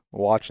hour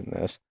watching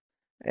this,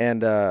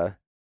 and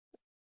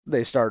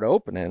they start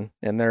opening,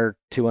 and they're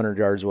 200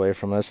 yards away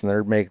from us, and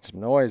they're making some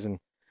noise. And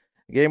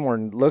the game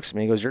warden looks at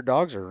me and goes, your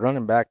dogs are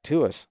running back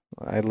to us.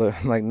 I'm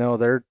like, no,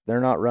 they're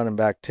not running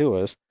back to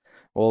us.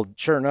 Well,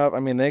 sure enough,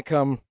 they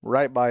come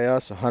right by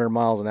us 100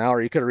 miles an hour.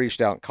 You could have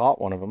reached out and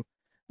caught one of them,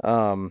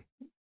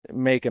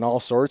 making all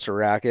sorts of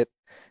racket.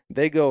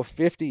 They go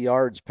 50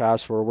 yards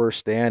past where we're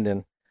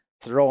standing,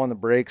 throw on the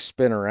brakes,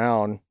 spin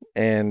around,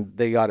 and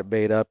they got it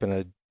bait up in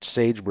a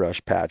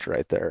sagebrush patch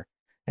right there.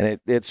 And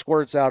it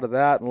squirts out of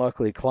that, and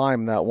luckily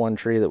climbed that one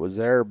tree that was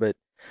there. But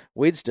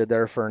we'd stood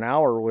there for an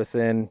hour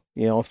within,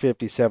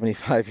 50,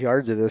 75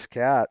 yards of this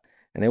cat,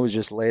 and it was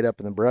just laid up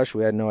in the brush.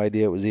 We had no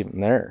idea it was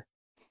even there.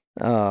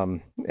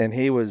 And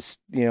he was,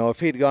 if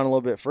he'd gone a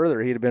little bit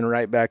further, he'd have been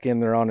right back in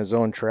there on his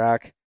own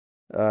track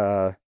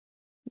from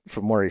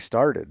where he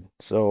started.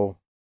 So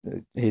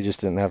he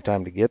just didn't have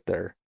time to get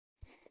there.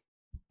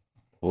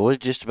 Well, we'll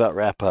just about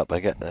wrap up. I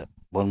got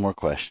one more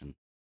question.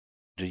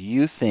 Do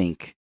you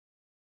think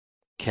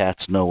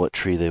cats know what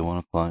tree they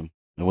want to climb?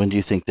 And when do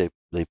you think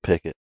they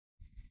pick it?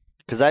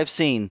 Because I've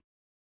seen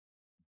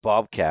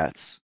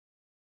bobcats,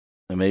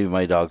 and maybe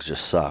my dogs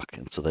just suck,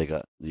 and so they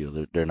got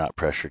they're not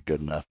pressured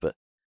good enough. But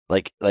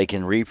like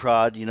in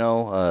reprod,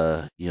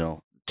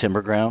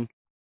 timber ground,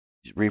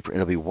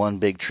 it'll be one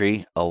big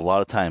tree. A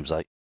lot of times,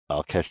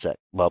 I'll catch that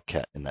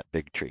bobcat in that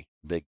big tree,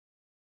 big.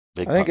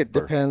 I think it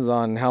depends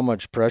on how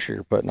much pressure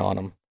you're putting on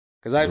them.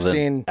 Because I've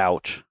seen,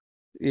 ouch.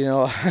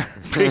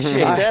 Appreciate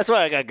that. That's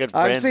why I got good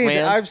friends,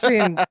 man. I've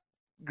seen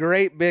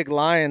great big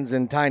lions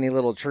in tiny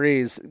little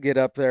trees get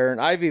up there, and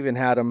I've even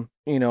had them,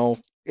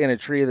 in a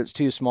tree that's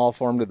too small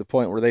for them to the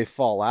point where they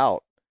fall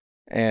out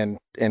and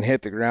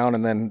hit the ground,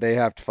 and then they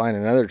have to find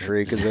another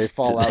tree because they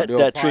fall out.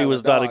 That tree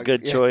was not a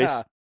good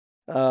choice.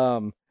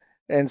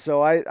 And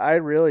so I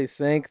really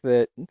think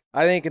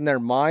in their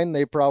mind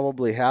they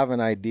probably have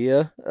an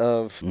idea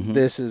of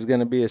this is going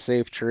to be a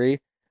safe tree,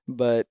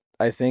 but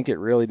I think it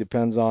really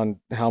depends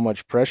on how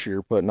much pressure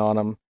you're putting on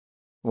them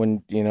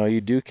when you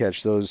do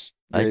catch those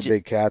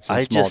big cats in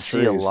small trees. I just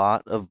see a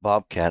lot of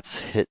bobcats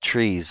hit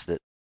trees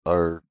that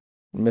are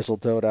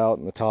mistletoed out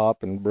in the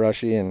top and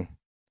brushy and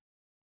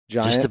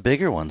giant. Just the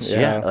bigger ones,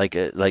 yeah.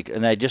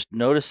 And I just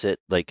notice it.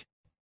 Like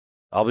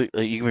you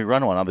can be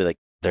running one, I'll be like,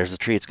 "There's the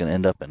tree it's going to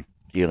end up in."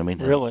 You know what I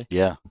mean? Really?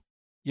 Yeah.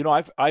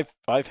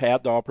 I've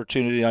had the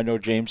opportunity. I know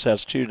James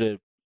has too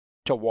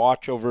to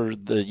watch over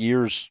the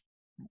years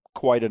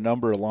quite a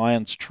number of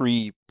lions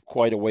tree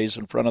quite a ways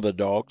in front of the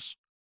dogs,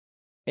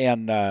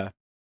 and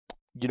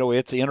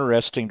it's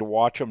interesting to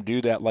watch them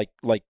do that.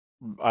 Like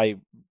I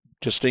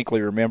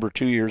distinctly remember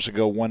 2 years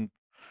ago, we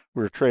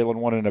were trailing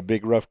one in a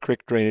big rough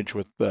creek drainage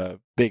with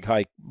big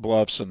high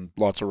bluffs and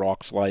lots of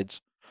rock slides,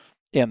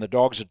 and the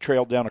dogs had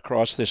trailed down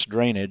across this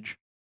drainage.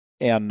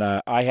 And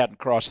I hadn't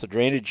crossed the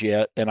drainage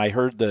yet, and I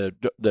heard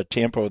the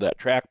tempo of that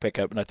track pick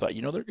up, and I thought,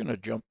 they're going to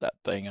jump that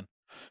thing. And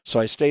so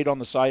I stayed on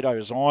the side I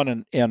was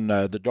on, and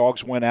the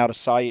dogs went out of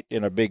sight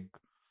in a big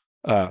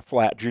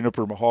flat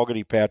juniper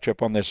mahogany patch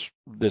up on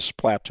this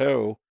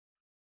plateau.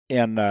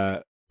 And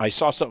I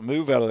saw something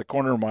move out of the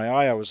corner of my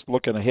eye. I was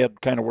looking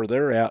ahead kind of where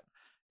they're at,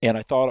 and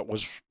I thought it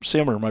was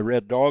Simmer, my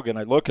red dog, and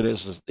I look at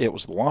it, it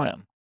was the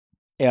lion.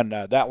 And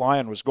that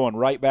lion was going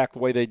right back the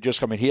way they'd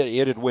just come in.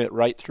 It had went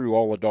right through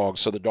all the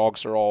dogs. So the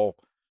dogs are all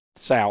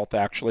south,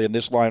 actually. And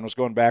this lion was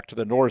going back to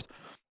the north.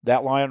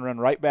 That lion ran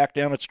right back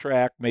down its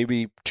track,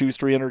 maybe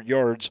 200-300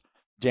 yards,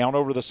 down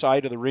over the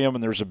side of the rim.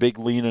 And there's a big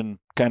leaning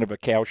kind of a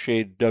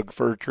cowshade Doug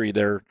fir tree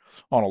there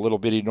on a little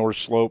bitty north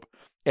slope.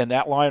 And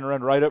that lion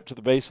ran right up to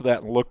the base of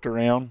that and looked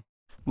around,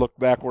 looked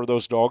back where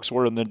those dogs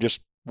were, and then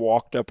just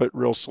walked up it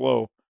real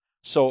slow.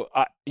 So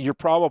you're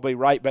probably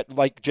right. But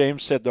like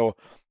James said, though,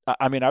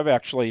 I've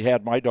actually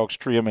had my dogs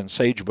tree them in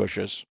sage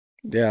bushes.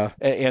 Yeah.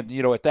 And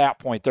at that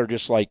point, they're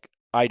just like,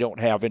 I don't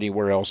have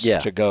anywhere else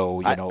to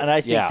go. And I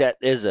think that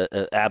is an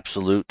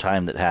absolute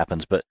time that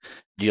happens. But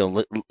do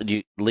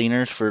you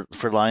leaners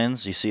for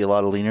lions? You see a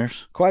lot of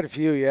leaners? Quite a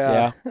few,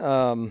 yeah.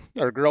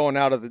 Are growing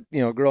out of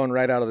growing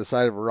right out of the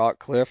side of a rock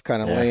cliff,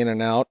 kind of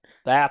leaning out.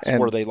 That's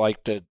where they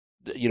like to,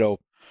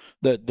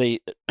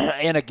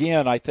 and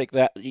again, I think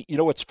that,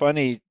 what's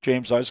funny,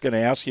 James, I was going to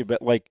ask you,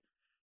 but like,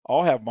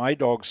 I'll have my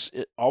dogs,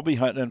 I'll be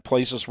hunting in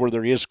places where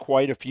there is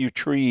quite a few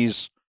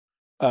trees,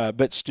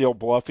 but still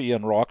bluffy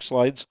and rock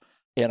slides.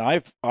 And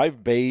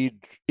I've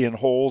bayed in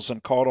holes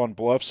and caught on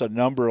bluffs a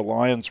number of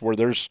lions where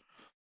there's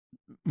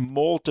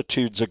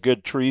multitudes of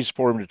good trees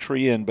for them to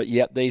tree in, but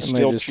yet they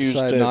still choose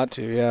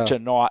to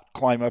not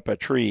climb up a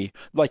tree.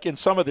 Like in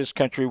some of this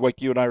country,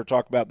 like you and I were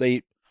talking about,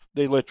 they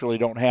literally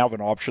don't have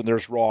an option.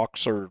 There's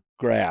rocks or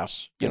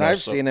grass.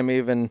 I've seen them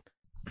even...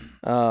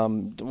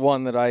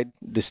 one that I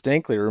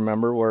distinctly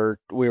remember where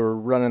we were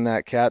running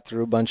that cat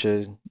through a bunch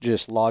of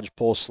just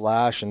lodgepole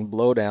slash and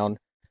blowdown,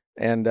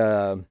 and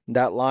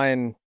that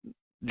lion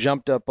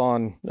jumped up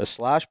on a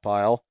slash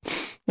pile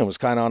and was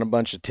kind of on a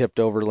bunch of tipped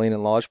over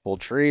leaning lodgepole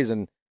trees,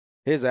 and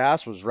his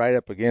ass was right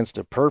up against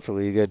a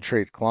perfectly good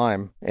tree to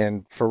climb,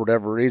 and for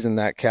whatever reason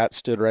that cat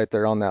stood right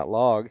there on that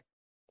log,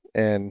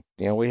 and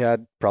we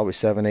had probably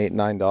 7, 8,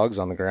 9 dogs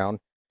on the ground,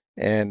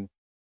 and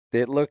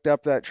it looked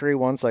up that tree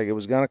once like it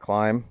was going to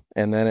climb,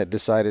 and then it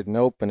decided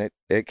nope, and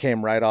it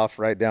came right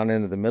down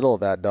into the middle of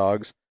that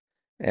dog's,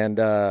 and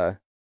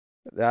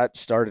that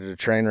started a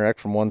train wreck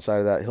from one side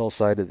of that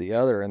hillside to the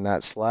other, and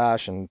that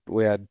slash, and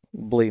we had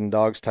bleeding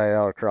dogs tied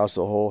out across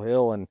the whole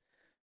hill, and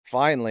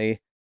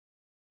finally,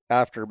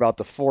 after about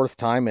the 4th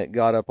time it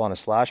got up on a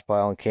slash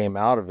pile and came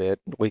out of it,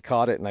 we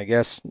caught it, and I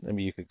guess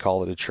you could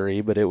call it a tree,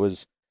 but it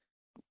was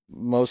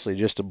mostly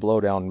just a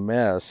blowdown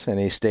mess, and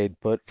he stayed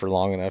put for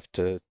long enough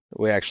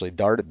we actually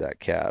darted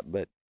that cat,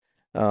 but,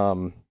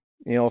 for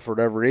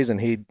whatever reason,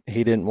 he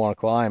didn't want to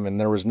climb, and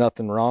there was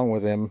nothing wrong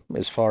with him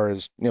as far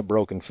as,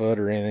 broken foot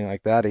or anything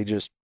like that. He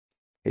just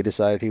he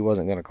decided he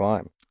wasn't going to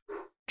climb.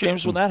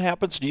 James, when that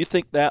happens, do you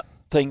think that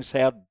thing's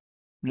had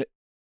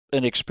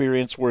an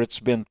experience where it's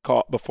been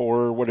caught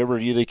before or whatever?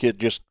 Do you think it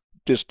just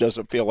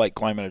doesn't feel like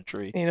climbing a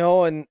tree? You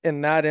know, in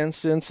that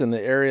instance, in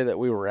the area that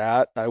we were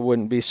at, I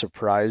wouldn't be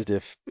surprised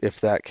if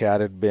that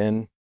cat had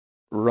been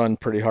run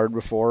pretty hard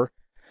before.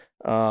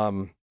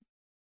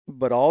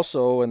 But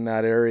also in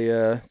that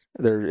area,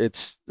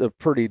 it's a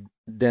pretty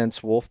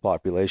dense wolf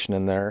population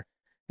in there.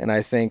 And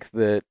I think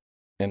that,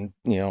 and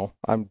you know,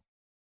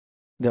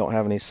 don't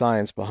have any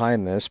science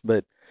behind this,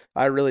 but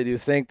I really do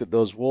think that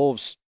those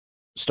wolves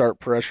start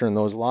pressuring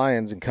those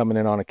lions and coming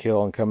in on a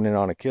kill and coming in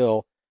on a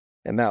kill.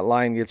 And that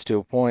lion gets to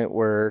a point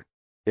where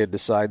it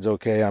decides,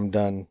 okay, I'm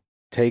done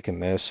taking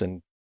this.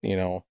 And, you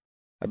know,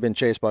 I've been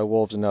chased by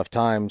wolves enough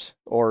times,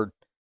 or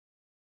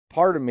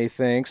part of me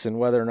thinks, and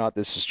whether or not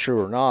this is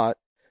true or not,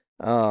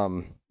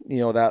 you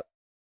know, that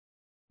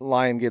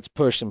lion gets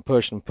pushed and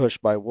pushed and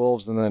pushed by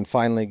wolves, and then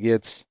finally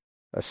gets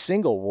a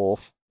single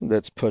wolf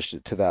that's pushed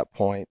it to that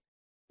point.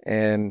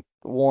 And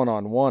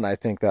one-on-one, I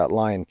think that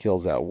lion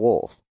kills that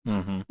wolf.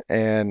 Mm-hmm.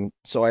 And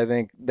so I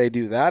think they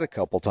do that a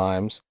couple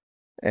times.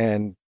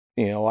 And,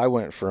 you know, I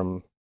went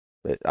from,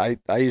 I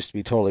used to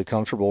be totally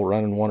comfortable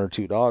running 1 or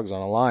 2 dogs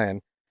on a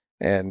lion.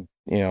 And,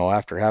 you know,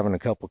 after having a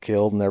couple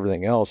killed and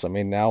everything else, I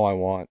mean, now I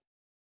want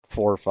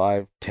 4,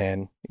 5,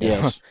 10,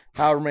 yes,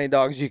 however many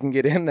dogs you can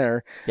get in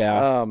there.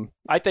 Yeah.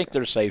 I think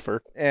they're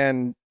safer.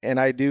 And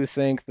I do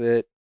think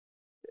that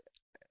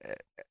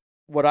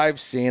what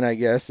I've seen, I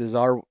guess, is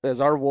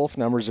as our wolf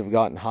numbers have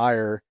gotten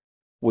higher,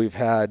 we've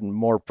had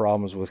more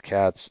problems with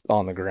cats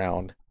on the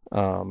ground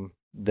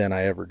than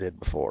I ever did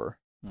before.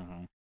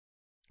 Mm-hmm.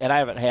 And I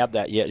haven't had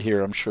that yet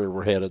here. I'm sure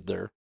we're headed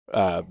there.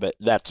 But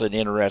that's an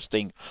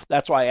interesting,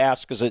 that's why I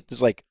asked, because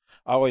it's like,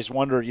 I always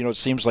wonder, you know, it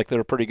seems like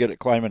they're pretty good at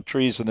climbing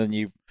trees, and then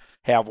you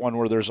have one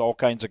where there's all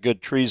kinds of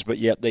good trees, but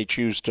yet they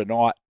choose to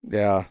not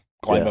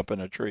climb up in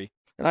a tree.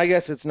 And I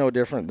guess it's no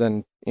different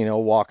than, you know,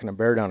 walking a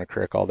bear down a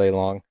creek all day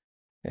long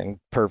and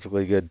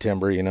perfectly good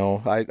timber, you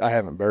know. I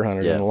haven't bear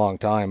hunted in a long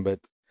time, but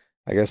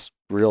I guess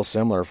real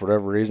similar. For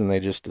whatever reason,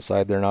 they just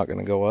decide they're not going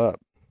to go up.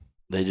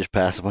 They just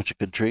pass a bunch of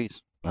good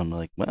trees. I'm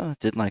like, well, I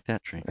didn't like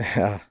that tree.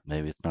 Yeah.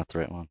 Maybe it's not the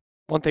right one.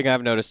 One thing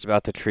I've noticed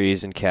about the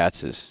trees and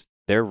cats is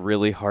they're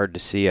really hard to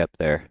see up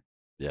there.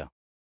 Yeah.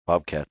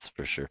 Bobcats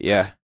for sure.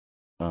 Yeah.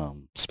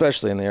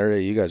 Especially in the area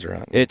you guys are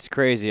on. It's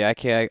crazy.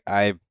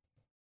 I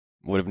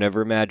would have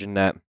never imagined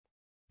that.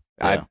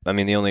 Yeah. I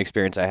mean, the only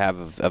experience I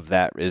have of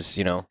that is,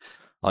 you know,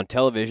 on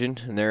television,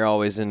 and they're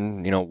always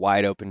in, you know,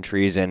 wide open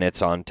trees, and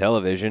it's on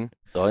television.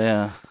 Oh,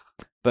 yeah.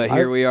 But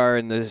here we are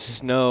in the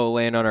snow,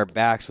 laying on our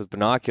backs with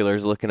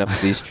binoculars, looking up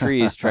at these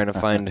trees, trying to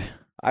find.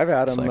 I've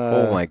had them. Like,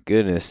 oh my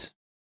goodness!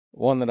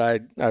 One that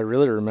I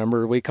really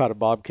remember. We caught a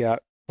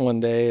bobcat one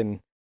day, and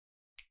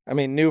I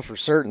mean, knew for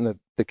certain that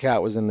the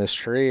cat was in this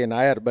tree. And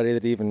I had a buddy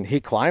that he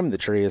climbed the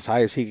tree as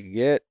high as he could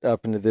get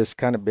up into this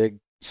kind of big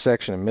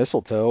section of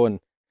mistletoe,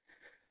 and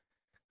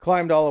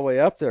climbed all the way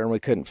up there, and we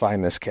couldn't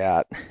find this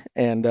cat.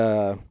 And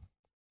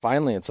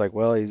finally, it's like,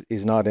 well,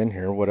 he's not in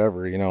here.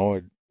 Whatever, you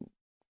know.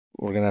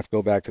 We're going to have to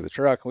go back to the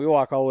truck. We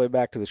walk all the way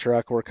back to the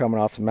truck. We're coming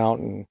off the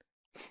mountain.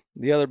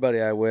 The other buddy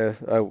that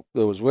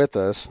was with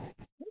us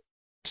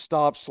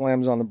stops,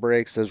 slams on the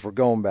brakes, says, we're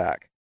going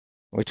back.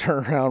 We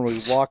turn around,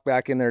 we walk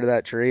back in there to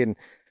that tree, and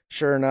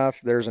sure enough,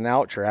 there's an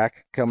out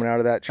track coming out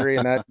of that tree,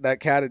 and that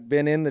cat had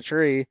been in the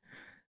tree,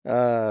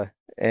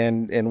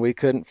 and we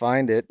couldn't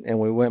find it, and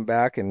we went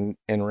back and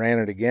ran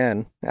it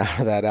again out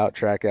of that out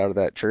track, out of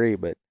that tree.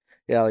 But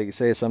yeah, like you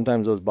say,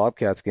 sometimes those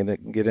bobcats get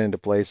into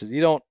places.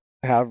 You don't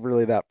have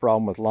really that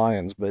problem with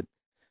lions, but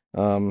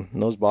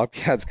those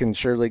bobcats can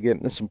surely get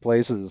into some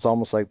places. It's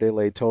almost like they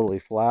lay totally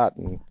flat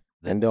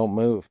and don't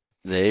move.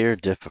 They are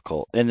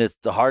difficult, and it's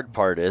the hard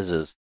part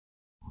is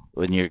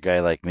when you're a guy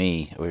like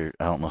me. I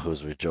don't know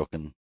who's we're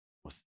joking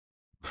with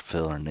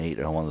Phil or Nate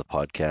on one of the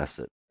podcasts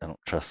that I don't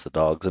trust the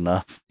dogs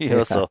enough, you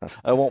know. So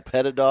I won't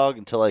pet a dog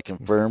until I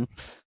confirm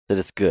that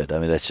it's good. I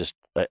mean, that's just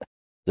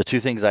the two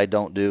things I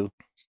don't do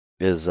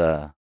is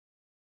I've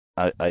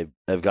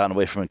gotten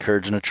away from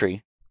encouraging a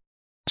tree.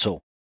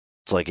 So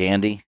it's like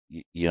Andy,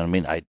 you know what I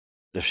mean?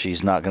 If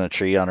she's not going to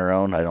tree on her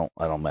own, I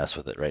don't mess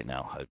with it right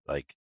now.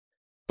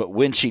 But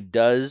when she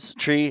does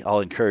tree, I'll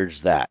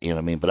encourage that, you know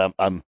what I mean? But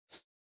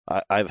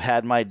I've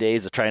had my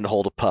days of trying to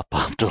hold a pup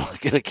up to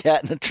look at a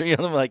cat in a tree,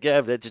 and I'm like, yeah,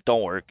 that just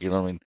don't work, you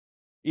know what I mean?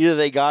 Either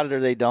they got it or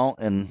they don't,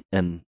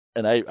 and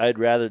I'd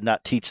rather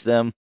not teach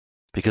them,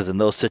 because in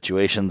those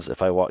situations,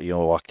 if I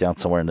walk down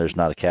somewhere and there's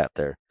not a cat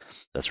there,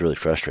 that's really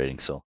frustrating.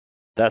 So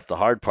that's the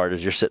hard part,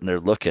 is you're sitting there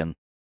looking,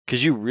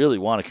 because you really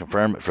want to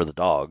confirm it for the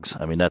dogs.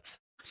 I mean, that's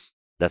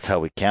how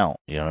we count.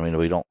 You know what I mean?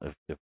 We don't.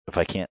 If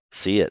I can't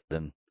see it,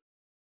 then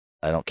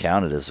I don't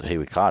count it as, hey,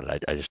 we caught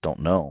it. I just don't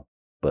know.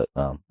 But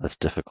that's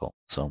difficult.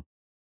 So,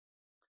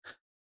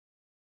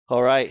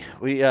 all right.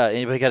 We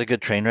anybody got a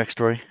good train wreck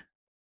story?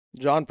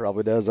 John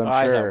probably does. I'm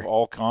I sure. have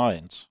all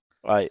kinds.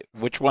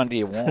 Which one do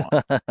you want?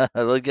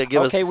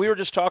 Okay, we were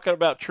just talking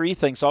about tree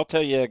things. I'll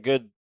tell you a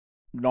good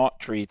not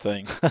tree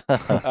thing.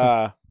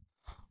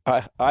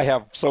 I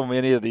have so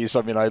many of these.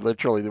 I mean, I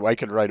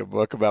could write a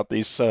book about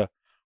these.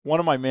 One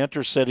of my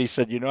mentors said, he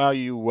said, you know how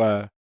you,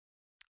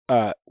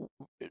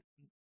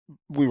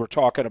 we were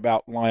talking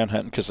about lion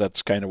hunting because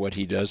that's kind of what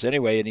he does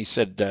anyway. And he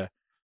said,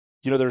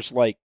 there's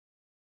like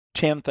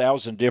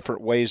 10,000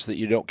 different ways that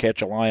you don't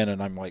catch a lion.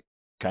 And I'm like,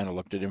 kind of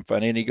looked at him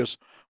funny. And he goes,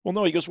 well,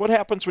 no, he goes, what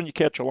happens when you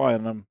catch a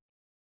lion?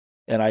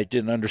 And I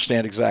didn't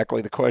understand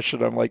exactly the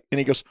question. I'm like, and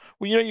he goes,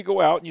 well, you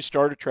go out and you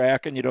start a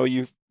track and,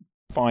 you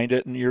find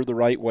it and you're the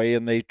right way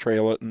and they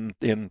trail it and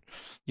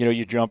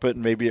you jump it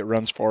and maybe it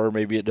runs far,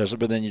 maybe it doesn't,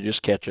 but then you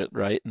just catch it,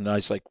 right? And I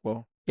was like,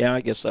 well, yeah,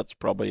 I guess that's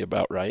probably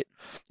about right.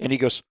 And he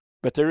goes,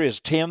 but there is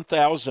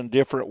 10,000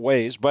 different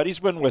ways. Buddy's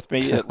been with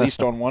me at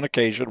least on one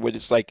occasion where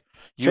it's like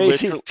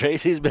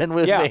Tracy's been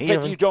with me. Yeah,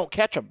 but you don't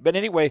catch them. But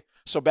anyway,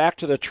 so back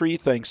to the tree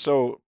thing.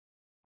 So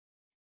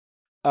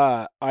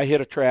I hit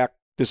a track.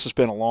 This has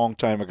been a long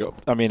time ago.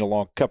 I mean, a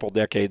long couple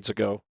decades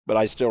ago, but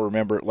I still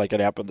remember it like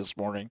it happened this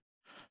morning.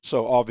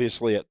 So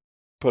obviously it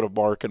put a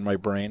mark in my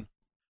brain.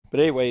 But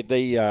anyway,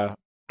 the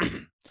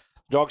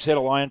dogs hit a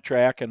lion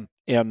track, and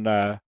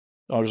I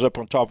was up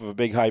on top of a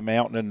big high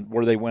mountain, and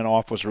where they went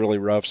off was really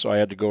rough, so I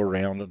had to go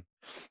around. And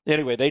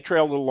anyway, they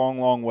trailed a long,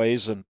 long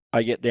ways, and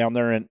I get down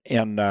there,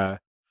 and I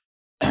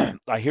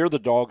hear the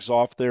dogs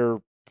off there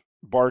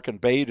barking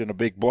bait in a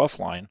big bluff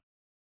line.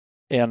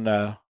 And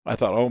I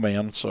thought, oh,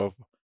 man. So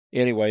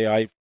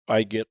anyway,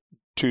 I get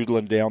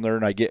tootling down there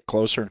and I get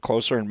closer and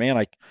closer, and man,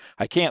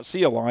 I can't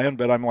see a lion,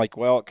 but I'm like,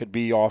 well, it could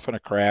be off in a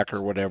crack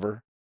or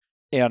whatever.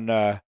 And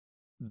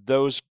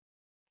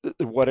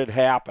what had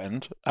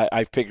happened,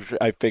 I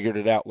figured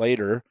it out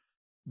later,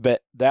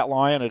 but that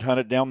lion had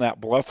hunted down that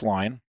bluff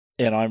line,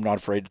 and I'm not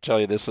afraid to tell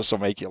you this will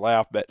make you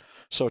laugh, but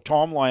so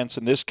tom lions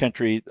in this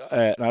country,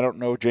 and I don't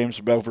know, James,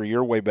 over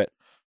your way, but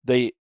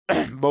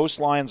most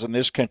lions in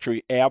this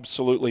country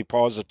absolutely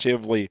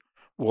positively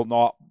will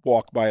not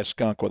walk by a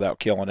skunk without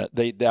killing it.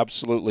 They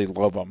absolutely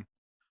love them.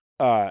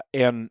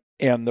 And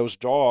those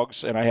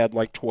dogs, and I had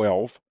like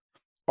 12,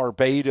 are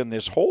bayed in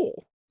this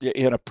hole,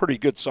 in a pretty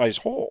good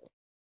sized hole.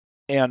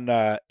 And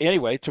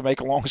anyway, to make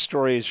a long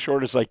story as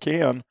short as I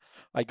can,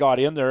 I got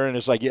in there, and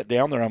as I get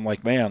down there, I'm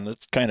like, man,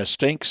 this kind of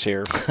stinks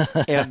here.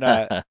 And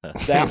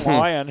that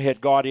lion had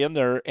got in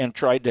there and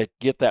tried to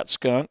get that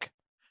skunk.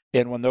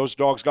 And when those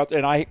dogs got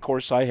there, and of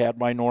course, I had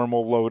my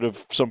normal load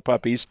of some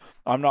puppies.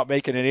 I'm not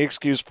making any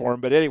excuse for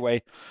them. But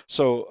anyway,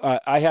 so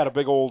I had a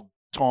big old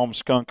tom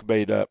skunk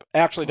bait up.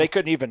 Actually, they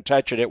couldn't even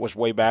touch it. It was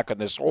way back in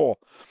this hole.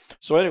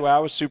 So anyway, I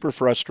was super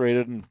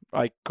frustrated, and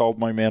I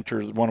called one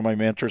of my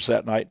mentors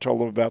that night, and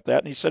told him about that.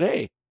 And he said,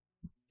 hey,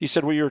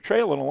 well, you were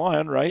trailing a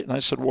lion, right? And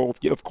I said, well,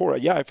 of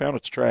course. Yeah, I found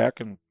its track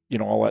and,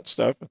 all that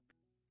stuff.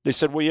 They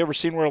said, well, you ever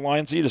seen where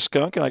lions eat a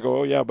skunk? And I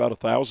go, oh, yeah, about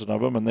 1,000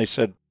 of them. And they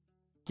said,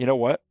 you know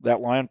what?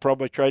 That lion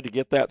probably tried to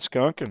get that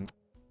skunk, and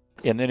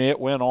then it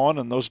went on,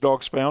 and those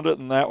dogs found it,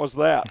 and that was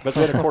that. But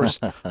then, of course,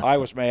 I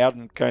was mad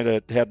and kind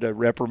of had to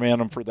reprimand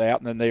them for that,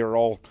 and then they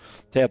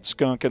had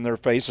skunk in their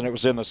face, and it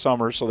was in the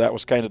summer, so that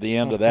was kind of the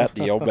end of that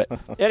deal. But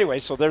anyway,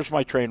 so there's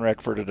my train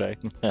wreck for today.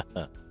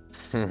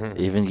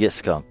 Even get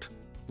skunked.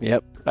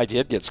 Yep. I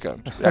did get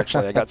skunked.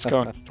 Actually, I got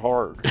skunked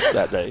hard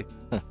that day.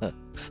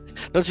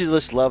 Don't you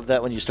just love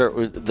that when you start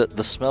with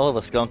the smell of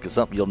a skunk is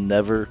something you'll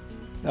never...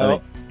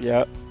 Oh,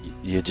 yeah.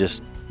 You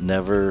just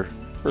never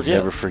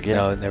forget.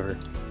 No, never.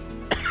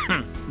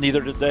 Neither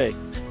did they.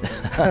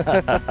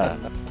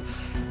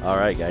 All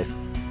right, guys.